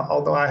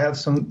 Although I have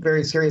some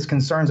very serious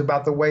concerns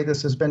about the way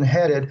this has been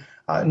headed,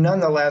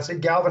 nonetheless, it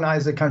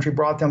galvanized the country,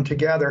 brought them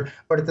together.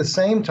 But at the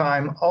same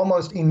time,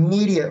 almost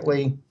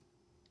immediately,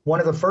 one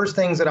of the first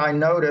things that I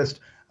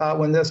noticed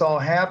when this all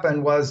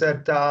happened was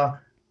that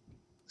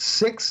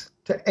 6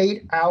 to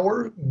 8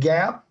 hour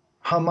gap,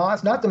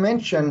 Hamas, not to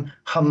mention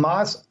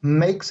Hamas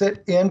makes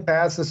it in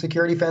past the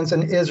security fence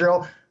in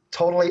Israel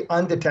totally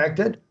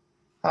undetected.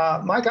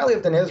 Mike, I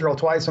lived in Israel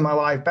twice in my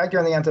life. Back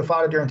during the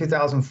Intifada during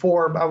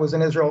 2004, I was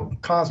in Israel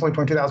constantly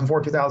between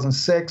 2004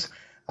 2006.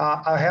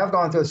 I have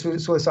gone through a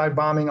suicide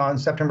bombing on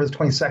September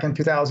 22nd,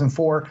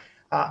 2004.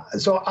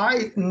 So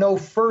I know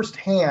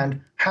firsthand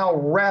how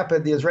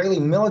rapid the Israeli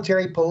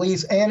military,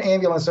 police, and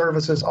ambulance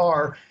services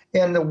are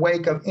in the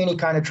wake of any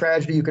kind of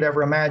tragedy you could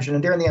ever imagine.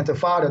 And during the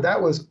Intifada,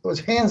 that was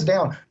hands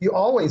down. You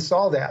always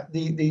saw that.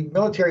 The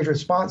military's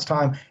response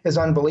time is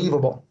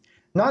unbelievable.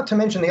 Not to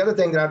mention the other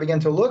thing that I began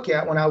to look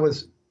at when I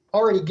was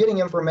already getting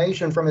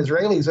information from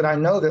Israelis that I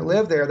know that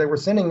live there. They were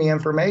sending me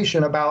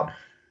information about,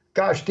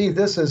 gosh, Steve,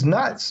 this is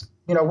nuts.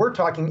 You know, we're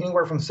talking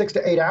anywhere from 6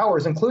 to 8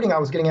 hours, including I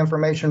was getting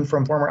information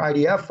from former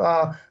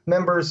IDF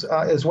members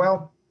as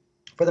well,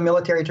 for the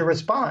military to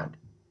respond.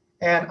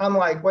 And I'm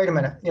like, wait a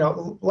minute. You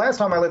know, last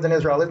time I lived in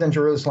Israel, I lived in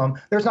Jerusalem.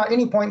 There's not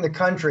any point in the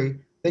country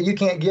that you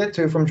can't get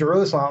to from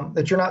Jerusalem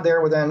that you're not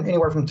there within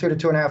anywhere from 2 to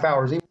 2.5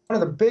 hours. One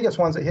of the biggest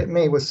ones that hit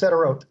me was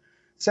Sderot.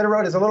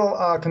 Sderot is a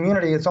little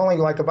community. It's only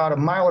like about a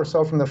mile or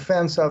so from the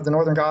fence of the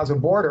northern Gaza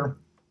border.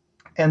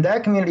 And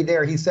that community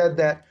there, he said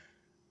that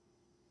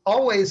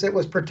always it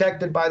was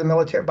protected by the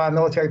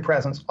military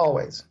presence,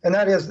 always. And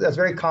that's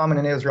very common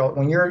in Israel.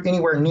 When you're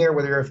anywhere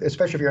near,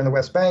 especially if you're in the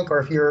West Bank or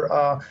if you're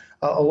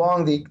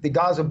along the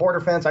Gaza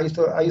border fence. I used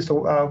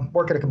to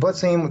work at a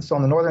kibbutzim, it's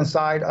on the northern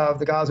side of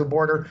the Gaza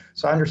border,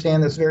 so I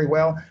understand this very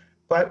well.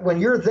 But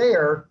when you're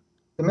there,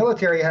 the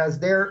military has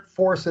their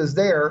forces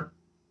there,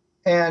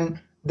 and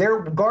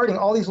they're guarding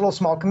all these little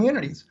small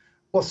communities.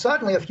 Well,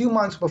 suddenly, a few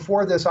months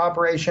before this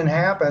operation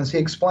happens, he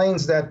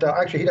explains that,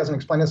 actually, he doesn't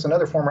explain this,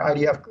 another former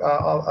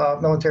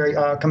IDF military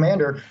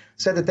commander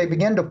said that they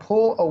began to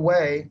pull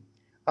away,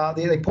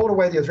 they pulled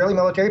away the Israeli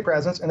military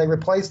presence, and they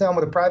replaced them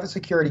with a private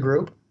security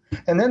group.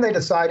 And then they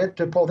decided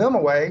to pull them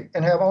away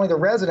and have only the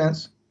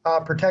residents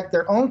protect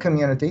their own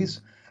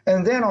communities.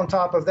 And then on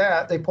top of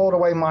that, they pulled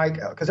away, Mike,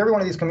 because every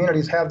one of these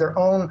communities have their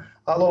own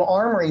little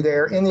armory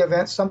there in the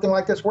event something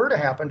like this were to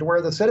happen, to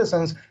where the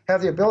citizens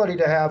have the ability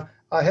to have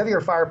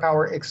heavier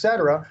firepower, et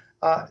cetera,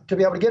 to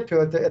be able to get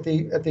to it at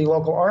the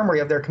local armory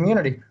of their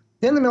community.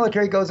 Then the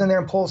military goes in there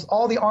and pulls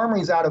all the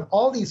armories out of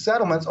all these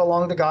settlements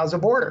along the Gaza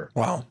border.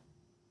 Wow.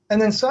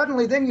 And then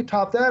suddenly, then you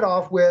top that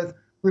off with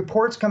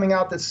reports coming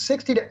out that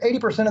 60 to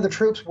 80% of the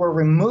troops were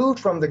removed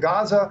from the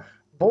Gaza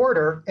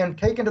border and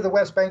taken to the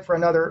West Bank for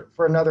another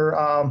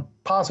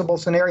possible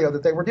scenario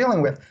that they were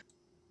dealing with.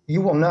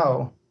 You will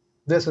know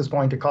this is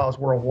going to cause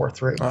World War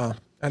III.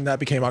 And that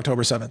became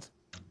October 7th.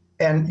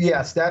 And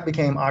yes, that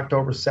became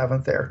October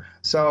 7th there.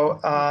 So,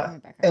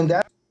 and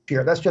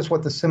that's just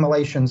what the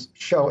simulations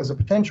show as a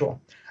potential.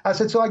 I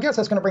said, so I guess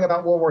that's going to bring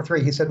about World War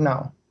III. He said,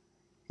 no.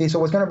 He said,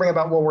 what's going to bring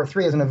about World War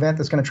III is an event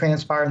that's going to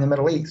transpire in the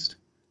Middle East.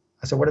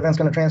 I said, what event's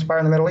going to transpire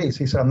in the Middle East?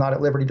 He said, I'm not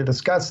at liberty to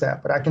discuss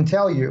that, but I can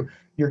tell you,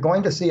 you're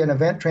going to see an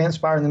event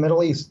transpire in the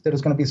Middle East that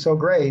is going to be so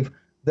grave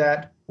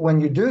that when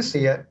you do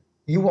see it,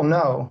 you will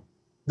know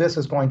this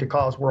is going to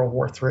cause World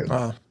War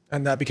III.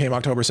 And that became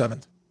October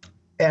 7th.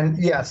 And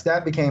yes,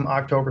 that became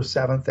October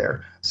 7th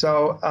there.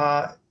 So,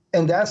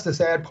 and that's the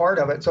sad part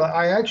of it. So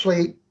I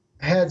actually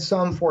had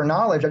some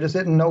foreknowledge. I just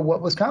didn't know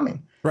what was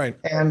coming. Right.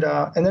 And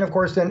then, of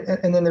course, then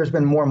there's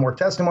been more and more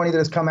testimony that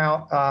has come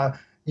out.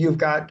 You've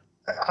got,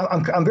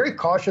 I'm very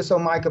cautious, though,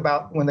 Mike,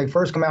 about when they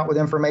first come out with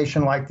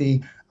information like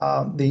the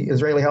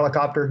Israeli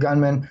helicopter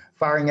gunmen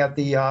firing at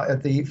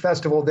the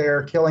festival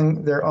there,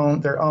 killing their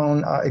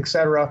own, et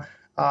cetera.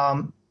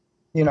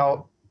 You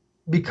know,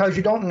 because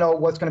you don't know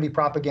what's going to be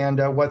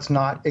propaganda, what's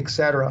not, et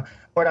cetera.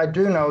 But I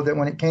do know that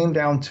when it came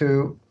down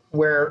to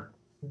where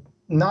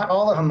not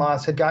all of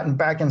Hamas had gotten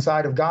back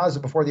inside of Gaza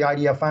before the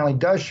IDF finally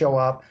does show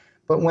up.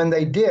 But when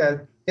they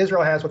did,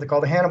 Israel has what they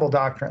call the Hannibal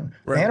Doctrine.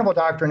 Right. The Hannibal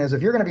Doctrine is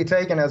if you're going to be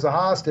taken as a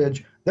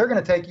hostage, they're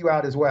going to take you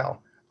out as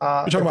well.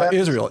 You're talking about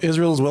Israel.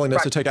 Israel's willingness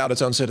right. to take out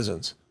its own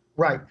citizens.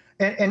 Right.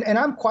 And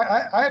I'm quite,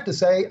 I have to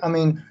say, I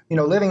mean, you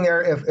know, living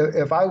there,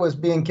 if I was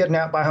being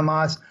kidnapped by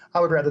Hamas, I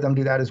would rather them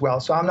do that as well.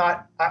 So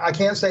I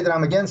can't say that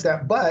I'm against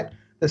that. But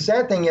the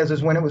sad thing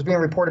is when it was being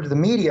reported to the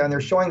media and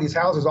they're showing these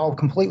houses all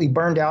completely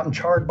burned out and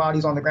charred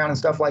bodies on the ground and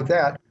stuff like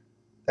that,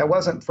 that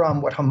wasn't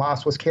from what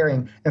Hamas was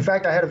carrying. In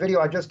fact, I had a video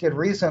I just did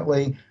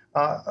recently,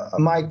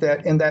 Mike,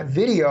 that in that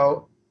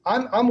video,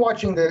 I'm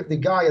watching the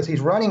guy as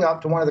he's running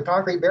up to one of the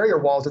concrete barrier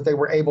walls that they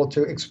were able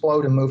to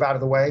explode and move out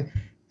of the way.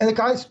 And the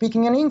guy's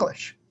speaking in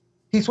English.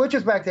 He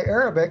switches back to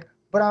Arabic,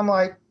 but I'm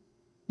like,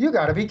 you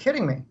got to be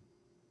kidding me.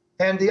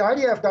 And the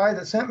IDF guy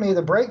that sent me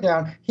the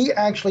breakdown, he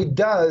actually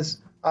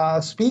does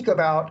speak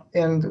about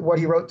in what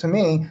he wrote to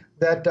me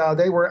that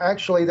there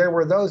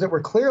were those that were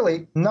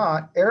clearly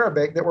not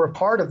Arabic that were a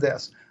part of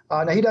this.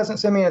 Now, he doesn't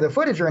send me any of the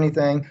footage or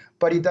anything,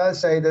 but he does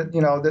say that,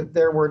 you know, that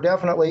there were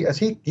definitely, as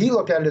he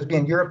looked at it as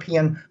being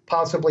European,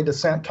 possibly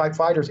descent type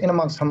fighters in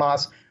amongst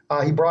Hamas.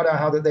 He brought out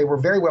how that they were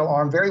very well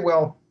armed, they're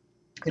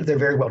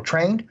very well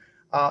trained.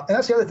 And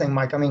that's the other thing,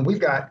 Mike. I mean,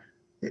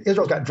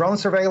 Israel's got drone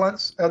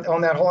surveillance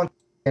on that whole,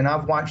 and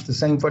I've watched the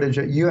same footage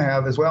that you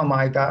have as well,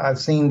 Mike. I've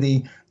seen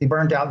the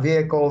burnt out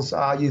vehicles.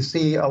 You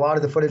see a lot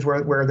of the footage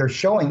where they're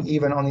showing,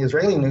 even on the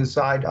Israeli news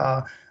side,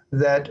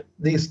 that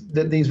these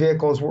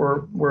vehicles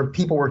where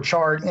people were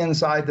charred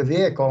inside the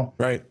vehicle.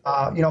 Right.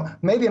 You know,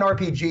 maybe an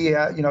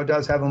RPG, you know,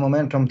 does have a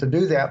momentum to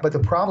do that, but the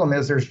problem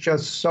is there's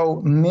just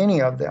so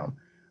many of them.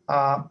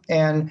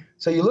 And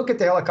so you look at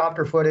the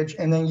helicopter footage,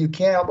 and then you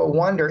can't help but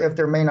wonder if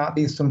there may not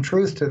be some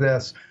truth to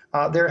this.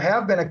 There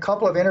have been a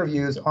couple of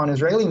interviews on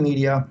Israeli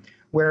media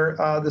where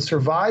the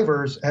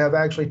survivors have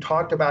actually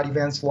talked about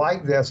events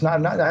like this. I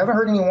haven't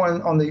heard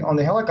anyone on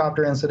the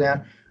helicopter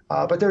incident,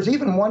 but there's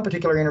even one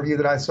particular interview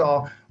that I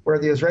saw where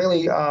the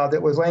Israeli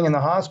that was laying in the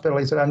hospital,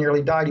 he said, I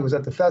nearly died. He was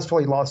at the festival.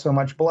 He lost so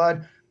much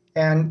blood.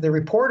 And the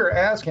reporter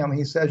asked him,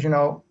 he says,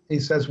 how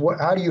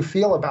do you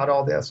feel about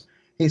all this?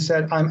 He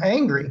said, I'm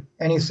angry.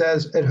 And he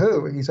says, at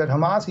who? He said,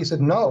 Hamas. He said,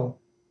 no.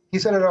 He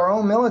said, at our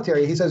own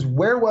military. He says,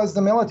 where was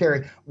the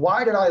military?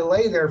 Why did I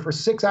lay there for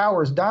 6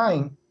 hours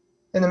dying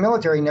and the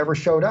military never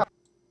showed up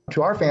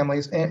to our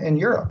families in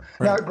Europe?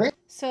 Right. Now,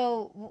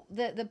 so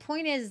the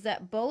point is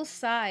that both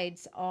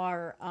sides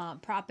are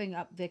propping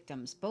up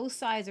victims. Both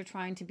sides are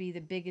trying to be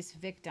the biggest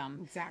victim.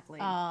 Exactly.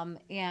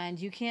 And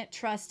you can't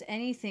trust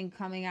anything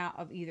coming out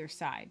of either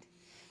side.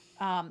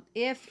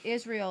 If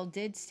Israel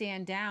did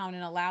stand down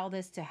and allow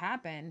this to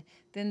happen,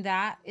 then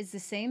that is the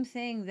same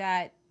thing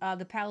that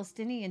the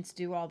Palestinians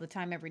do all the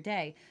time, every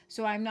day.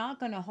 So I'm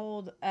not going to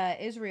hold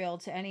Israel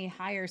to any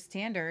higher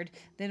standard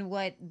than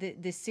what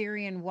the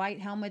Syrian white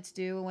helmets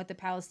do and what the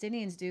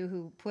Palestinians do,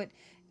 who put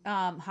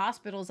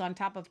hospitals on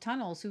top of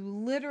tunnels, who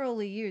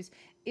literally use,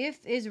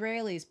 if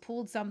Israelis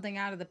pulled something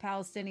out of the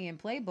Palestinian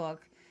playbook,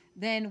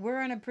 then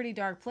we're in a pretty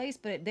dark place,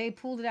 but they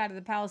pulled it out of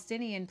the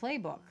Palestinian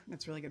playbook.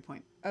 That's a really good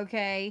point.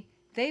 Okay.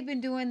 They've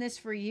been doing this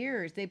for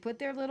years. They put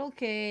their little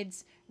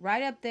kids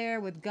right up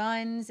there with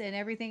guns and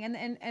everything.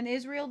 And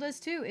Israel does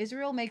too.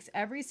 Israel makes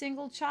every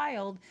single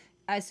child,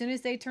 as soon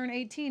as they turn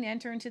 18,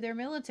 enter into their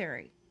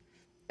military.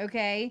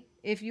 Okay.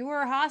 If you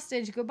were a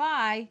hostage,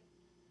 goodbye.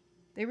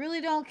 They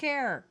really don't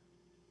care.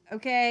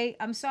 Okay.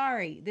 I'm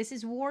sorry. This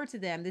is war to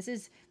them. This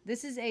is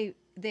a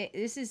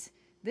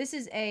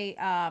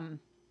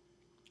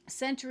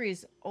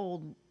centuries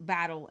old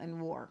battle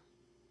and war,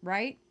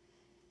 right?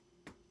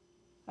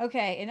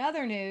 Okay, in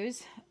other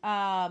news,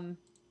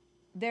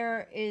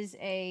 there is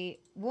a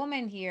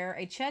woman here,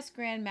 a chess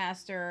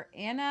grandmaster,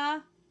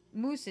 Anna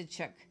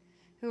Musachuk,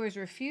 who is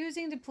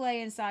refusing to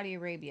play in Saudi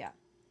Arabia.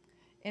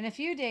 In a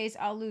few days,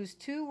 I'll lose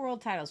 2 world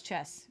titles,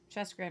 chess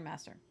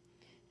grandmaster,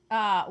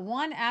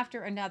 one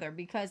after another,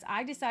 because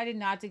I decided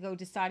not to go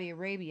to Saudi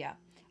Arabia.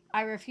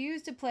 I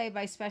refuse to play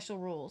by special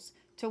rules,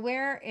 to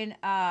wear in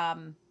a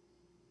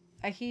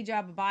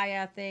hijab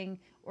abaya thing,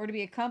 or to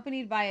be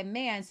accompanied by a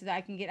man so that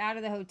I can get out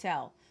of the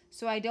hotel,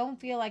 so I don't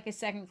feel like a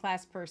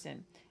second-class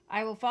person.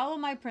 I will follow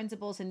my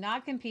principles and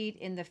not compete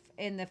in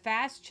the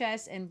fast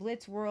chess and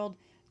blitz world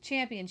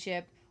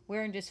championship,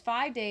 where in just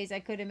 5 days I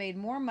could have made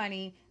more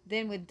money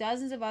than with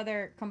dozens of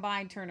other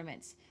combined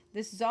tournaments.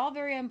 This is all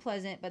very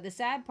unpleasant, but the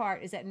sad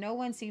part is that no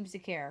one seems to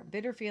care.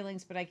 Bitter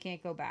feelings, but I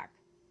can't go back.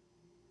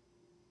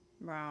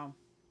 Wow.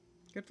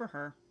 Good for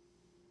her.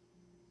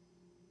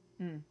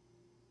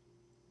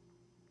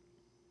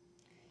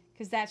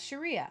 Because that's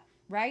Sharia,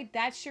 right?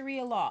 That's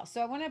Sharia law.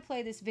 So I want to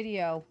play this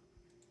video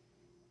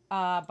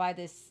by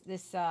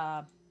this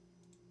guy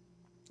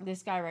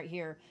right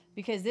here,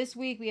 because this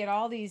week we had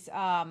all these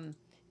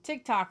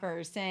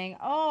TikTokers saying,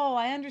 "Oh,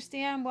 I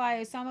understand why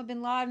Osama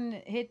bin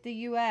Laden hit the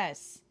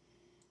U.S."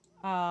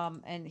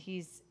 And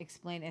he's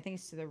explained. I think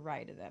it's to the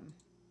right of them.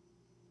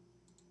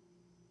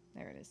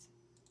 There it is.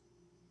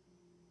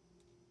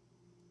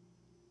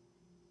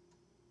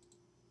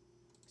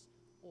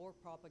 Or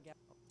propaganda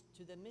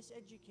To the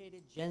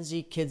miseducated Gen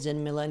Z kids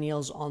and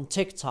millennials on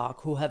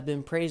TikTok who have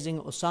been praising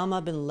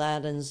Osama bin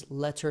Laden's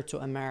letter to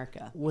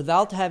America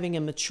without having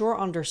a mature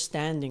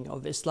understanding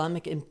of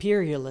Islamic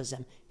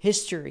imperialism,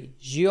 history,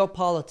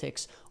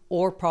 geopolitics,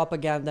 or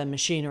propaganda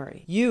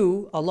machinery.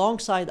 You,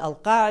 alongside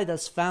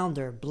Al-Qaeda's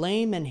founder,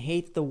 blame and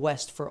hate the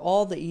West for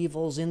all the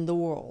evils in the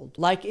world,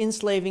 like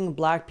enslaving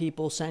black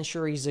people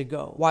centuries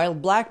ago. While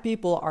black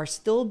people are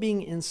still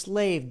being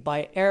enslaved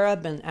by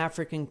Arab and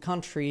African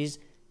countries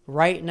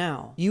right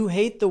now. You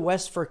hate the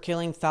West for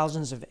killing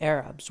thousands of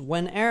Arabs,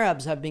 when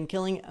Arabs have been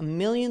killing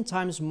 1,000,000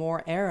 times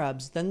more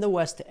Arabs than the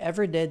West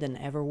ever did and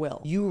ever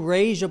will. You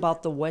rage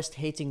about the West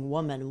hating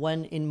women,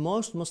 when in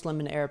most Muslim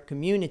and Arab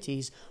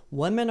communities,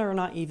 women are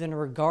not even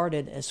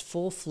regarded as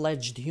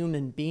full-fledged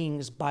human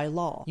beings by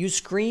law. You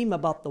scream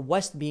about the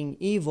West being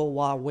evil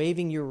while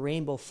waving your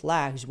rainbow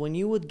flags when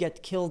you would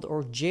get killed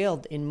or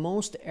jailed in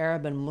most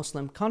Arab and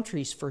Muslim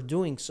countries for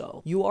doing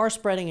so. You are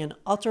spreading an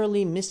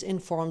utterly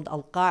misinformed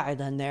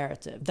Al-Qaeda narrative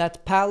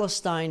that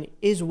Palestine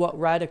is what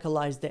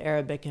radicalized the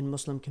Arabic and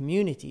Muslim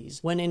communities,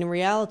 when in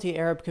reality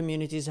Arab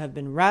communities have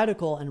been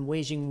radical and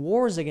waging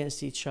wars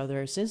against each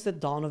other since the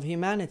dawn of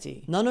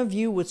humanity. None of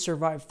you would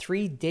survive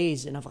 3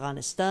 days in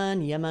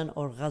Afghanistan, Yemen,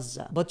 or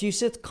Gaza, but you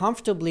sit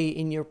comfortably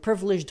in your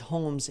privileged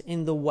homes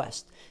in the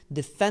West,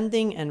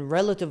 defending and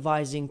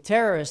relativizing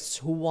terrorists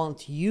who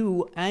want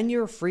you and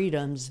your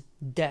freedoms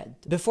dead.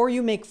 Before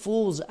you make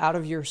fools out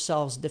of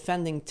yourselves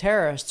defending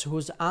terrorists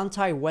whose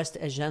anti-West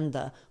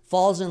agenda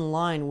falls in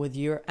line with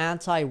your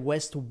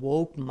anti-West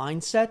woke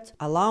mindset,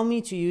 allow me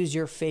to use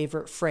your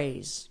favorite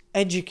phrase: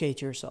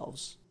 educate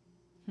yourselves.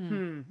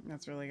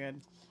 That's really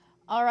good.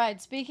 All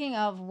right, speaking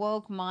of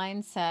woke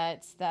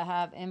mindsets that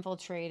have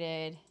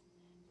infiltrated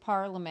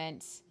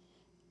parliaments,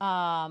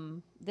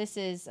 this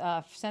is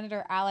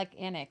Senator Alec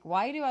Innick.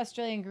 Why do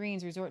Australian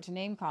Greens resort to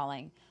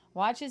name-calling?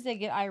 Watch as they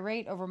get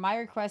irate over my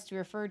request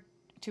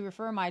to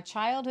refer my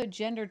childhood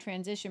gender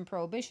transition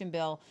prohibition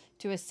bill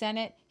to a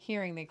Senate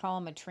hearing. They call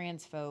him a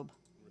transphobe.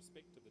 In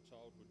respect of the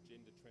Childhood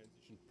Gender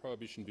Transition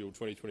Prohibition Bill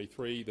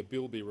 2023, the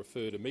bill be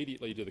referred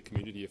immediately to the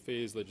Community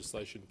Affairs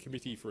Legislation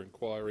Committee for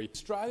inquiry.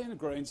 Australian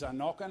Greens are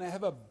not going to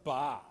have a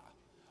bar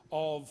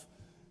of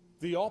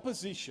the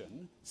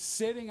opposition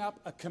setting up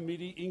a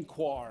committee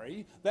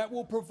inquiry that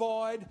will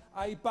provide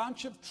a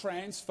bunch of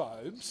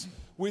transphobes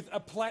with a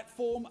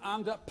platform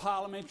under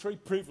parliamentary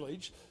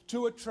privilege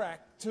to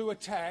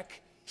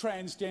attack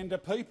transgender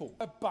people.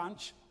 A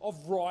bunch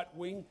of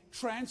right-wing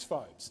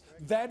transphobes.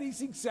 That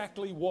is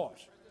exactly what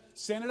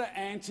Senator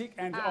Antic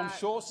and I'm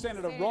sure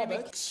Senator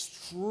Robert,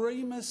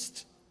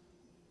 extremist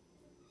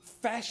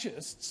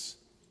fascists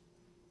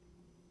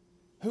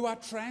who are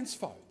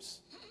transphobes.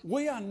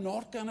 We are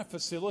not going to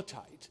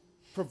facilitate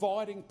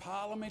providing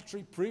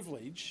parliamentary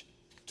privilege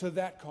to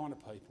that kind of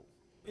people.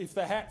 If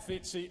the hat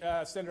fits,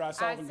 Senator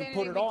O'Sullivan can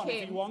put it on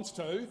if he wants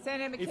to.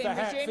 Senator McKim, if the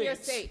hat resume your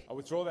fits, seat. I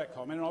withdraw that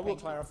comment and I will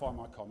clarify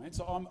my comments.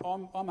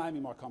 I'm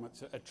aiming my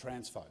comments at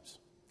transphobes.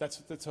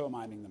 That's who I'm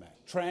aiming them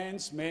at.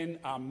 Trans men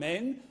are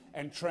men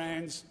and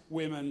trans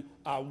women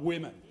are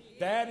women.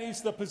 That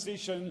is the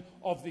position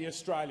of the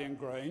Australian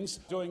Greens,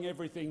 doing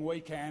everything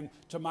we can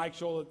to make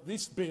sure that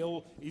this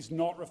bill is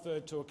not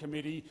referred to a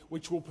committee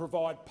which will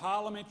provide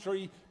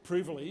parliamentary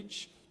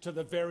privilege to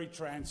the very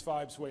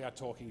transphobes we are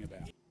talking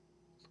about.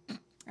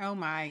 Oh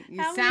my,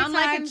 you How sound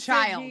many like a times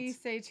child. Did he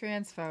say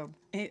transphobe?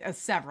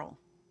 Several.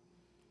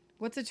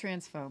 What's a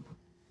transphobe?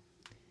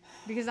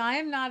 Because I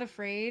am not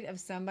afraid of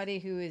somebody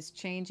who is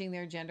changing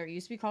their gender. It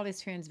used to be called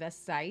as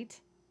transvestite,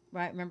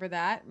 right? Remember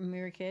that when we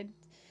were kids?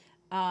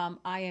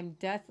 I am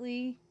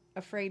deathly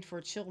afraid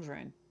for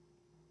children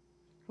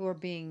who are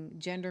being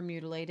gender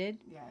mutilated.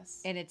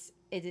 Yes. And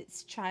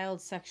it's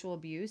child sexual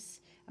abuse.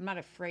 I'm not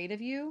afraid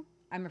of you.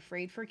 I'm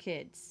afraid for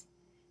kids.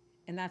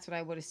 And that's what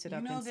I would have stood up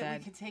and said. You know that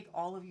we could take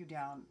all of you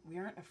down. We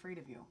aren't afraid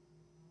of you.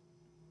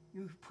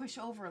 You push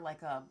over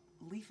like a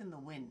leaf in the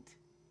wind.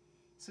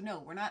 So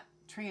no, we're not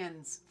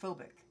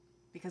transphobic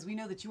because we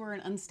know that you are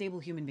an unstable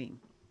human being.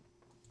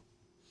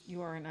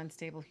 You are an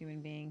unstable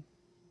human being.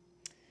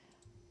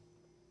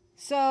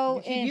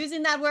 So if you're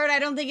using that word, I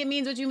don't think it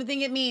means what you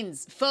think it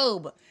means.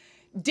 Phobe.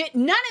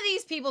 None of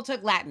these people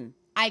took Latin.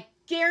 I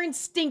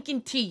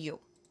guarantee you.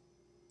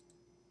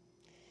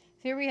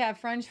 Here we have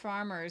French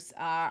farmers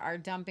are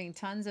dumping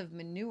tons of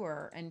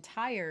manure and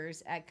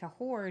tires at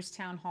Cahors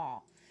Town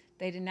Hall.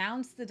 They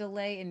denounced the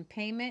delay in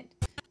payment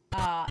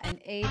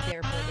and aid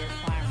there for their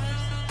farmers.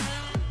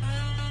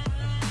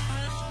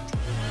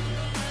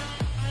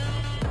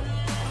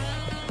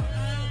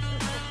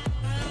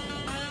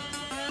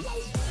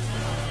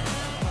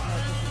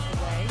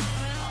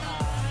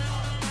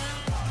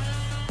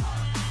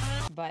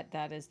 But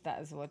that is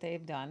what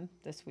they've done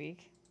this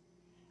week.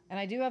 And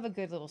I do have a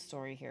good little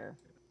story here.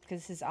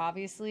 Because this is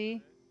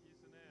obviously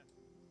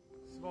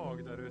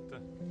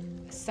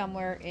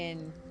somewhere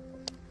in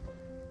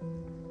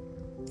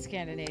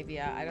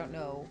Scandinavia. I don't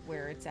know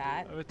where it's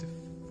at. It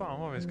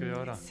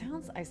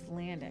sounds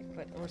Icelandic,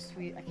 or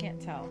Swedish. I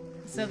can't tell.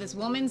 So this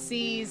woman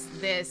sees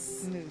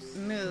this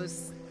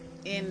moose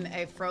in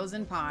a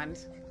frozen pond.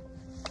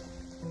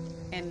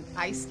 and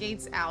ice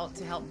skates out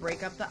to help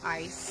break up the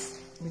ice,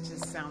 which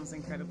sounds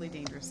incredibly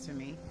dangerous to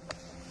me.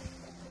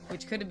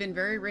 Which could have been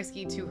very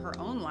risky to her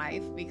own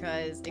life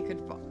because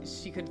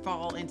she could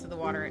fall into the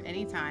water at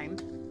any time.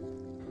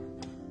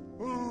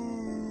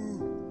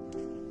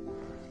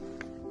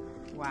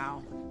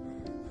 Wow.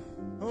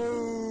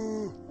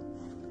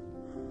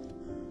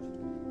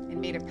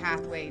 And made a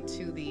pathway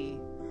to the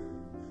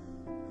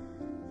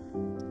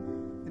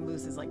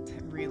moose is like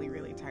really,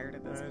 really tired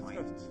at this point.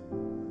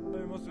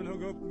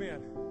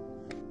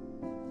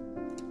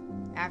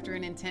 After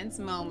an intense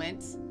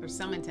moment, or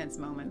some intense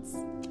moments,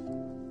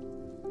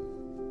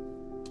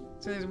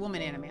 so there's a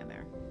woman and a man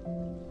there.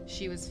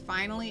 She was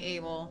finally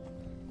able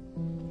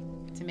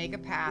to make a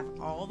path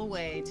all the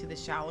way to the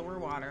shallower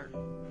water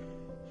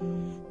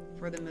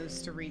for the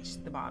moose to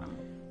reach the bottom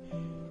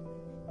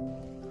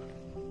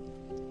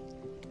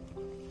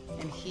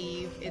and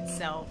heave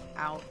itself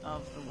out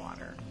of the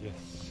water. Yes.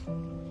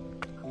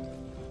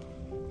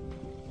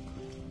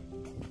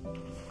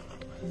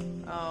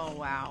 Oh,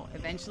 wow.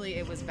 Eventually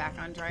it was back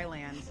on dry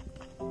land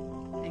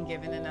and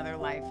given another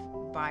life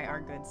by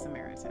our good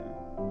Samaritan.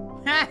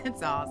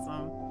 It's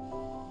awesome.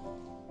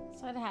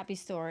 So I had a happy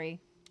story.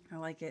 I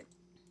like it.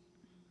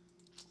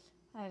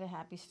 I had a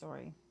happy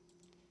story.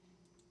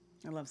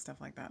 I love stuff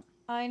like that.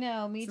 I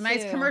know, me too.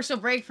 Nice commercial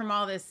break from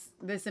all this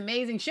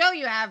amazing show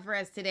you have for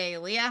us today,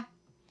 Leah.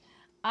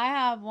 I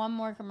have one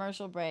more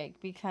commercial break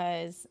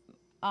because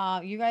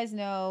you guys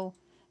know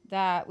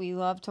that we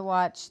love to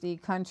watch the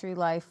Country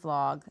Life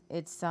vlog.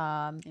 It's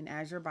in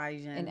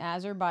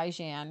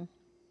Azerbaijan.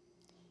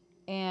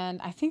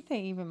 And I think they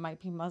even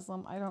might be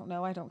Muslim. I don't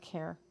know. I don't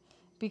care.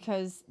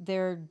 Because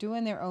they're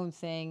doing their own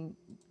thing.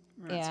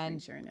 We're not screen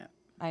sharing it.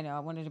 I know.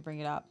 I wanted to bring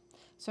it up.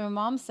 So my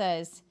mom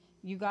says,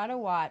 you got to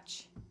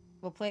watch.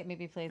 We'll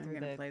maybe play through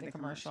the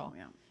commercial.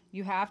 Yeah.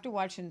 You have to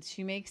watch, and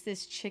she makes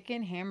this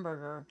chicken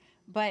hamburger.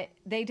 But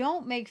they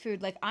don't make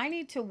food. Like, I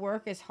need to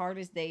work as hard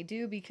as they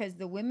do because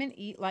the women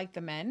eat like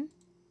the men.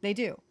 They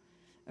do.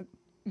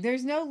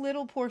 There's no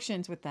little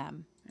portions with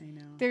them. I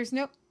know. There's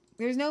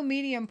no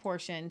medium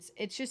portions.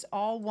 It's just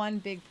all one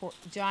big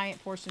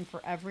giant portion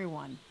for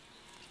everyone.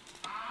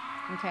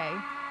 Okay.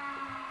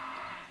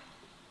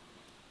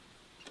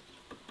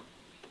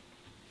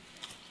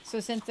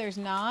 So since there's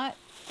not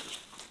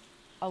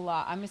a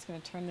lot, I'm just going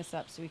to turn this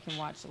up so we can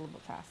watch a little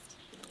bit fast.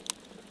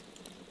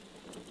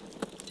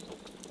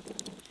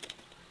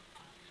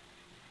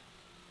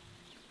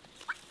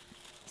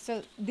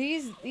 So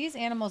these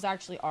animals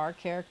actually are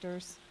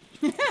characters.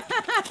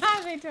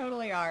 They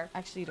totally are.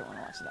 Actually, you don't want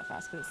to watch it that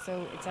fast because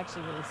it's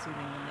actually really soothing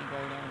when they go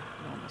their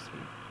normal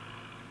speed.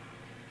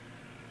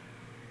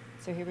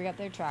 So here we got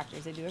their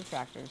tractors. They do have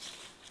tractors.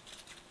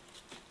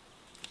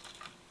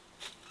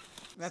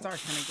 That's our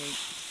kind of gate.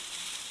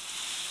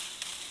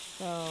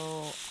 So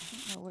I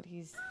don't know what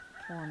he's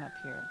pulling up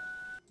here.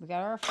 We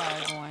got our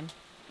fire going.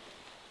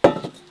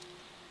 So,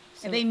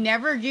 and they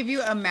never give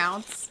you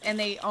amounts, and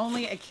they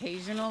only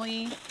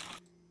occasionally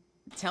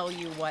tell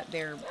you what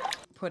they're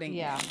putting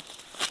in.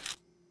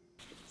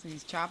 So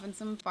he's chopping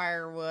some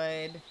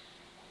firewood.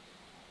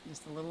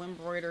 Just a little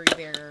embroidery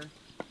there.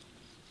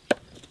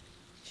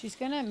 She's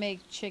gonna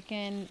make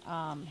chicken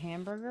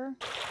hamburger.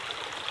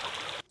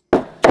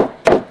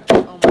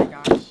 Oh my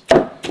gosh.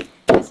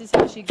 This is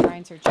how she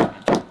grinds her chicken.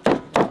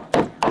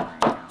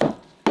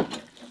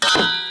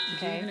 Okay.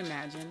 Can you even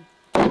imagine?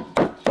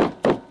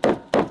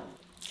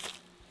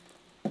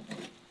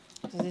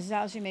 So this is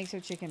how she makes her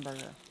chicken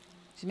burger.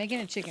 She's making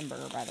a chicken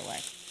burger, by the way.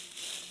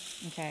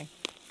 Okay.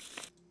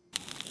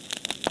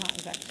 Not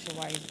exactly sure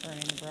why he's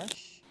burning the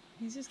brush.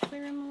 He's just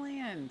clearing the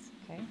land.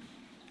 Okay.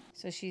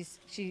 So she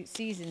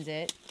seasons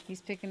it.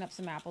 He's picking up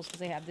some apples because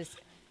they have this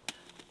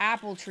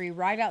apple tree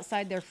right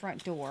outside their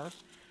front door.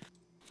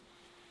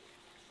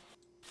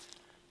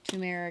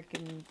 Turmeric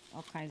and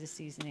all kinds of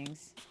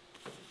seasonings.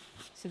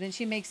 So then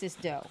she makes this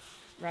dough,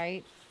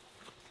 right?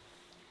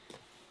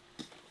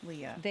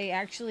 Leah. They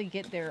actually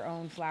get their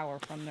own flour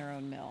from their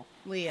own mill.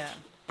 Leah.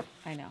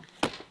 I know.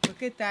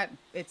 Look at that.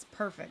 It's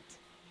perfect.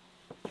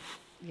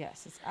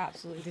 Yes, it's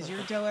absolutely Does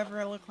perfect. your dough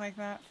ever look like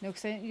that? No,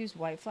 because I didn't use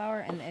white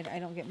flour, and I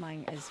don't get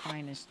mine as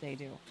fine as they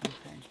do.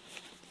 Okay.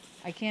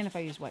 I can if I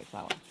use white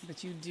flour.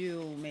 But you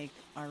make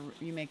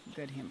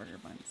good hamburger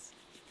buns.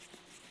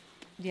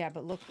 Yeah,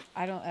 but look,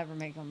 I don't ever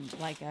make them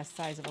like the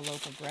size of a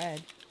loaf of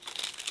bread.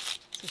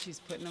 So she's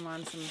putting them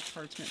on some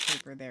parchment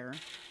paper there.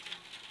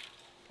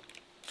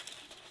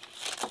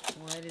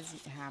 What is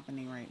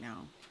happening right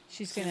now?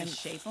 She's gonna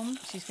shape them?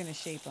 She's gonna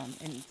shape them,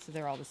 and so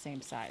they're all the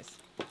same size.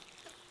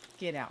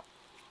 Get out.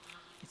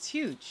 It's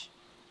huge.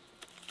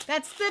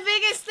 That's the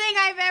biggest thing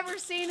I've ever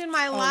seen in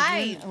my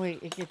life.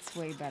 Wait, it gets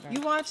way better.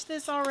 You watched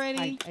this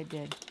already? I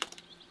did.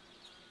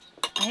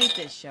 I hate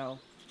this show.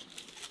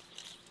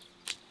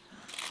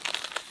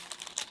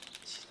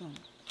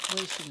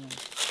 What is she doing?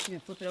 She's gonna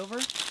flip it over?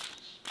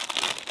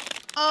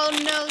 Oh,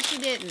 no, she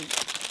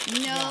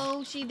didn't.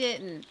 No, she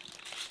didn't.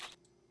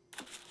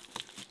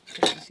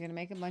 So she's gonna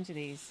make a bunch of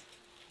these.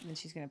 And then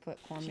she's gonna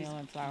put cornmeal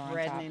and flour on top.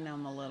 Reddening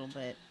them a little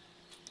bit.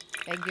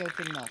 Egg yolk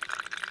and milk.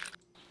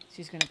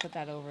 She's going to put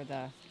that over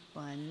the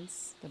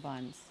buns. The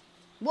buns.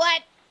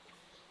 What?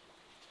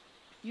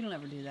 You don't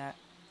ever do that.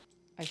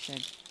 I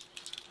should.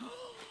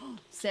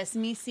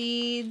 Sesame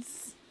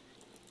seeds.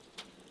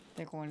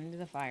 They're going into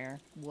the fire.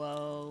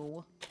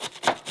 Whoa.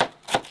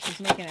 She's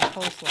making a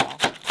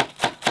coleslaw.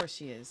 Of course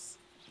she is.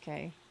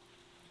 Okay.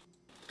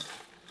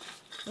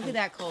 Look at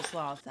that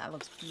coleslaw. That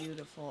looks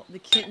beautiful. The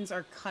kittens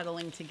are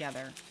cuddling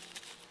together.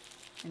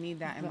 I need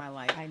that in my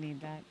life. I need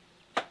that.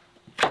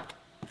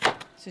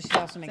 So she's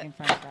also making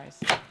French fries.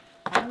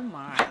 Oh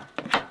my.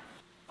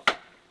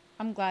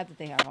 I'm glad that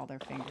they have all their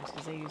fingers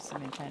because they use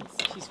some intense.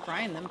 She's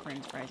frying them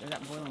French fries. Or is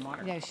that boiling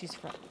water? Yeah, she's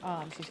frying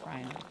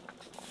them.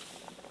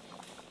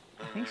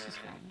 I think she's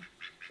frying them.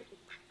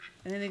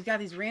 And then they've got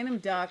these random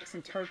ducks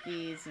and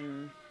turkeys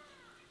and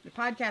the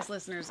podcast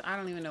listeners. I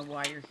don't even know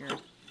why you're here.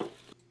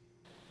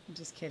 I'm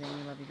just kidding.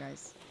 We love you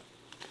guys.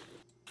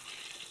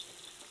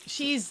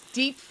 She's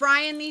deep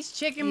frying these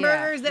chicken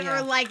burgers that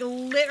are like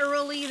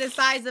literally the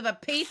size of a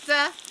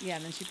pizza. Yeah,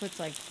 and then she puts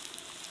like,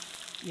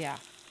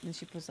 then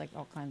she puts like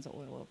all kinds of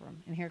oil over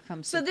them. And here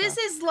comes. So this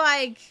is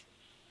like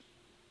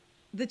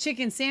the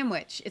chicken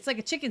sandwich. It's like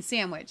a chicken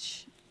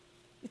sandwich.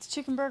 It's a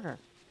chicken burger.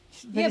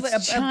 But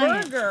a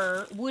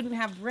burger wouldn't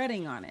have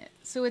breading on it.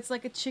 So it's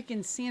like a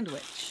chicken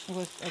sandwich.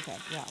 Okay,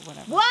 yeah,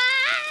 whatever. What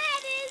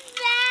is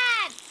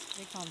that?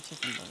 They call them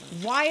chicken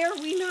burgers. Why are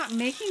we not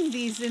making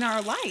these in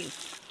our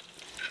life?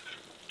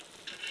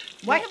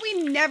 Why have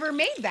we never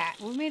made that?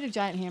 We've made a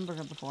giant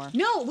hamburger before.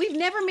 No, we've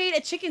never made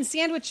a chicken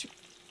sandwich,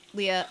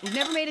 Leah. We've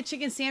never made a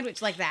chicken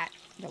sandwich like that.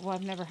 Well,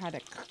 I've never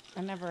had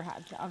I never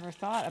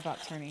thought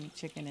about turning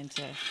chicken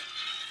into.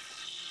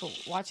 But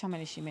watch how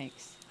many she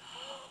makes.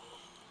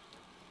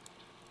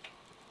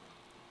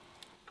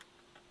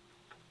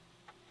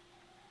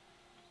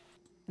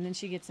 And then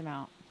she gets them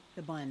out.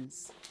 The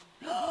buns.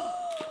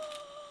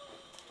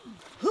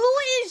 Who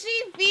is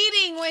she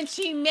feeding when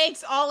she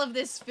makes all of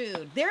this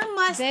food? There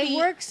must be. They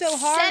work so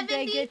hard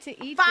they get to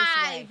eat this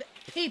way. 75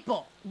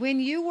 people. When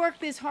you work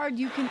this hard,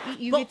 you can eat.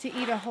 You get to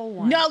eat a whole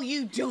one. No,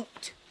 you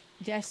don't.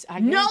 Yes,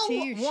 I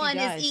guarantee you she No one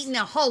does. is eating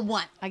a whole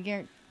one. I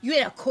guarantee. You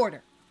ate a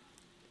quarter.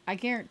 I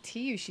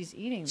guarantee you she's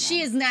eating them.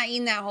 She is not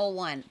eating that whole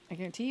one. I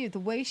guarantee you. The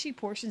way she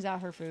portions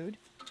out her food,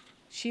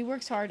 she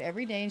works hard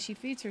every day and she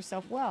feeds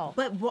herself well.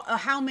 But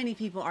how many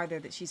people are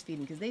there that she's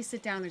feeding? Because they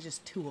sit down, there's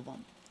just 2 of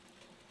them.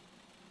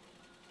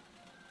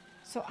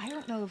 So I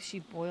don't know if she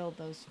boiled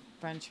those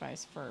French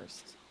fries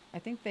first. I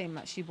think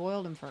she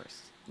boiled them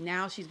first.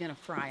 Now she's going to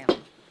fry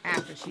them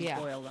after she's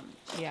boiled them.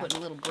 She's putting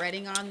a little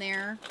breading on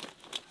there.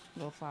 A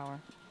little flour.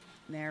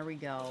 There we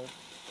go.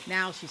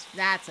 Now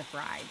that's a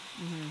fried.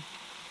 Mm-hmm.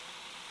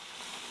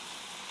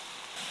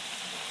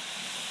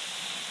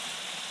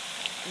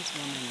 This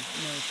woman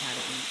knows how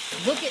to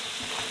eat. Look at...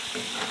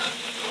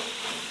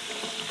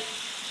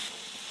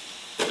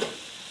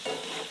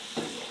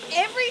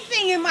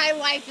 Everything in my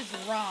life is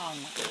wrong.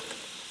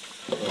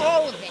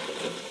 All of it.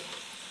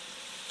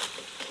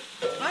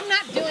 I'm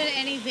not doing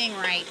anything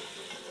right.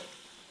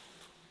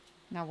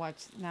 Now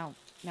watch. Now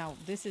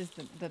this is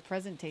the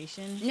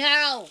presentation.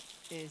 No.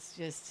 It's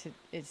just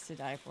it's to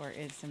die for.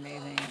 It's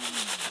amazing.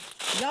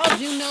 Y'all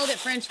do know that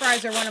French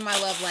fries are one of my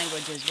love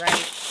languages,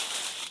 right?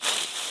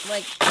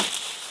 Like,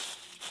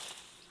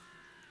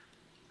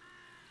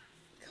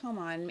 come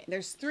on.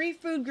 There's 3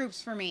 food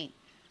groups for me.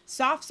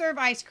 Soft serve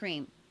ice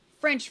cream,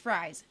 French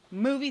fries,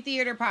 movie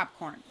theater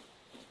popcorn.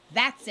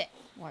 That's it.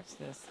 Watch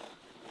this.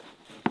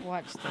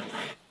 Watch this.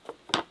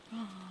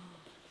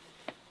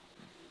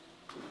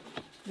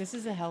 This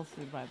is a health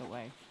food, by the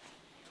way.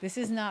 This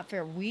is not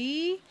fair.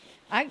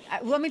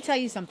 Let me tell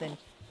you something.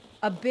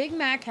 A Big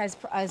Mac has,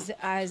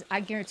 as I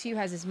guarantee you,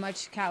 has as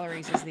much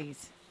calories as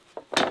these.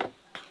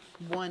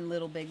 One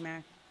little Big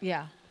Mac.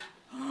 Yeah.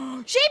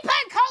 She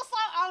put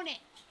coleslaw on it.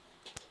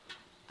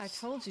 I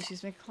told you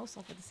she's making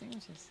coleslaw for the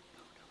sandwiches.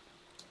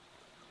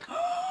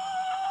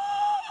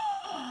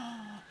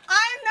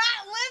 I'm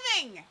not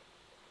living.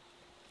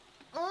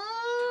 Ooh.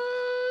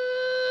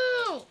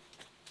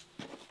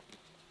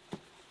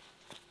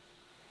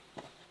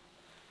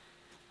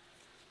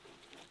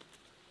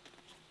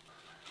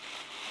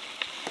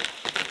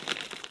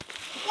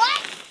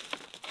 What?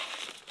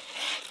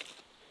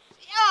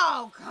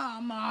 Oh,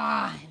 come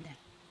on.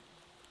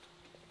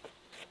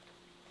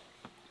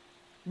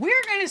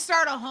 We're going to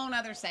start a whole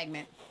nother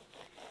segment.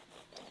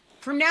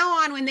 From now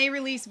on, when they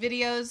release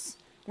videos,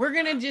 we're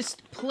going to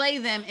just play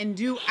them and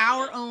do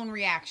our own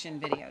reaction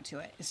video to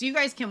it. So you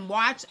guys can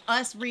watch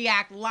us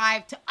react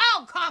live to...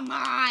 Oh, come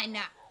on!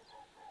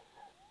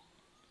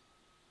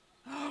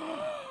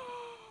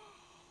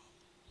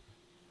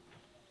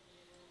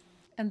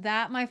 And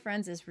that, my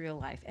friends, is real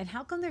life. And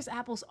how come there's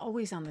apples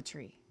always on the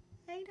tree?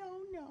 I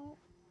don't know.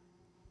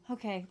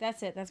 Okay,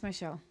 that's it. That's my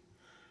show.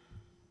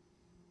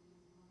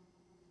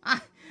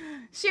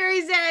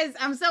 Sherry says,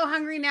 I'm so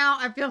hungry now.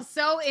 I feel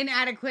so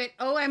inadequate.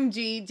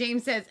 OMG.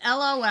 James says,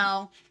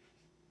 LOL.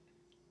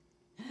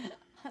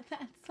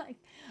 That's like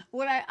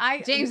what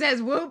I James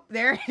says, whoop.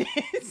 There it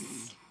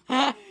is.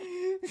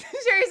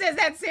 Sherry says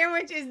that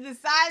sandwich is the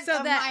size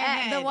of my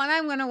head. The one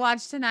I'm going to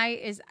watch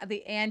tonight is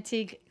the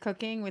antique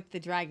cooking with the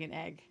dragon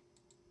egg.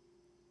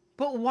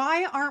 But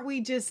why aren't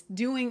we just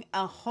doing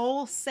a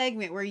whole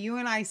segment where you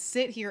and I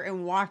sit here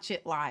and watch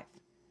it live?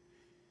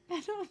 I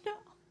don't know.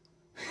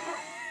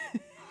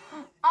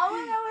 All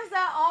I know is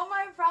that all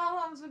my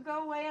problems would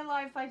go away in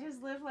life if I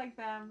just lived like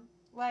them.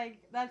 Like,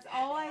 that's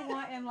all I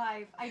want in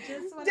life. I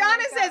just want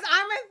Donna says,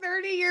 I'm a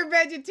 30-year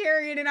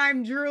vegetarian and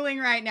I'm drooling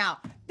right now.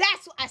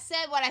 That's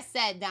what I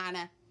said,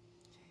 Donna.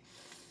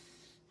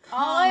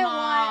 All I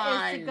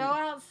want is to go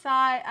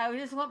outside. I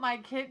just want my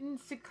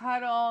kittens to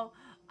cuddle.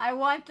 I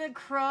want the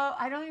crow.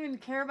 I don't even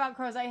care about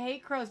crows. I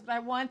hate crows, but I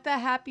want the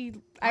happy.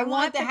 I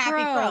want the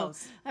happy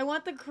crows. I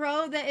want the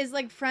crow that is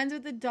like friends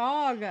with the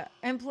dog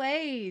and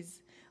plays.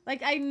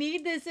 Like, I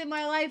need this in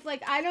my life.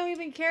 Like, I don't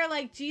even care.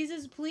 Like,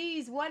 Jesus,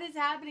 please, what is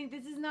happening?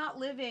 This is not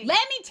living. Let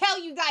me tell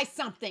you guys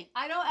something.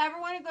 I don't ever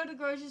want to go to the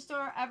grocery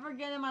store ever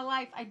again in my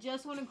life. I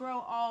just want to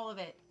grow all of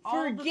it.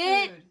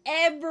 Forget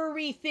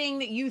everything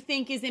that you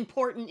think is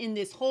important in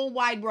this whole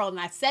wide world. And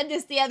I said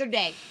this the other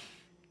day.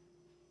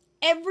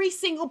 Every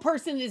single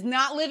person that is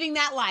not living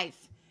that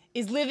life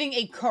is living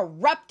a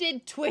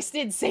corrupted,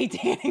 twisted,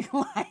 satanic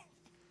life.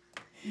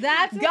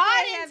 That's what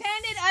God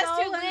intended us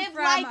to live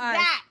like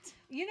that.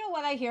 You know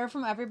what I hear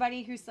from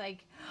everybody who's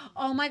like,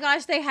 oh my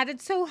gosh, they had it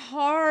so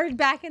hard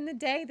back in the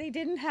day. They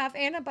didn't have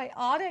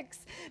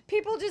antibiotics.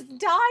 People just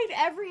died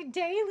every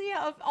daily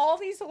of all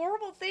these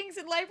horrible things,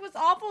 and life was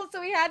awful.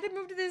 So we had to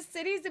move to the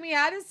cities and we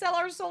had to sell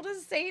our soul to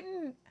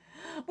Satan.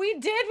 We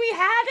did. We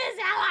had to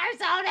sell our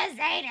soul to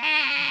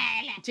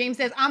Satan. James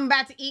says, I'm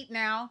about to eat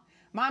now.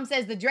 Mom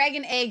says the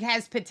dragon egg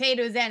has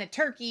potatoes and a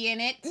turkey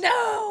in it.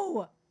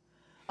 No!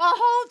 A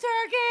whole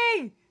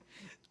turkey!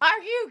 Are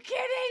you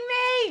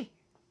kidding me?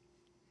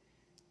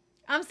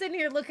 I'm sitting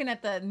here looking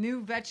at the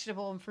new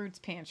vegetable and fruits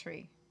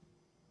pantry.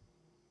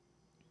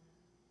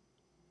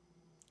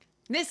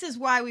 This is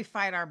why we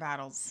fight our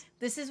battles.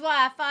 This is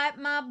why I fight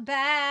my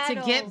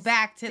battles. To get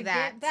back to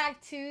that. Get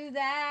back to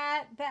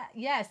that.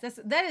 Yes,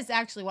 that is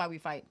actually why we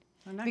fight.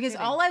 Because kidding.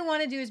 all I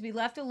want to do is be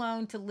left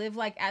alone to live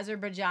like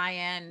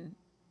Azerbaijan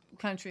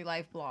country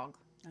life blog.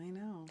 I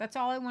know. That's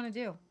all I want to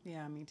do.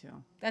 Yeah, me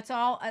too. That's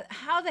all.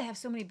 How they have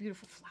so many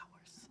beautiful flowers.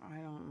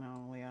 I don't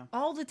know, Leah.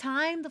 All the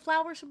time the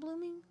flowers are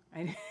blooming.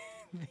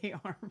 They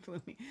are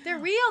blooming. They're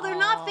real. They're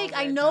not fake.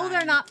 I know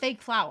they're not fake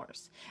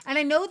flowers. And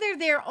I know they're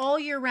there all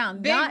year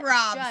round. Big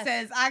Rob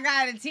says, I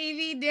got a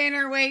TV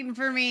dinner waiting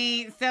for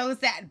me. So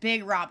sad.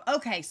 Big Rob.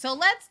 Okay, so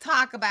let's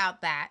talk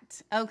about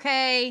that.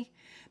 Okay?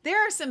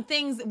 There are some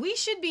things we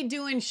should be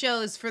doing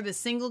shows for the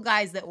single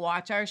guys that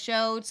watch our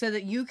show so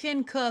that you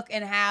can cook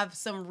and have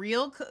some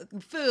real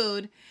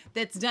food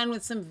that's done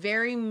with some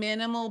very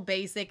minimal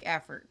basic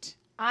effort.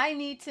 I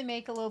need to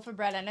make a loaf of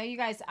bread. I know you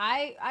guys,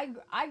 I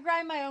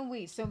grind my own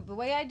wheat. So the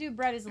way I do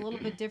bread is a little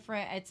bit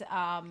different. It's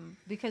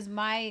because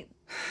I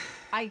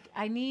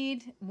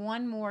need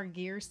one more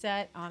gear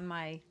set on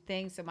my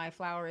thing so my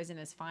flour isn't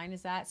as fine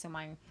as that. So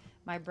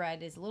my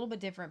bread is a little bit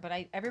different, but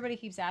everybody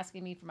keeps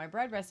asking me for my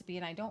bread recipe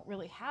and I don't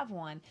really have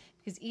one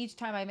because each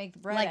time I make the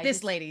bread, like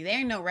this lady, there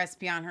ain't no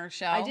recipe on her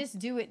show. I just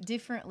do it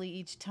differently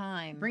each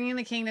time. Bringing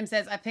the Kingdom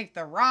says, I picked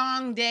the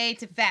wrong day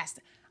to fast.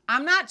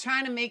 I'm not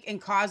trying to make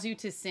and cause you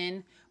to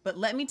sin, but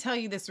let me tell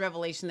you this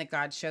revelation that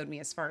God showed me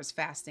as far as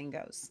fasting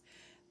goes.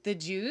 The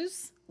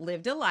Jews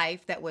lived a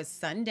life that was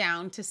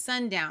sundown to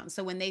sundown.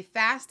 So when they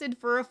fasted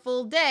for a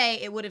full day,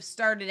 it would have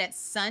started at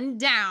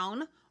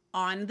sundown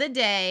on the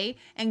day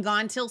and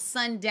gone till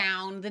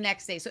sundown the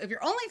next day. So if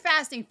you're only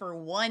fasting for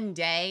one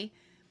day,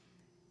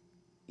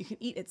 you can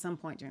eat at some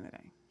point during the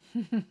day.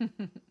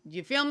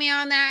 You feel me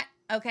on that?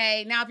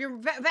 Okay, now if you're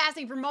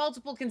fasting for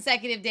multiple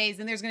consecutive days,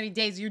 then there's going to be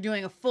days you're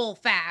doing a full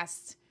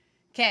fast.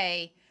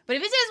 Okay, but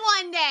if it's just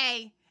one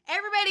day,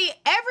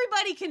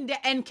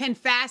 everybody can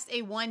fast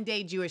a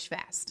one-day Jewish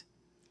fast,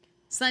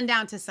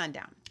 sundown to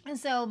sundown. And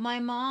so my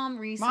mom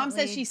recently... Mom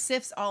says she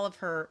sifts all of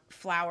her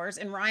flours,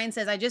 and Ryan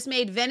says, I just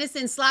made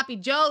venison sloppy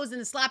joes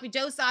and the sloppy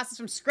joe sauces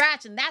from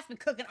scratch, and that's been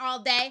cooking all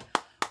day.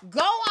 Go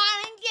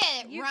on and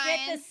get it, you Ryan.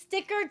 You get the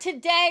sticker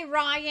today,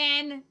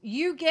 Ryan.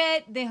 You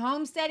get the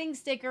homesteading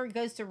sticker. It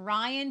goes to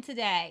Ryan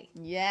today.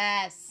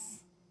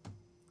 Yes.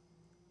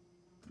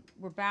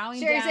 We're bowing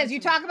Sherry down. says, you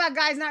talk about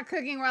guys not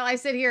cooking while I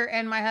sit here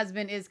and my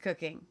husband is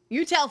cooking.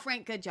 You tell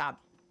Frank, good job.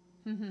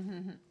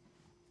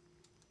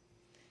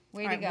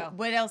 Way to go.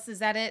 What else? Is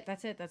that it?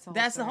 That's it.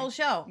 That's the whole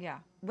show. Yeah.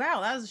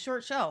 Wow, that was a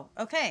short show.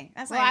 Okay.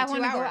 That's well, like 2 I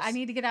want to hours. go. I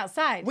need to get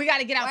outside. We got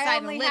to get outside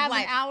and live life. I only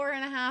have an hour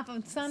and a half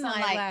of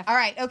sunlight left. All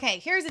right. Okay.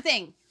 Here's the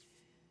thing.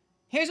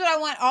 Here's what I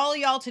want all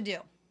y'all to do.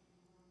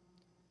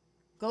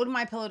 Go to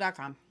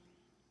mypillow.com.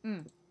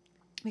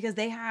 Because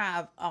they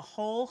have a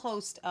whole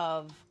host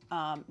of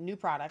new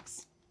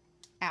products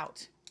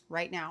out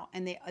right now.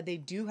 And they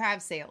do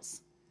have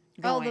sales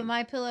going. Oh, the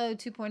MyPillow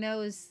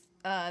 2.0 is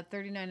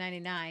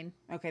 $39.99.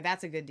 Okay,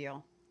 that's a good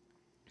deal.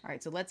 All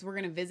right, so we're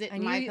going to visit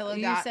and mypillow.com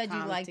you said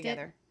you liked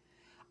together. It?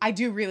 I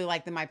do really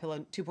like the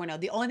MyPillow 2.0.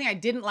 The only thing I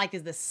didn't like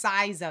is the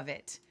size of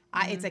it.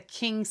 It's a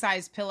king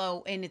size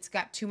pillow and it's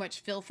got too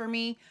much fill for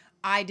me.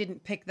 I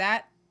didn't pick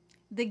that.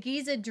 The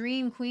Giza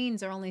Dream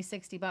Queens are only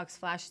 $60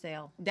 flash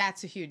sale.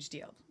 That's a huge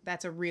deal.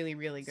 That's a really,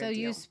 really good deal. So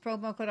use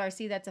promo code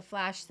RC. That's a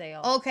flash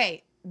sale.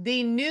 Okay.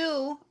 The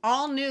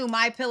all new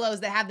My Pillows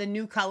that have the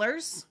new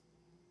colors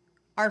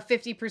are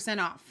 50%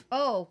 off.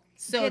 Oh,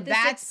 so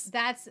that's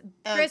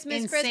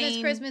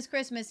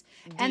Christmas.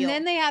 And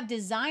then they have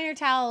designer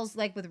towels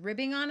like with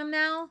ribbing on them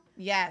now.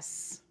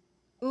 Yes.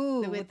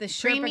 Ooh, with the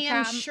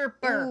premium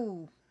Sherpa.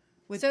 Ooh.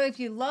 So if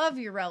you love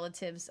your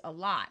relatives a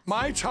lot.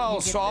 My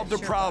towels solve the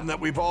problem that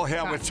we've all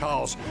had with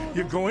towels.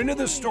 You go into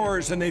the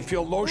stores and they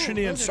feel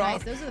lotiony and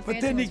soft,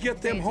 but then you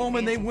get them home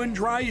and they wind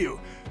dry you.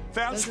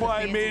 That's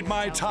why I made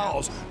my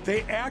towels.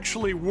 They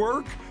actually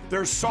work,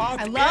 they're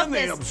soft, and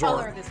they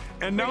absorb.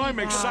 And now I'm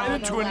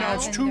excited to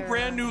announce 2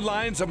 brand new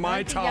lines of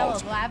my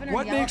towels.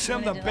 What makes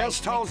them the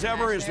best towels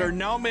ever is they're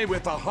now made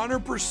with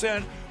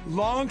 100%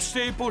 long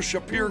staple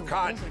Shapir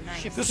cotton.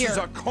 This is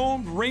a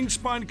combed ring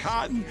spun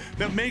cotton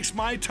that makes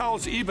my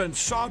towels even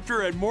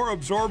softer and more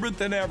absorbent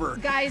than ever.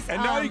 Guys,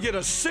 and now you get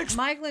a 6.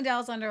 Mike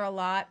Lindell's under a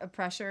lot of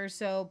pressure,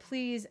 so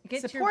please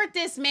support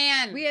this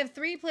man. We have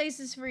 3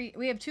 places for you.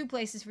 We have 2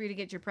 places for you to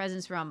get your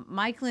presents from.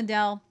 Mike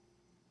Lindell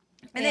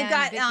and they've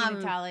got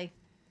Natali.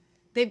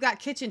 They've got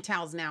kitchen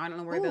towels now. I don't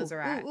know where those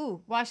are at.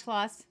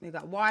 Washcloths. They've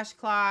got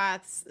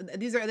washcloths.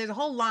 There's a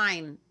whole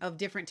line of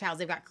different towels.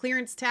 They've got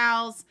clearance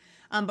towels.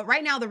 But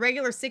right now, the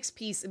regular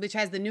 6-piece, which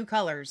has the new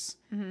colors,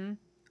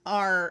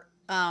 are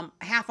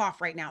half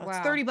off right now. It's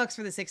 $30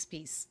 for the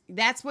 6-piece.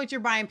 That's what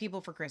you're buying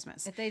people for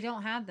Christmas. If they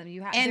don't have them,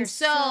 you have. And they're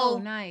so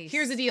nice.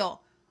 Here's the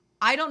deal.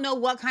 I don't know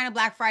what kind of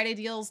Black Friday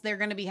deals they're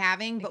going to be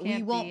having, but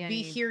we won't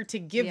be here to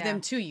give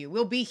them to you.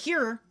 We'll be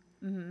here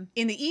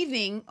in the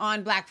evening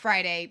on Black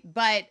Friday.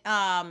 But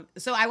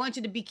so I want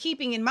you to be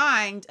keeping in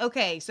mind,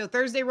 okay, so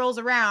Thursday rolls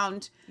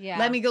around.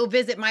 Let me go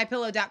visit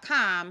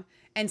mypillow.com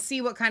and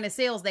see what kind of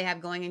sales they have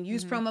going and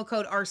use promo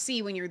code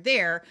RC when you're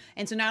there.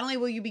 And so not only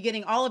will you be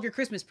getting all of your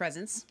Christmas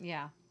presents,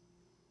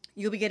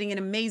 you'll be getting an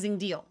amazing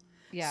deal.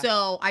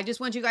 So I just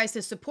want you guys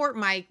to support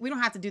Mike. We don't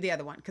have to do the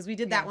other one because we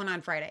did that one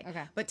on Friday.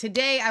 Okay. But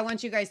today I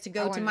want you guys to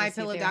go to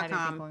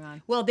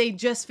mypillow.com. Well, they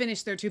just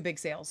finished their 2 big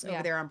sales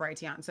over there on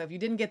Brighteon. So if you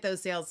didn't get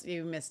those sales,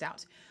 you missed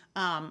out.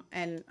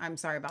 And I'm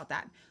sorry about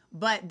that.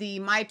 But the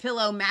My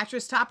Pillow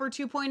mattress topper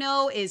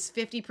 2.0 is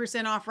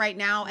 50% off right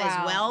now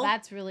as well.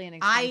 That's really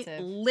inexpensive.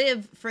 I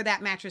live for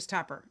that mattress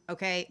topper.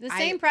 Okay, the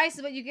same price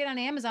as what you get on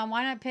Amazon.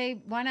 Why not pay?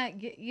 Why not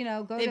get?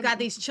 Go. They've got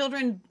these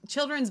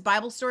children's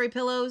Bible story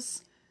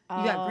pillows.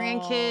 You got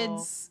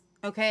grandkids.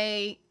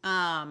 Okay.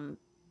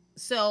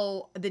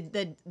 So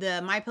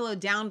the My Pillow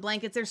down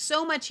blankets. There's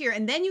so much here,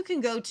 and then you can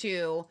go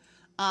to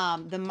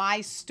the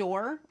My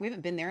Store. We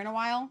haven't been there in a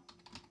while.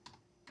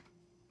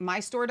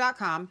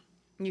 mystore.com.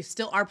 You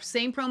still, our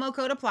same promo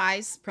code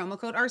applies, promo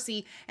code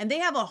RC, and they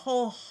have a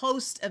whole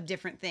host of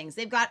different things.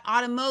 They've got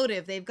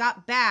automotive, they've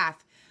got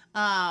bath,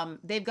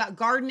 they've got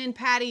garden and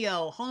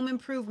patio, home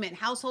improvement,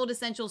 household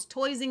essentials,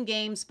 toys and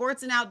games,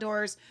 sports and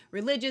outdoors,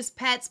 religious,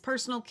 pets,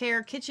 personal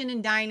care, kitchen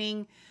and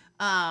dining.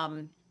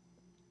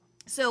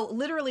 So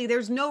literally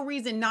there's no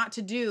reason not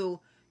to do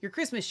your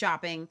Christmas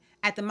shopping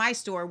at the My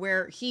Store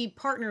where he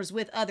partners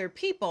with other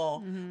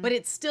people, but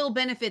it still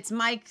benefits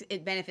Mike,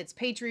 it benefits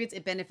Patriots,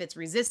 it benefits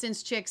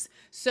Resistance Chicks.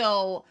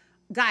 So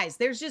guys,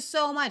 there's just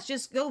so much.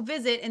 Just go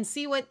visit and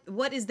see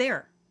what is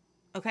there.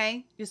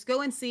 Okay? Just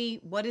go and see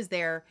what is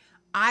there.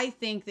 I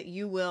think that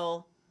you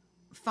will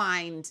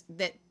find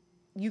that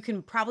you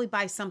can probably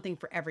buy something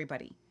for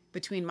everybody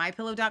between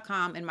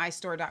mypillow.com and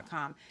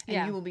mystore.com,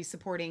 and you will be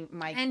supporting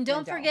Mike. And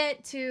don't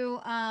forget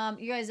to,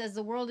 you guys, as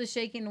the world is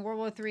shaking in World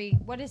War III,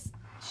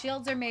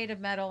 shields are made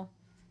of metal.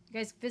 You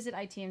guys visit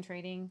ITM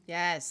Trading.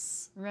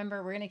 Yes.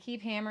 Remember, we're going to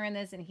keep hammering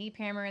this and keep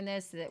hammering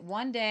this so that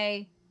one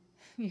day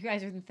you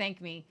guys are going to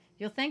thank me.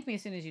 You'll thank me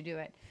as soon as you do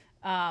it.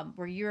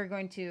 Where you are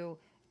going to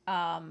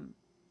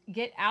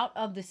get out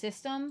of the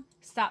system,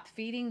 stop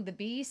feeding the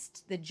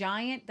beast, the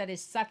giant that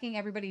is sucking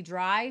everybody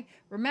dry.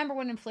 Remember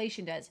what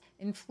inflation does.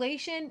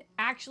 Inflation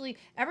actually,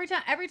 every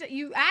time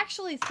you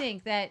actually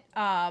think that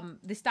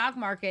the stock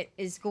market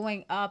is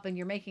going up and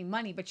you're making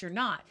money, but you're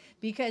not,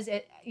 because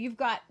you've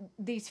got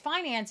these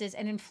finances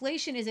and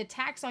inflation is a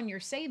tax on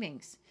your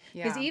savings.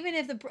 Because even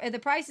if the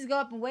prices go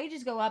up and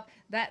wages go up,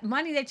 that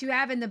money that you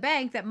have in the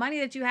bank, that money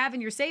that you have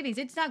in your savings,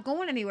 it's not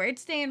going anywhere.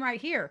 It's staying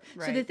right here.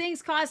 Right. So the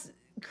things cost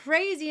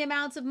crazy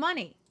amounts of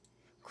money.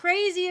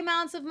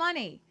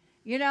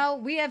 You know,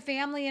 we have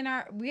family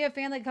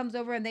that comes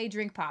over and they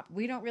drink pop.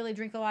 We don't really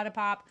drink a lot of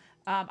pop.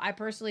 I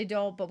personally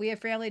don't, but we have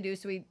family do.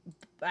 So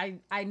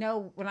I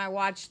know when I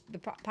watch the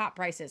pop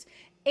prices,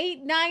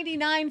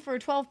 $8.99 for a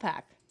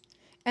 12-pack,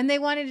 and they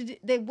wanted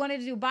to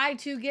do buy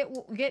 2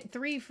 get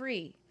 3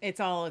 free. It's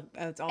all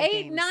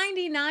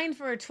 $8.99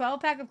 for a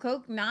 12-pack of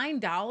Coke.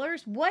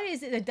 $9. What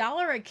is it?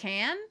 $1 a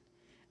can?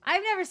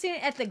 I've never seen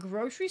it at the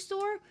grocery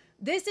store.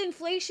 This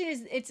inflation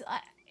it's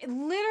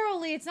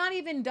literally, it's not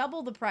even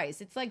double the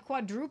price. It's like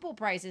quadruple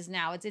prices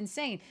now. It's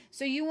insane.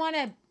 So you want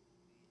to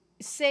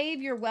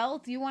save your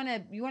wealth, you want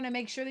to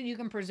make sure that you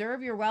can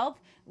preserve your wealth,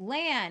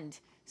 land,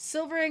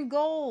 silver and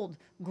gold,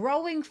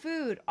 growing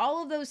food,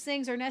 all of those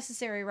things are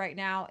necessary right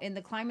now in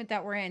the climate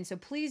that we're in. So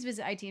please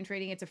visit ITM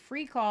Trading. It's a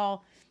free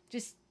call.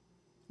 Just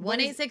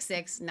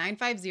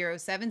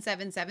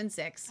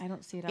 1-866-950-7776. I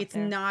don't see it up It's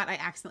there. not. I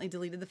accidentally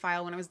deleted the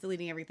file when I was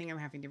deleting everything. I'm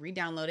having to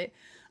re-download it.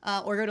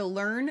 Or go to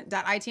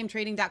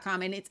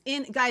learn.itmtrading.com. And it's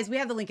in, guys, we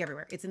have the link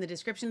everywhere. It's in the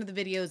description of the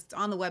videos. It's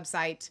on the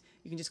website.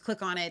 You can just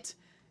click on it.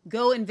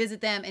 Go and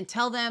visit them and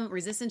tell them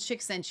Resistance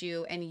Chick sent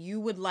you and you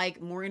would like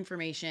more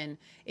information.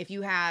 If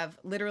you have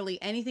literally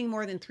anything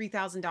more than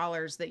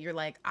 $3,000 that you're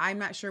like, I'm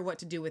not sure what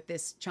to do with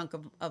this chunk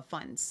of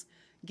funds,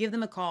 give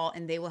them a call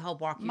and they will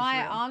help walk you through.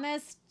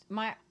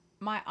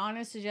 My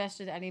honest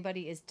suggestion to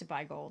anybody is to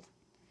buy gold.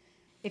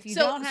 If you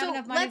don't have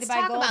enough money to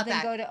buy gold,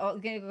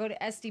 then go to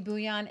SD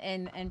Bullion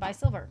and buy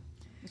silver.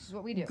 This is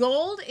what we do.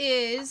 Gold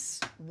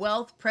is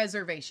wealth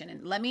preservation.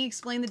 And let me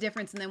explain the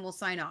difference and then we'll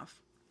sign off.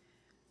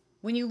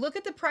 When you look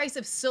at the price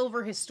of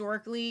silver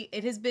historically,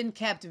 it has been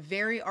kept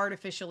very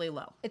artificially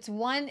low.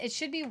 It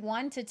should be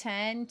 1 to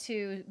 10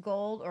 to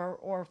gold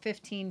or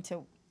 15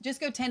 to.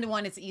 Just go 10 to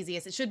 1. It's the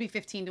easiest. It should be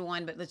 15 to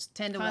 1, but let's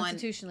 10 to 1.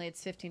 Constitutionally,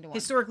 it's 15 to 1.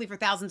 Historically, for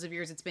thousands of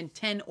years, it's been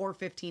 10 or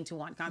 15 to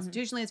 1.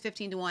 Constitutionally, it's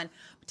 15 to 1.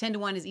 But 10 to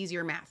 1 is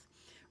easier math.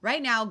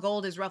 Right now,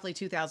 gold is roughly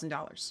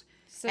 $2,000.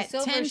 So at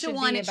silver 10 to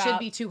 1, it should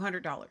be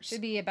 $200.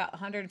 Should be about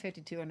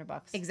 $150,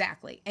 $200.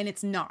 Exactly, and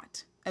it's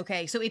not.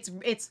 Okay, so it's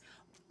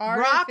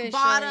rock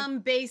bottom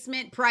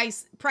basement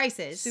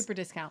prices. Super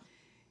discount.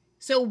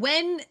 So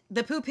when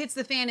the poop hits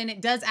the fan and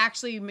it does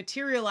actually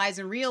materialize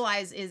and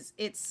realize is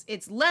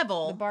its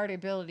level, the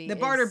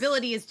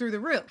barterability is through the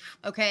roof.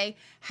 Okay.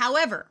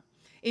 However,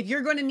 if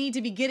you're going to need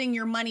to be getting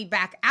your money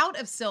back out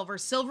of silver,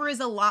 silver is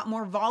a lot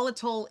more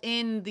volatile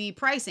in the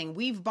pricing.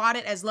 We've bought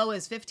it as low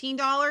as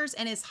 $15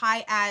 and as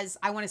high as,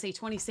 I want to say,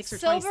 $26 or $27.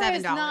 Silver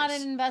is not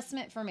an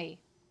investment for me.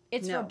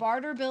 It's for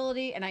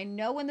barterability, and I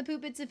know when the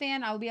poop hits the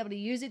fan, I will be able to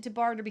use it to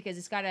barter because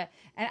it's got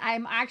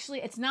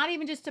it's not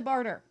even just to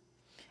barter.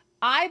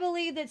 I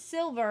believe that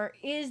silver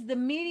is the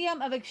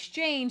medium of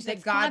exchange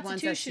that's God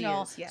constitutional.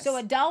 wants us to use, yes. So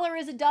a dollar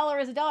is a dollar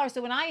is a dollar.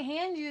 So when I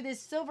hand you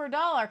this silver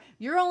dollar,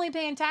 you're only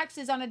paying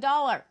taxes on a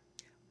dollar.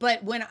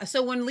 But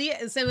when Leah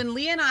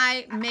and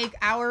I make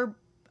our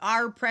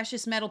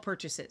precious metal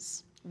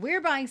purchases,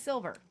 we're buying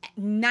silver.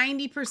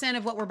 90%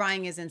 of what we're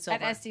buying is in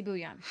silver. At SD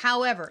Bullion.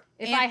 However,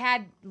 if I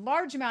had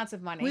large amounts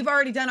of money, we've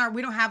already done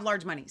we don't have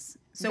large monies.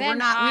 So we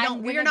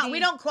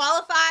don't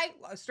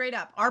qualify straight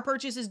up. Our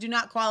purchases do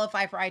not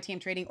qualify for ITM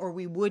trading, or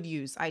we would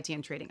use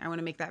ITM trading. I want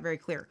to make that very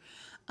clear.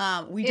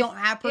 We don't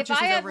have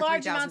purchases over $3,000. If I have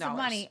large amounts of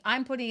money,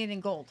 I'm putting it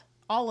in gold.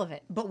 All of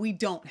it. But we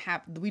don't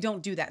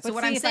do that. So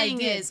what I'm saying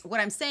is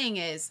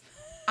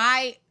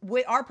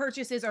our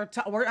purchases are,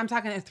 I'm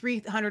talking a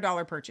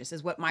 $300 purchase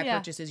is what my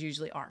purchases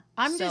usually are.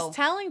 I'm just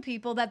telling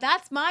people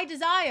that's my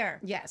desire.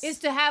 Yes. Is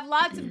to have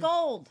lots of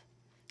gold.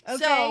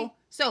 Okay.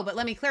 But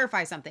let me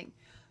clarify something.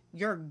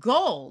 Your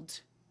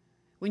gold,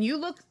 when you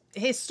look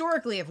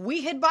historically, if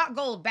we had bought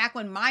gold back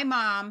when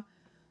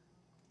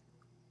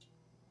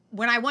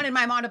when I wanted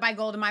my mom to buy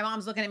gold and my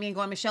mom's looking at me and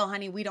going, Michelle,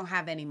 honey, we don't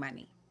have any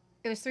money.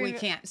 It was we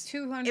can't.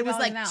 $200. It was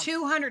like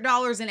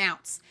 $200 an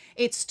ounce.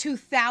 It's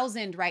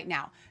 $2,000 right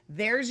now.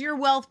 There's your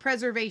wealth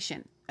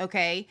preservation.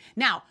 Okay.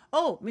 Now,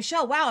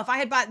 Michelle, wow, if I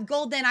had bought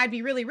gold then I'd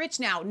be really rich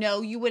now.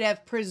 No, you would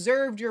have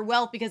preserved your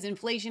wealth because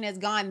inflation has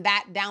gone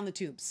down the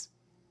tubes.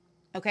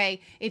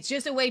 Okay. It's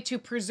just a way to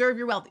preserve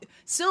your wealth.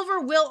 Silver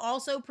will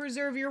also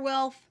preserve your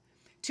wealth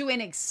to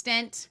an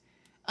extent,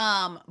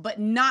 but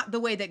not the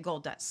way that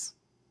gold does.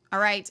 All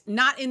right.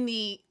 Not in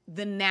the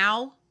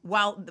now.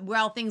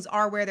 While things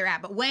are where they're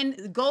at. But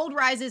when gold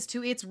rises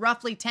to its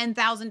roughly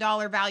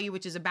 $10,000 value,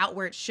 which is about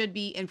where it should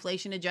be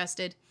inflation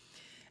adjusted,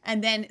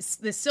 and then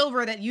the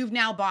silver that you've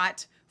now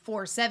bought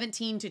for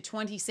 $17 to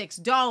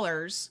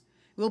 $26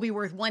 will be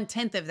worth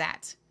 1/10 of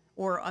that,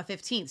 or a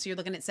 15th. So you're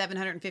looking at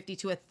 $750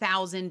 to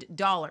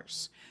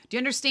 $1,000. Do you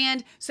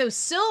understand? So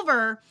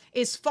silver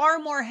is far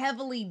more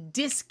heavily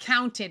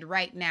discounted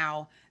right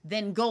now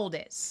than gold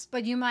is.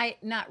 But you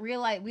might not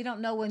realize, we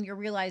don't know when you'll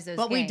realize those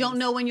But gains. we don't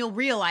know when you'll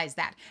realize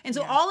that. And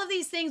so all of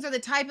these things are the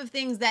type of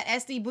things that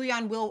SD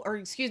Bullion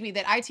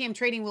that ITM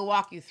Trading will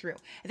walk you through.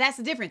 That's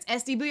the difference.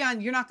 SD Bullion,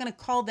 you're not going to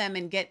call them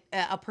and get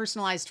a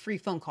personalized free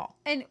phone call.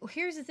 And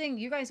here's the thing,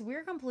 you guys,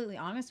 we're completely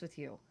honest with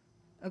you.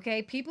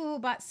 Okay? People who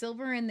bought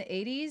silver in the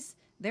 80s,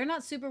 they're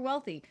not super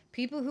wealthy.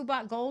 People who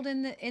bought gold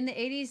in the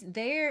 80s,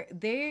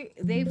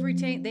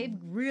 they've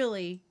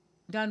really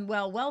done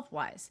well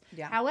wealth-wise.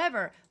 Yeah.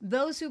 However,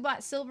 those who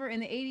bought silver in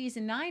the 80s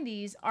and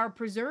 90s are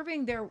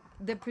preserving the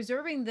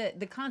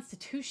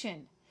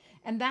Constitution.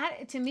 And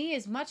that, to me,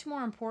 is much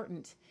more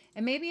important.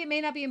 And maybe it may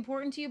not be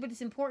important to you, but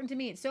it's important to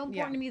me. It's so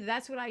important to me that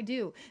that's what I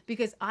do.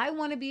 Because I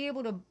want to be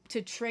able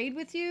to trade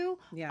with you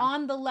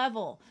on the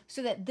level.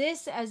 So that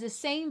this has the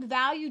same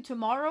value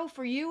tomorrow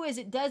for you as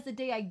it does the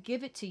day I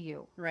give it to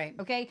you. Right.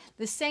 Okay?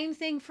 The same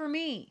thing for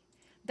me.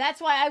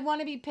 That's why I want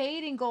to be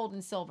paid in gold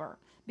and silver.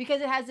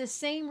 Because it has the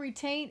same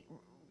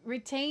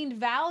retained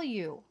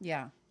value.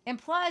 Yeah. And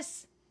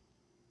plus,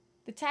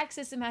 The tax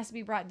system has to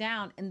be brought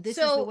down, and this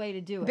is the way to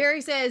do it.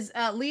 Barry says,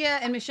 Leah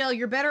and Michelle,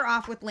 you're better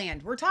off with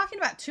land. We're talking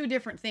about two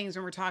different things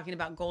when we're talking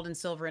about gold and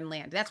silver and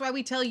land. That's why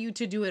we tell you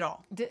to do it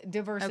all.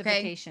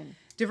 Diversification. Okay?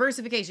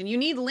 Diversification. You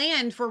need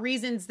land for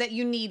reasons that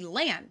you need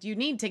land. You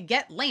need to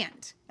get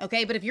land.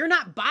 Okay? But if you're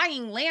not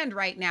buying land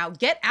right now,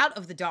 get out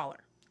of the dollar.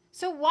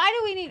 So why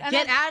do we need...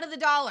 Get out of the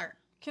dollar.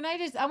 Can I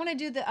just... I want to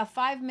do a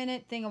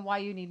 5-minute thing of why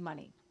you need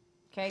money.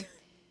 Okay?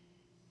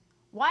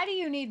 Why do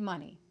you need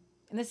money?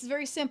 And this is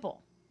very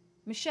simple.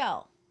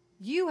 Michelle,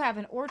 you have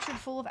an orchard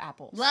full of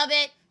apples. Love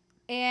it.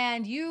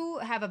 And you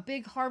have a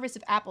big harvest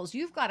of apples.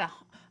 You've got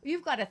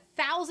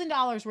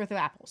 $1,000 worth of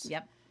apples.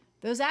 Yep.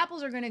 Those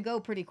apples are going to go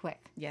pretty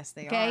quick. Yes,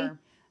 they are.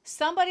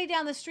 Somebody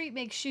down the street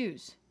makes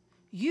shoes.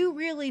 You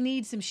really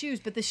need some shoes,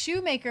 but the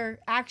shoemaker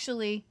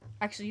actually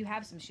you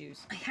have some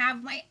shoes. I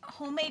have my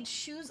homemade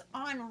shoes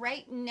on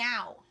right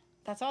now.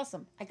 That's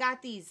awesome. I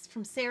got these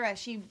from Sarah.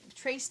 She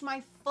traced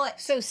my foot.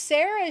 So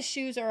Sarah's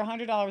shoes are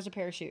 $100 a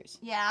pair of shoes.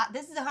 Yeah,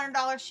 this is a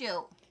 $100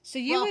 shoe. So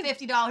you would,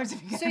 $50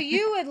 if you So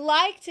you would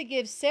like to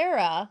give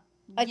Sarah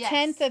a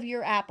tenth of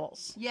your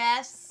apples.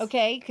 Yes.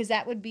 Okay, because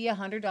that would be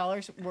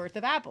 $100 worth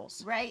of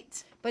apples.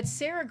 Right. But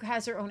Sarah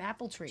has her own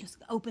apple tree. Just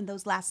opened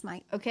those last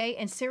night. Okay,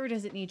 and Sarah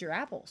doesn't need your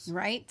apples.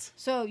 Right.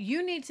 So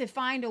you need to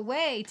find a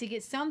way to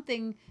get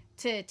something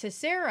to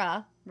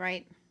Sarah.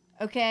 Right.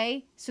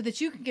 Okay, so that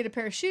you can get a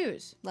pair of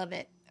shoes. Love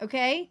it.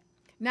 Okay?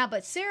 Now,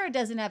 but Sarah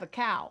doesn't have a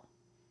cow.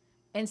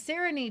 And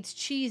Sarah needs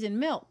cheese and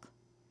milk.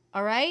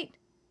 All right?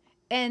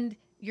 And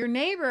your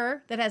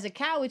neighbor that has a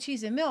cow with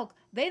cheese and milk,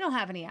 they don't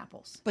have any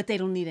apples. But they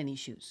don't need any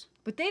shoes.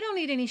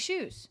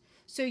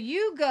 So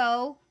you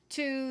go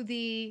to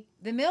the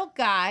milk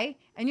guy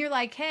and you're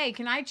like, hey,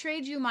 can I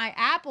trade you my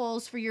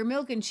apples for your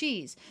milk and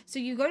cheese? So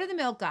you go to the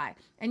milk guy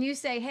and you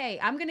say, hey,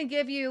 I'm going to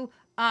give you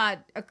a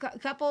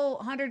couple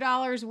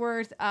 $100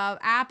 worth of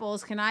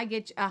apples. Can I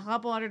get a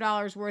couple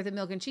 $100 worth of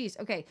milk and cheese?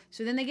 Okay,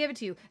 so then they give it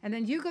to you. And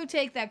then you go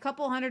take that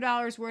couple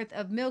 $100 worth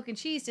of milk and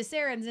cheese to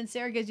Sarah, and then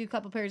Sarah gives you a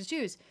couple pairs of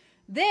shoes.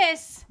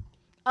 This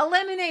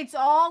eliminates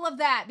all of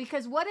that,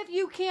 because what if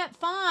you can't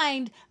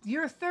find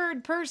your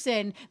third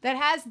person that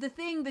has the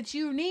thing that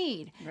you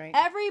need? Right.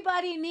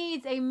 Everybody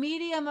needs a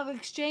medium of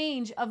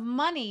exchange of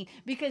money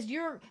because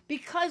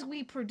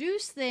we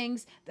produce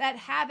things that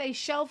have a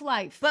shelf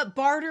life. But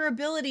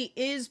barterability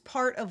is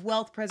part of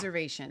wealth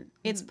preservation.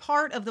 It's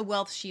part of the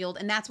wealth shield,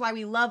 and that's why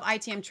we love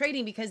ITM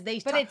trading, because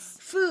it's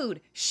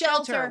food,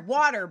 shelter,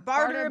 water,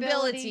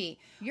 barterability.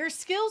 Your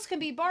skills can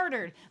be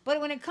bartered, but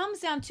when it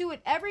comes down to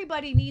it,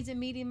 everybody needs a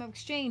medium of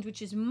exchange,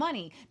 which is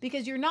money,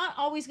 because you're not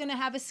always going to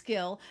have a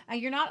skill, and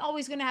you're not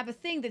always going to have a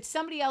thing that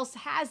somebody else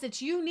has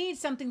that you need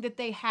something that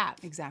they have.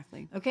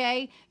 Exactly.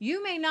 Okay?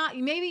 You may not,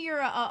 maybe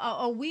you're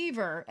a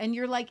weaver and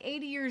you're like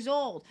 80 years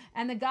old,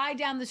 and the guy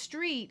down the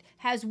street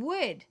has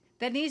wood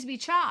that needs to be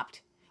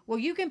chopped. Well,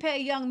 you can pay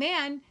a young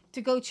man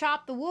to go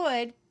chop the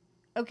wood,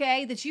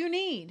 okay, that you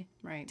need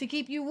to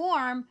keep you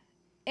warm.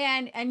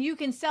 And you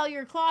can sell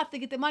your cloth to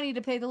get the money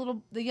to pay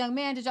the young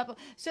man to chop.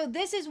 So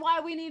this is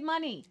why we need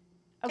money.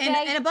 Okay?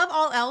 And above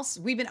all else,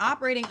 we've been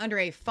operating under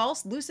a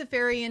false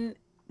Luciferian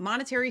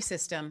monetary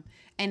system.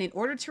 And in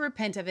order to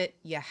repent of it,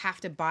 you have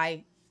to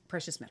buy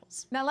precious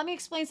metals. Now, let me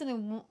explain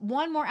something.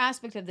 One more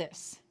aspect of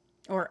this.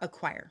 Or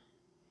acquire.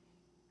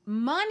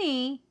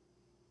 Money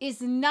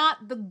is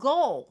not the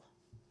goal.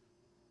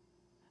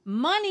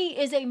 Money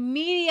is a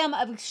medium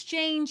of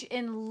exchange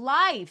in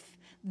life.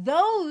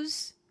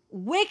 Those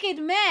wicked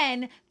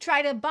men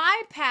try to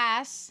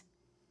bypass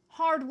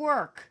hard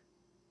work.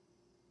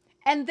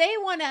 And they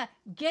want to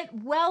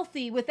get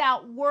wealthy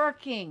without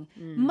working.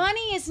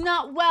 Money is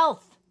not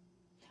wealth.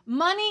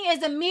 Money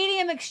is a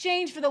medium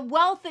exchange for the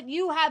wealth that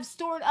you have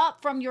stored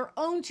up from your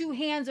own two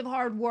hands of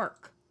hard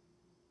work.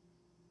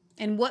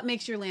 And what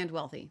makes your land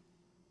wealthy?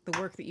 The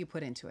work that you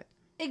put into it.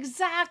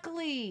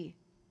 Exactly.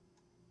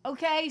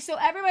 Okay, so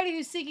everybody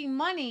who's seeking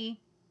money,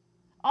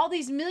 all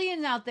these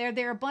millions out there,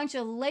 they're a bunch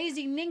of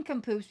lazy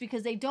nincompoops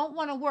because they don't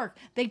want to work.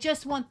 They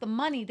just want the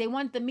money. They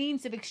want the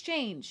means of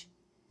exchange.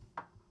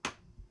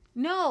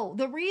 No,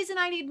 the reason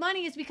I need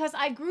money is because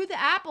I grew the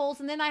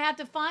apples, and then I have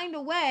to find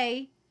a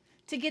way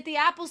to get the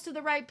apples to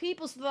the right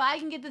people so that I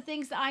can get the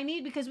things that I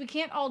need, because we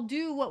can't all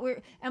do what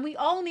and we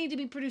all need to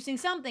be producing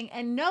something.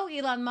 And no,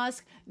 Elon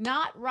Musk,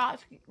 not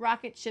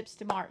rocket ships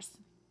to Mars.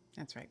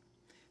 That's right.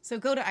 So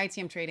go to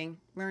ITM Trading,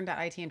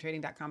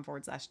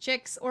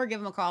 learn.itmtrading.com/chicks, or give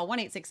them a call,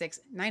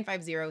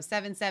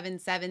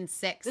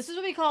 1-866-950-7776. This is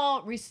what we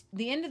call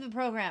the end of the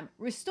program,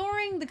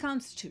 Restoring the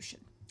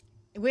Constitution.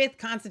 With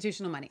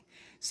constitutional money.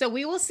 So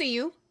we will see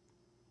you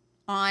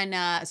on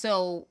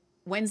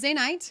Wednesday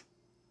night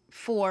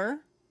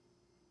for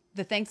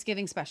the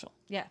Thanksgiving special.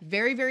 Yeah.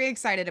 Very, very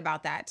excited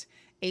about that.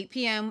 8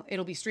 p.m.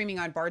 It'll be streaming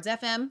on Bards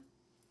FM,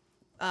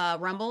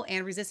 Rumble,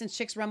 and Resistance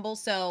Chicks Rumble.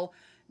 So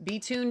be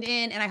tuned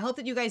in, and I hope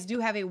that you guys do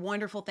have a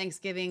wonderful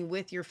Thanksgiving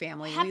with your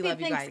family. We love you guys.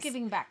 Happy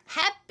Thanksgiving back.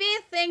 Happy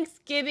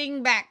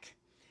Thanksgiving back.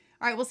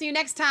 All right, we'll see you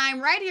next time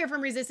right here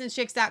from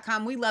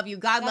ResistanceChicks.com. We love you.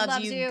 God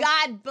loves you.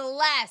 God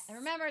bless. And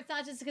remember, it's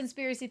not just a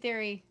conspiracy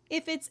theory.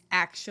 If it's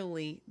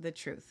actually the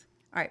truth.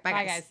 All right.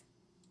 Bye guys.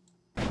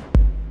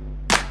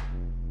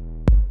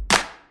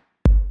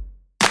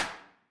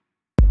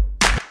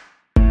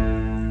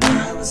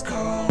 I was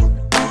cold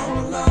all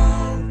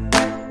alone,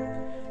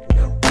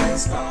 no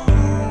place for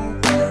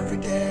home, every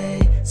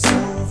day so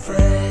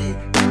afraid.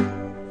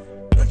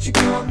 But you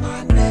called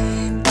my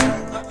name,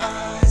 turned my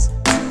eyes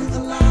to the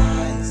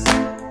lies.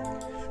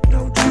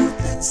 No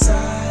truth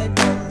inside,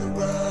 on the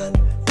run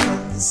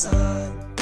from the sun.